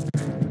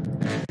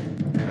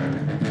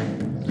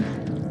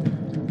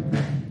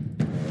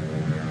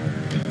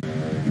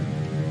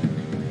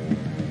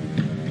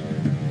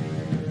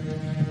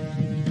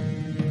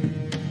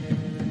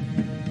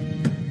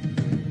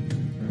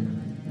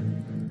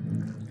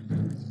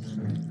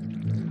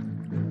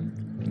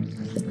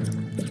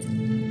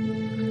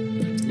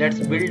 Let's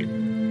build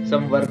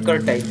some worker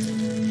tiles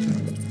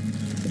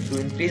to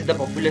increase the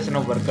population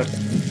of workers.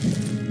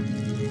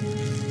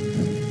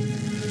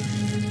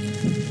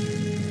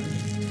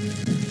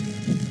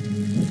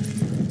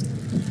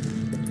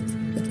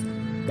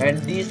 And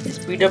these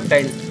speed up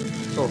tiles,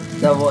 so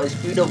the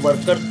speed of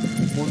workers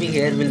moving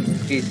here will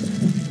increase,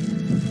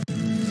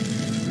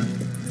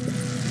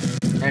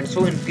 and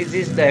so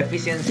increases the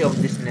efficiency of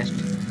this nest.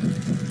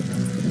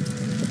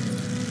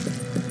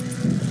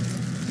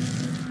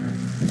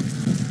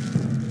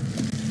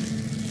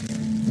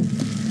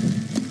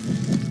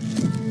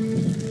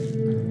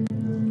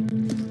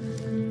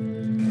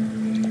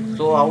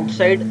 So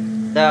outside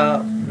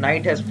the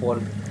night has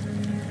fallen,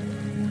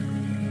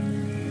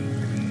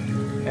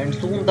 and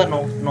soon the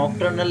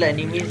nocturnal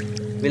enemies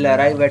will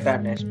arrive at our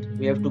nest.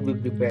 We have to be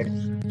prepared.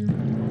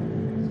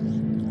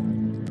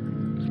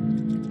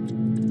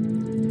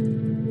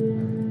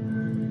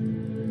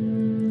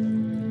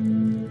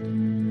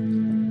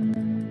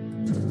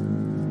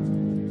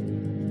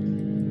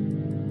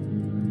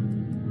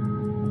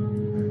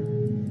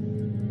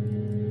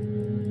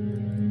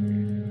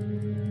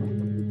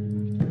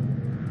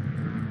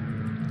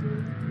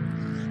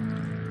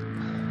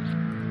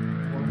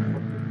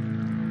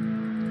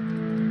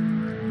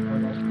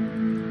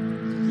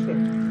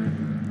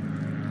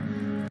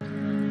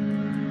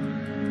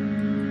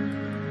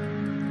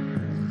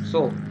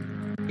 So,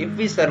 if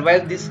we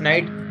survive this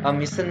night, a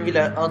mission will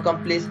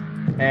accomplish,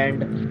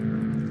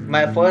 and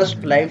my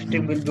first live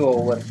stream will be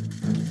over.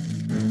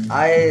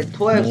 I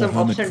have some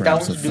ups and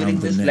downs during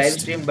this live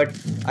stream, but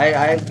I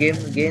have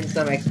gained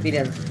some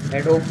experience,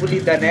 and hopefully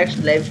the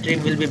next live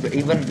stream will be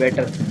even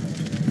better.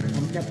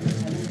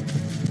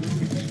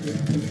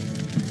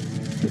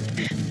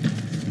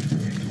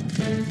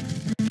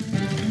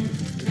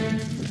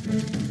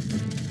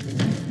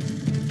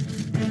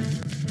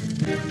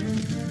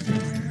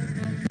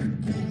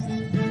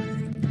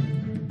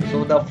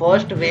 So the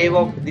first wave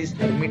of these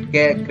hermit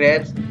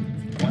crabs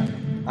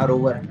are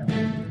over.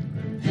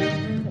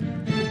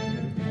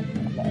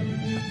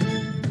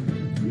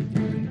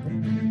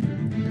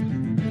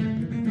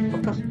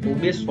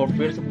 OBS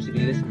software से कुछ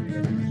relation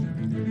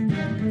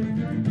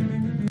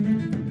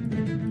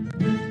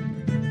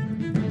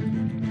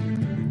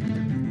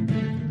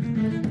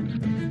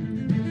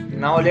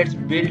Now let's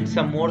build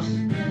some more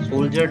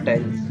soldier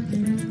tiles.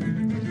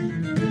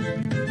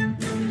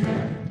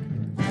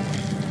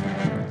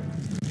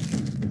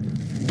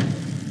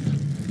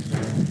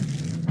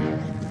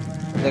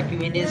 The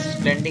queen is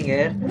standing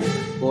here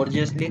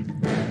gorgeously.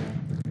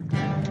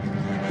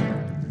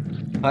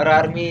 Her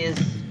army is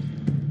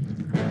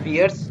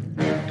fierce.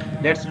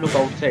 Let's look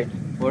outside.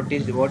 What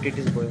it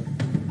is going.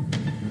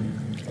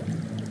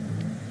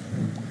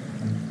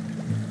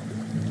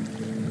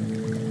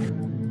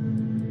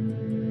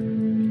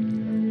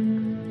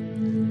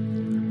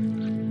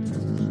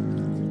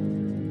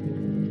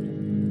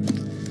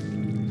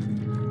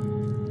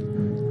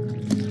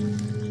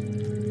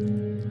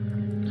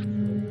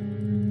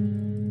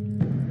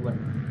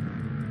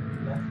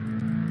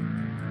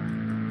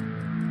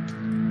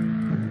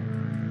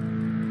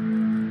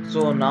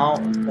 So now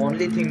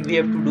only thing we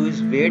have to do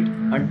is wait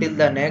until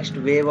the next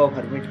wave of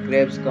hermit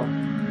crabs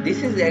come.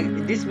 This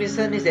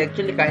mission is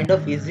actually kind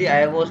of easy.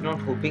 I was not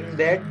hoping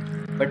that,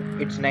 but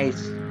it's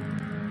nice.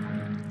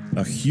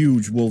 A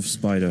huge wolf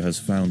spider has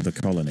found the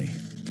colony.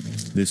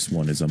 This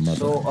one is a mother,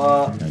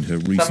 So and her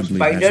some recently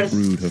hatched spiders,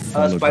 brood have a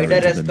followed her spider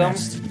into has the come.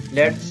 nest.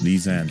 Let's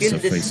These ants kill are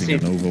this facing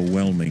shit. an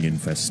overwhelming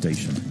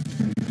infestation.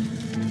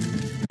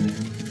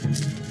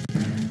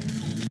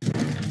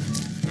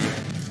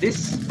 This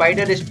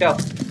spider is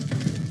tough.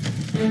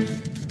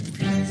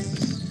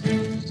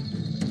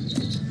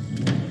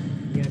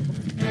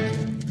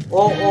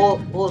 Oh!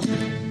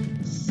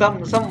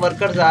 Some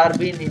workers are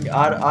being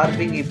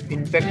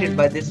infected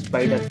by this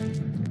spider.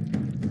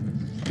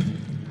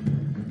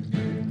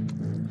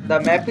 The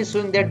map is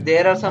showing that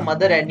there are some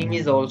other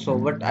enemies also,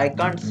 but I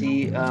can't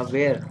see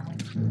where.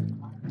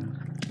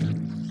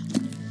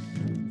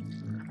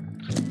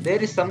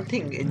 There is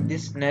something in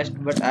this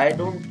nest, but I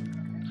don't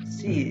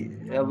see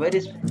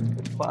very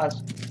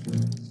fast.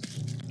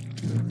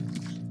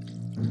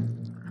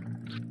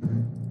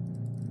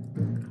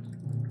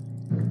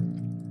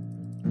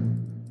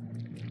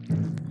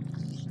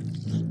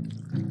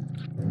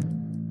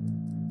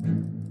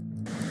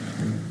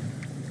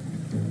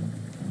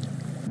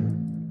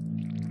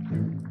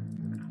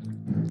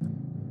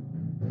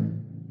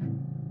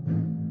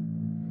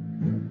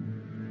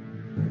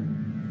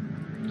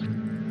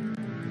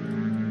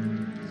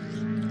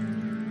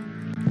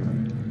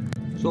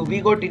 So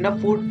we got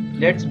enough food.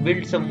 Let's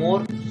build some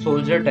more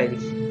soldier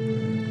tiles.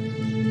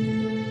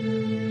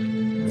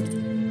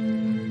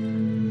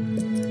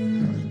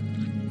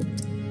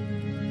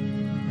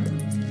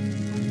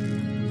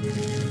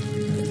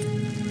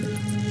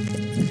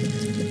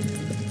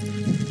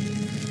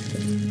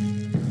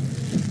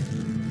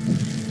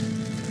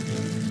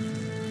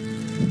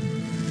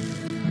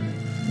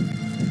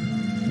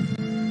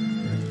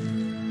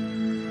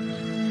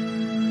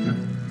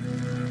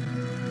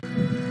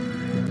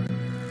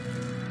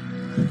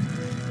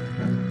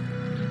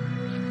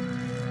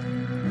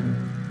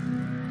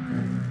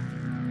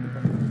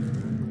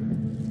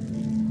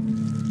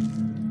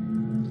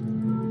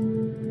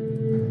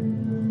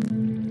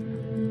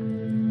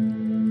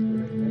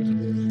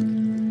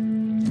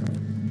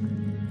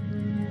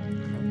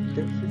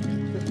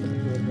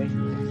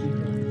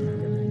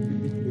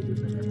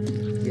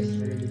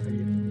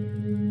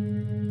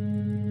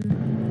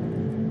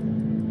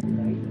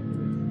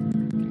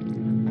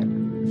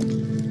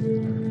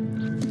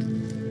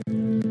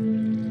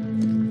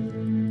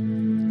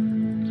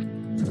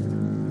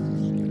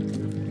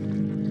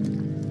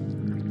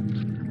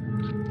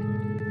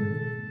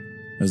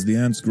 As the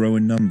ants grow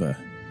in number,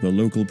 the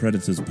local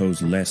predators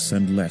pose less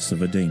and less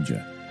of a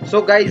danger.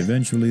 So guys,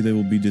 Eventually they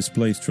will be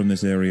displaced from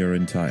this area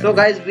entirely. so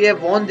guys, we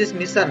have won this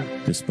mission.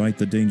 Despite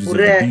the dangers of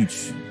Hooray! the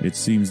beach, it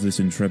seems this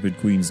intrepid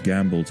queen's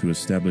gamble to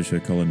establish her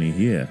colony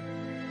here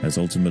has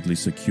ultimately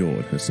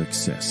secured her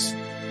success.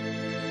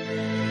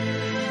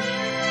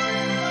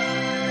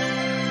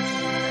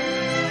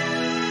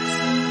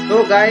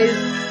 So guys,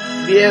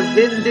 we have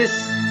win this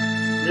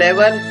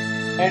level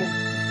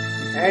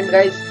and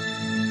guys,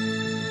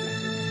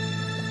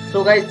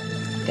 so guys,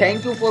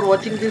 thank you for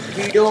watching this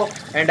video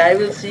and I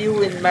will see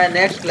you in my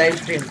next live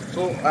stream.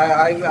 So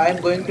I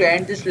am going to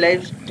end this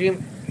live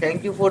stream.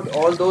 Thank you for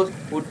all those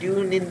who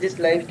tuned in this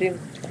live stream.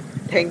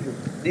 Thank you.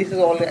 This is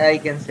all I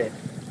can say.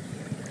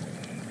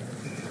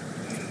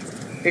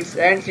 It's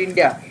Ants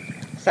India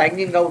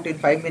signing out in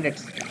 5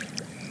 minutes.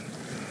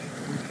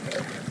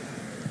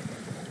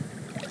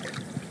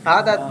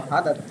 हाँ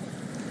दादा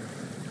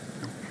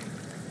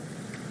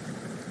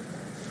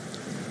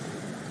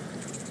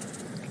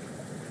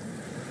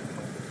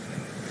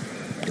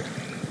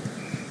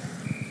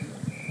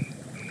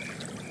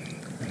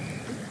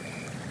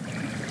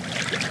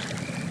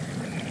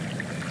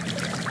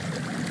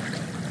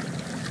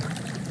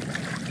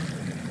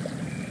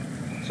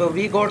So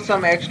we got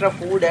some extra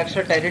food,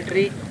 extra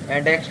territory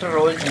and extra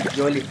roll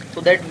jolly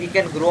so that we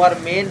can grow our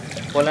main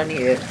colony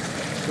here.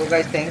 So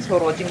guys, thanks for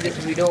watching this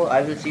video.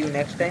 I will see you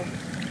next time.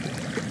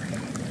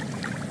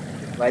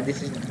 Why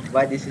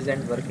this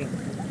isn't working?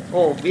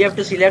 Oh, we have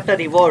to select a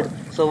reward.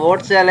 So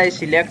what shall I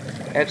select?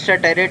 Extra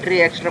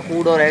territory, extra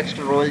food or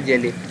extra roll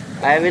jelly?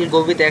 I will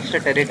go with extra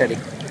territory.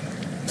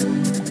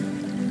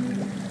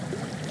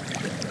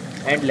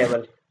 And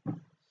level.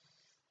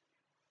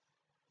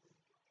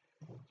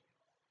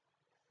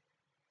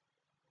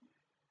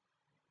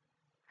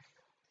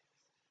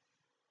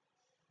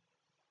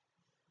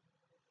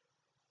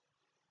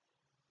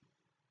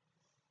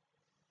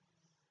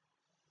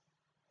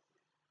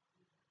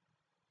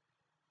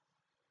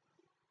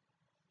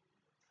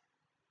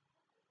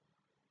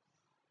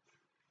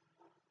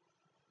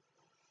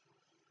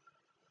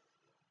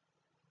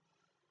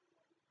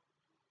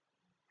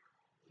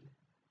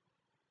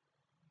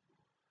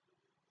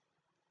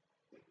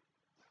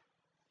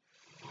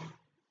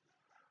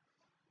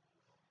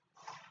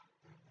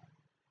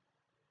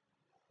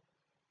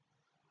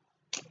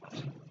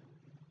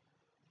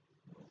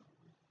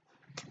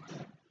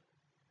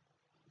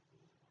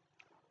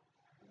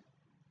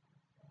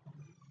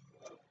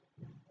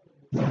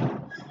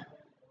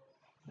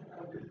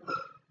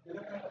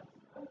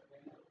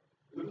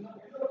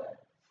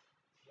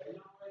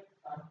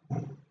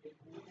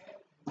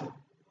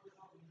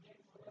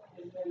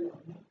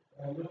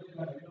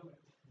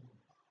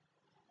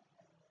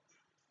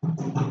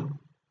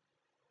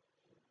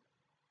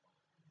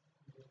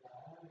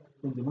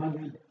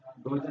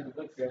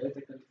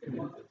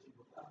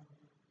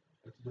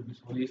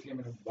 इसलिए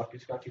मैंने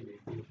वापस काटी ली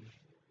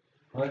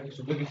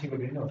सुबह किसी को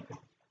देना होता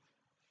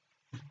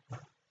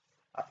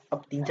अब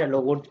 3-4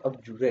 लोग और अब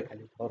जुड़ रहे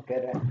खाली और कह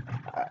रहा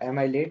है एम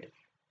आई लेट।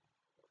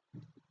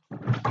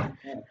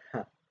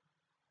 हाँ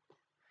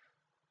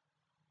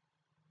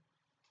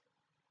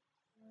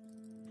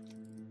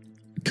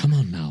Come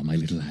on now, my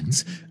little ants.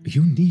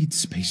 You need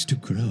space to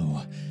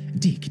grow.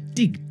 Dig,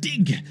 dig,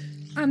 dig!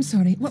 I'm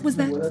sorry, what was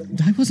that?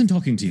 I wasn't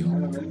talking to you.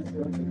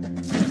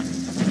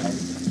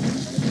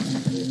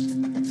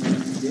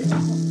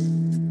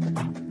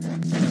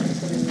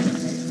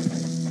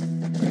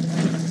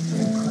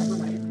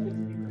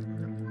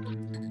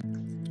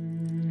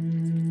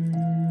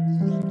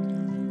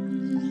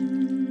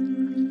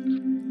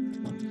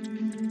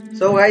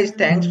 So guys,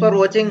 thanks for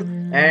watching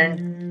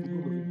and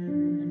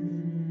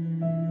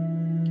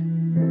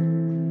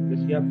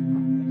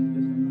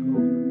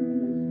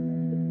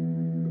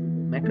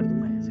मैं कर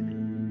दूंगा ऐसे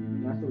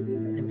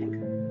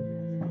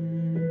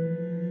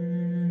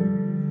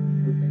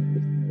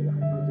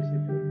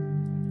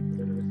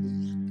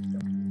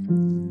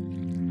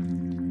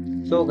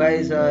So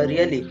guys,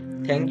 really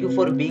thank you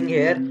for being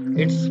here.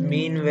 It's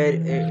mean where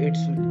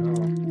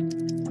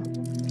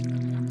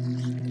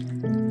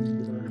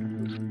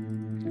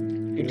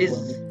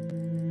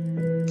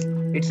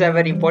it's a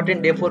very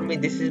important day for me.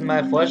 This is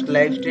my first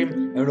live stream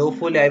and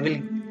hopefully I will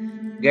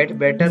get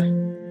better.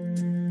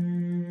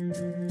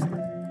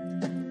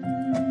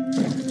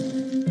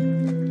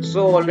 So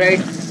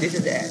alright, this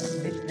is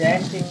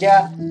Ant India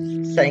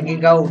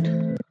signing out.